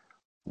Cat.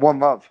 One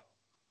Love.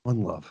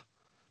 One Love.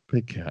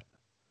 Big Cat.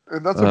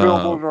 And that's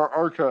available in our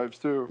archives,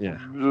 too.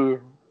 Yeah.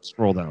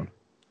 Scroll down.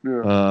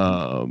 Yeah.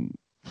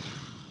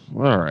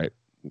 All right.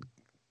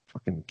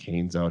 Fucking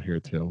Kane's out here,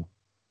 too.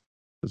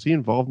 Is he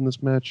involved in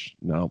this match?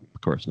 No,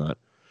 of course not.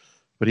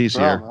 But he's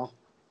here.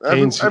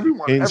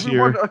 Everyone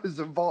here. is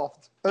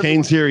involved.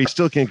 Kane's here. He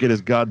still can't get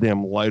his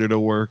goddamn lighter to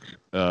work.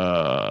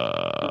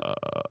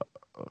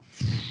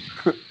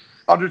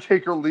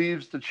 Undertaker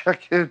leaves to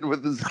check in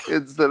with his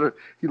kids that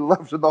he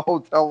left in the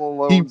hotel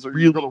alone. He so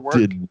really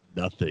did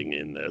nothing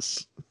in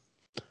this.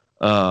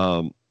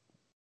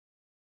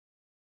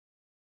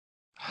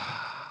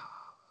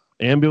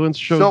 Ambulance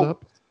shows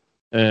up,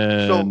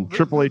 and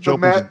Triple H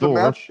opens the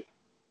door.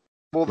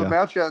 The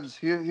match ends.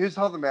 Here's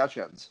how the match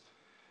ends.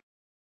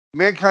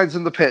 Mankind's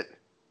in the pit.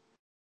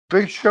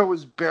 Big Show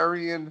is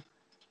burying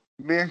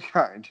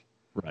Mankind.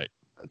 Right.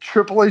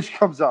 Triple H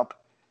comes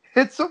up,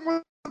 hits him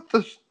with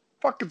the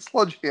fucking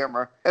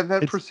sledgehammer, and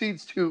then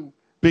proceeds to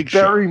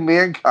bury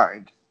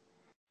Mankind.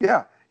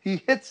 Yeah,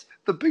 he hits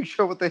the Big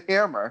Show with the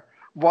hammer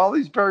while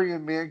he's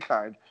burying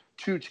Mankind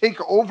to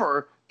take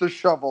over the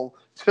shovel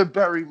to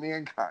bury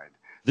Mankind.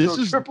 This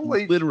is Triple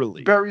H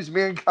literally buries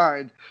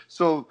Mankind,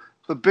 so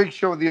the Big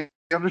Show and the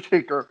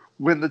Undertaker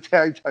win the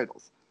tag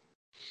titles.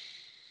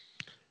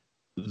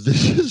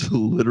 This is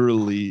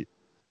literally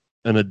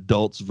an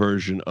adult's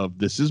version of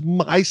this is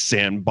my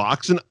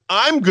sandbox and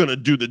I'm gonna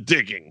do the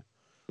digging.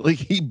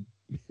 Like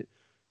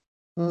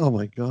oh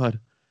my god.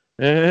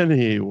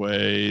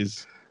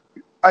 Anyways,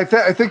 I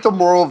think the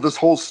moral of this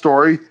whole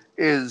story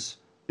is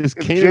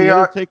Kane the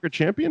Undertaker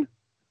champion?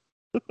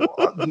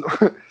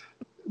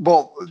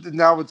 Well,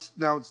 now it's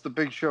the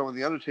Big Show and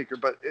the Undertaker.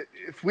 But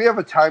if we have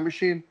a time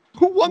machine,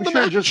 who won the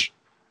match?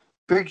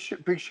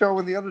 Big Show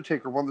and the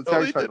Undertaker won the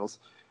tag titles.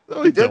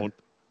 No, they don't.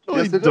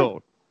 Yes, they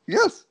don't.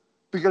 Yes,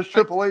 because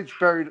Triple H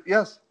buried.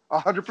 Yes,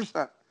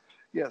 100%.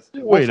 Yes,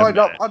 we'll find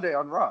out Monday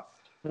on Raw.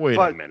 Wait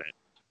a minute.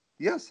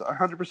 Yes,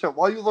 100%.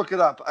 While you look it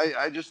up,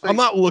 I just think I'm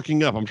not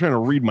looking up. I'm trying to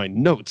read my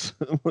notes.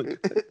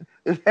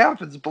 It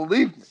happens.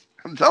 Believe me,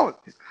 I'm telling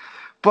you.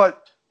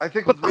 But I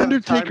think. But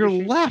Undertaker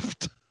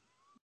left.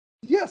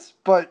 Yes,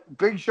 but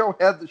Big Show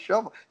had the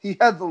shovel. He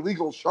had the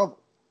legal shovel.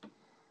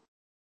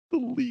 The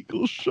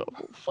legal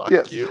shovel.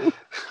 Fuck you.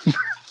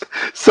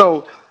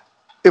 So,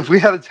 if we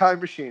had a time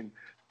machine,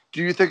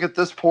 do you think at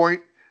this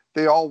point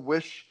they all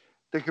wish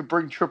they could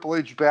bring Triple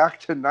H back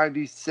to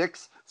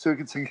 96 so he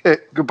could say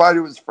goodbye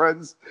to his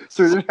friends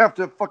so he didn't have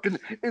to fucking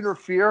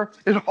interfere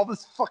in all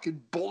this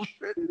fucking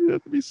bullshit? You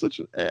have to be such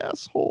an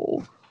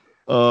asshole.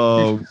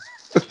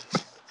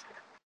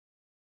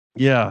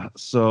 Yeah,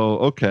 so,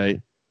 okay.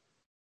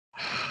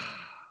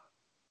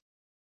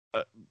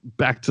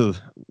 Back to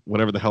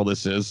whatever the hell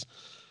this is.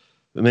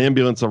 An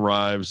ambulance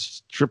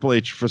arrives. Triple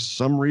H, for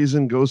some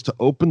reason, goes to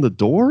open the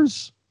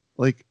doors.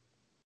 Like,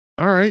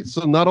 all right.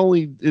 So not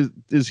only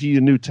is he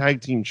a new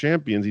tag team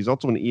champion, he's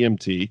also an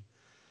EMT.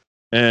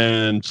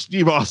 And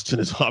Steve Austin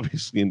is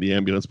obviously in the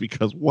ambulance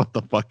because what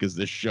the fuck is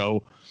this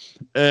show?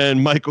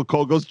 And Michael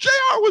Cole goes, JR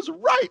was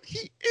right.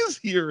 He is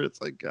here. It's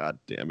like, God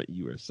damn it.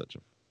 You are such a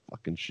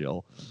fucking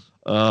shill.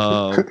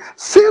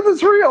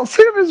 Santa's real.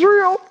 Santa's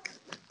real.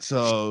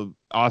 So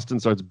Austin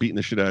starts beating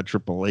the shit out of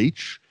Triple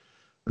H,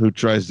 who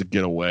tries to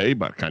get away,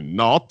 but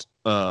cannot.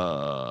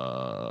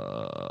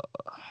 I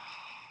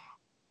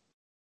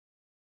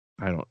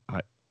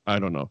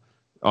don't know.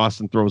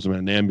 Austin throws him in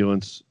an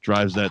ambulance,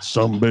 drives that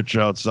sumbitch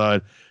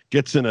outside,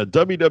 gets in a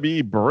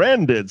WWE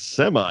branded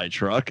semi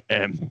truck,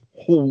 and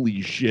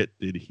holy shit,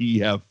 did he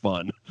have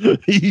fun!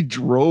 He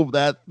drove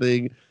that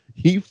thing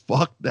he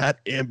fucked that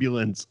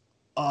ambulance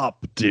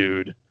up,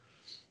 dude.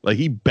 Like,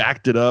 he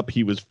backed it up.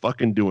 He was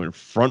fucking doing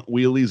front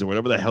wheelies or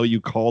whatever the hell you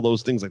call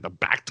those things. Like, the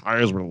back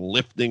tires were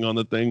lifting on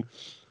the thing.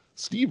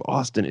 Steve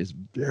Austin is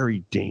very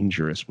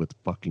dangerous with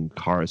fucking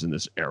cars in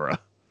this era.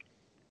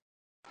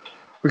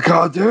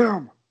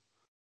 Goddamn.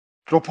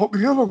 Don't put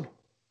me in them.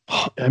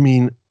 I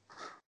mean,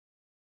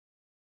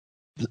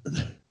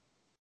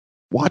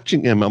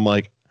 watching him, I'm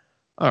like,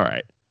 all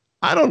right,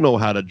 I don't know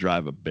how to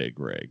drive a big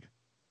rig.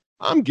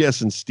 I'm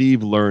guessing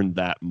Steve learned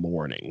that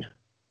morning.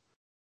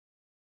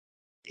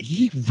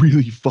 He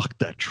really fucked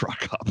that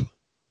truck up.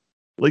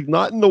 Like,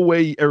 not in the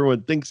way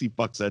everyone thinks he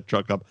fucks that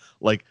truck up.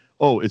 Like,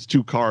 oh, it's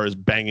two cars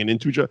banging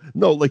into each other.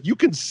 No, like, you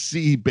can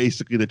see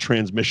basically the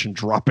transmission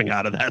dropping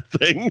out of that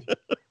thing.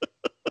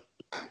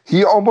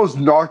 He almost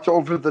knocked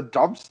over the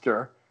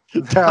dumpster.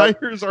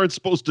 Tires aren't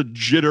supposed to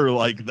jitter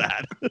like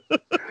that.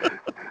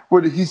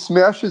 When he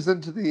smashes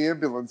into the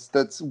ambulance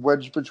that's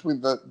wedged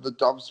between the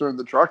dumpster and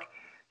the truck,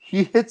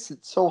 he hits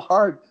it so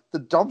hard, the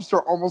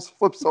dumpster almost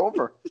flips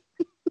over.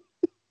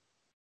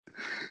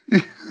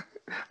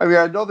 I mean,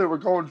 I know they were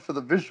going for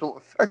the visual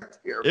effect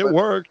here. It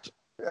worked.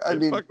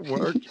 It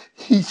worked.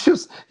 He's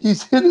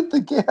hitting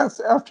the gas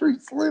after he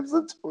slams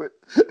into it,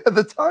 and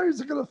the tires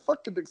are going to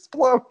fucking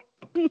explode.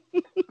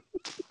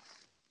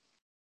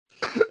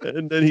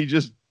 And then he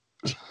just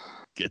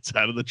gets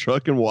out of the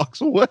truck and walks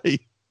away.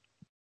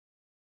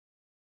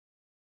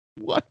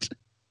 What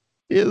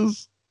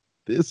is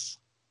this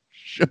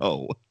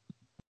show?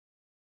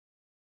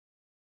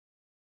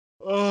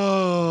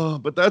 Oh,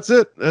 but that's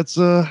it. That's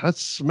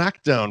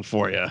SmackDown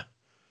for you.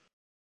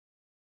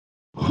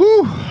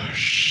 Whew,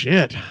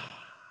 shit.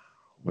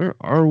 Where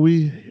are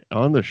we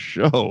on the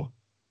show?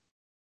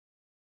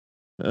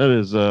 That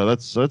is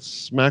that's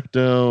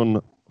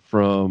SmackDown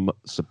from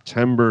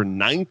September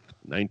 9th,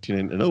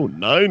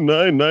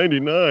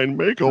 99.99.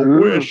 Make a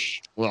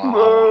wish.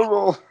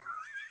 Oh.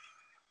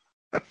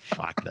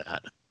 Fuck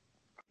that.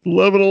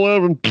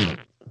 11/11.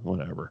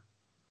 Whatever.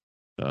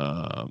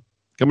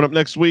 Coming up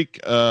next week,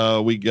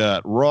 we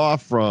got Raw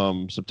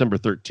from September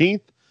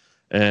 13th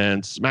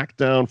and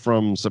SmackDown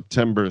from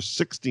September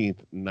 16th,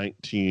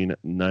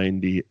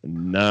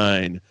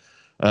 1999.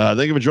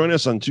 Thank you for joining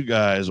us on Two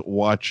Guys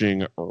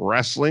Watching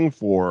Wrestling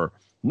for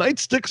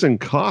Nightsticks and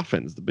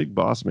Coffins, the Big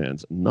Boss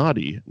Man's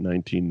Naughty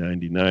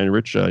 1999.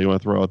 Rich, you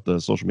want to throw out the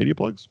social media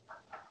plugs?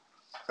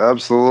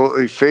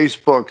 Absolutely.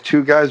 Facebook,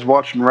 Two Guys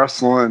Watching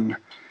Wrestling.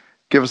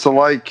 Give us a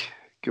like.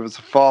 Give us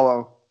a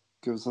follow.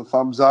 Give us a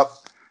thumbs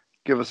up.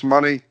 Give us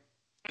money.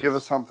 Give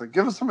us something.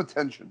 Give us some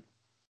attention.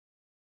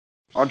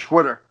 On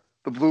Twitter,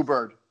 the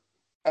Bluebird,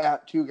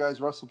 at Two Guys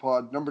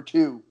WrestlePod. Number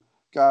 2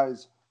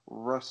 Guys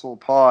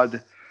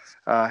WrestlePod.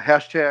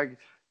 Hashtag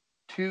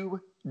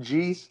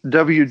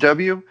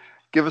 2GWW.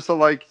 Give us a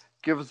like.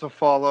 Give us a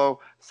follow.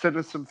 Send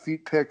us some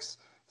feet pics.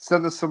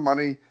 Send us some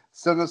money.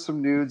 Send us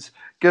some nudes.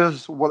 Get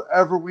us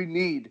whatever we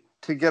need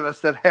to get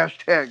us that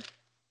hashtag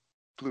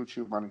Blue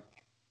Chew money.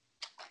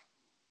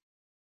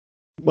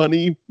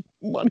 Money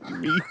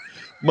me.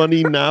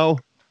 Money now.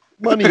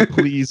 Money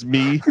please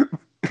me.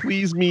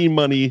 Please me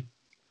money.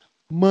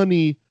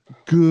 Money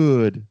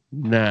good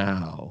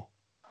now.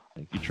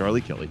 Thank you,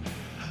 Charlie Kelly.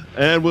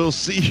 And we'll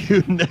see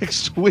you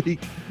next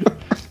week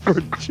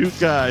for Two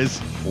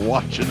Guys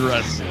Watching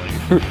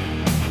Wrestling.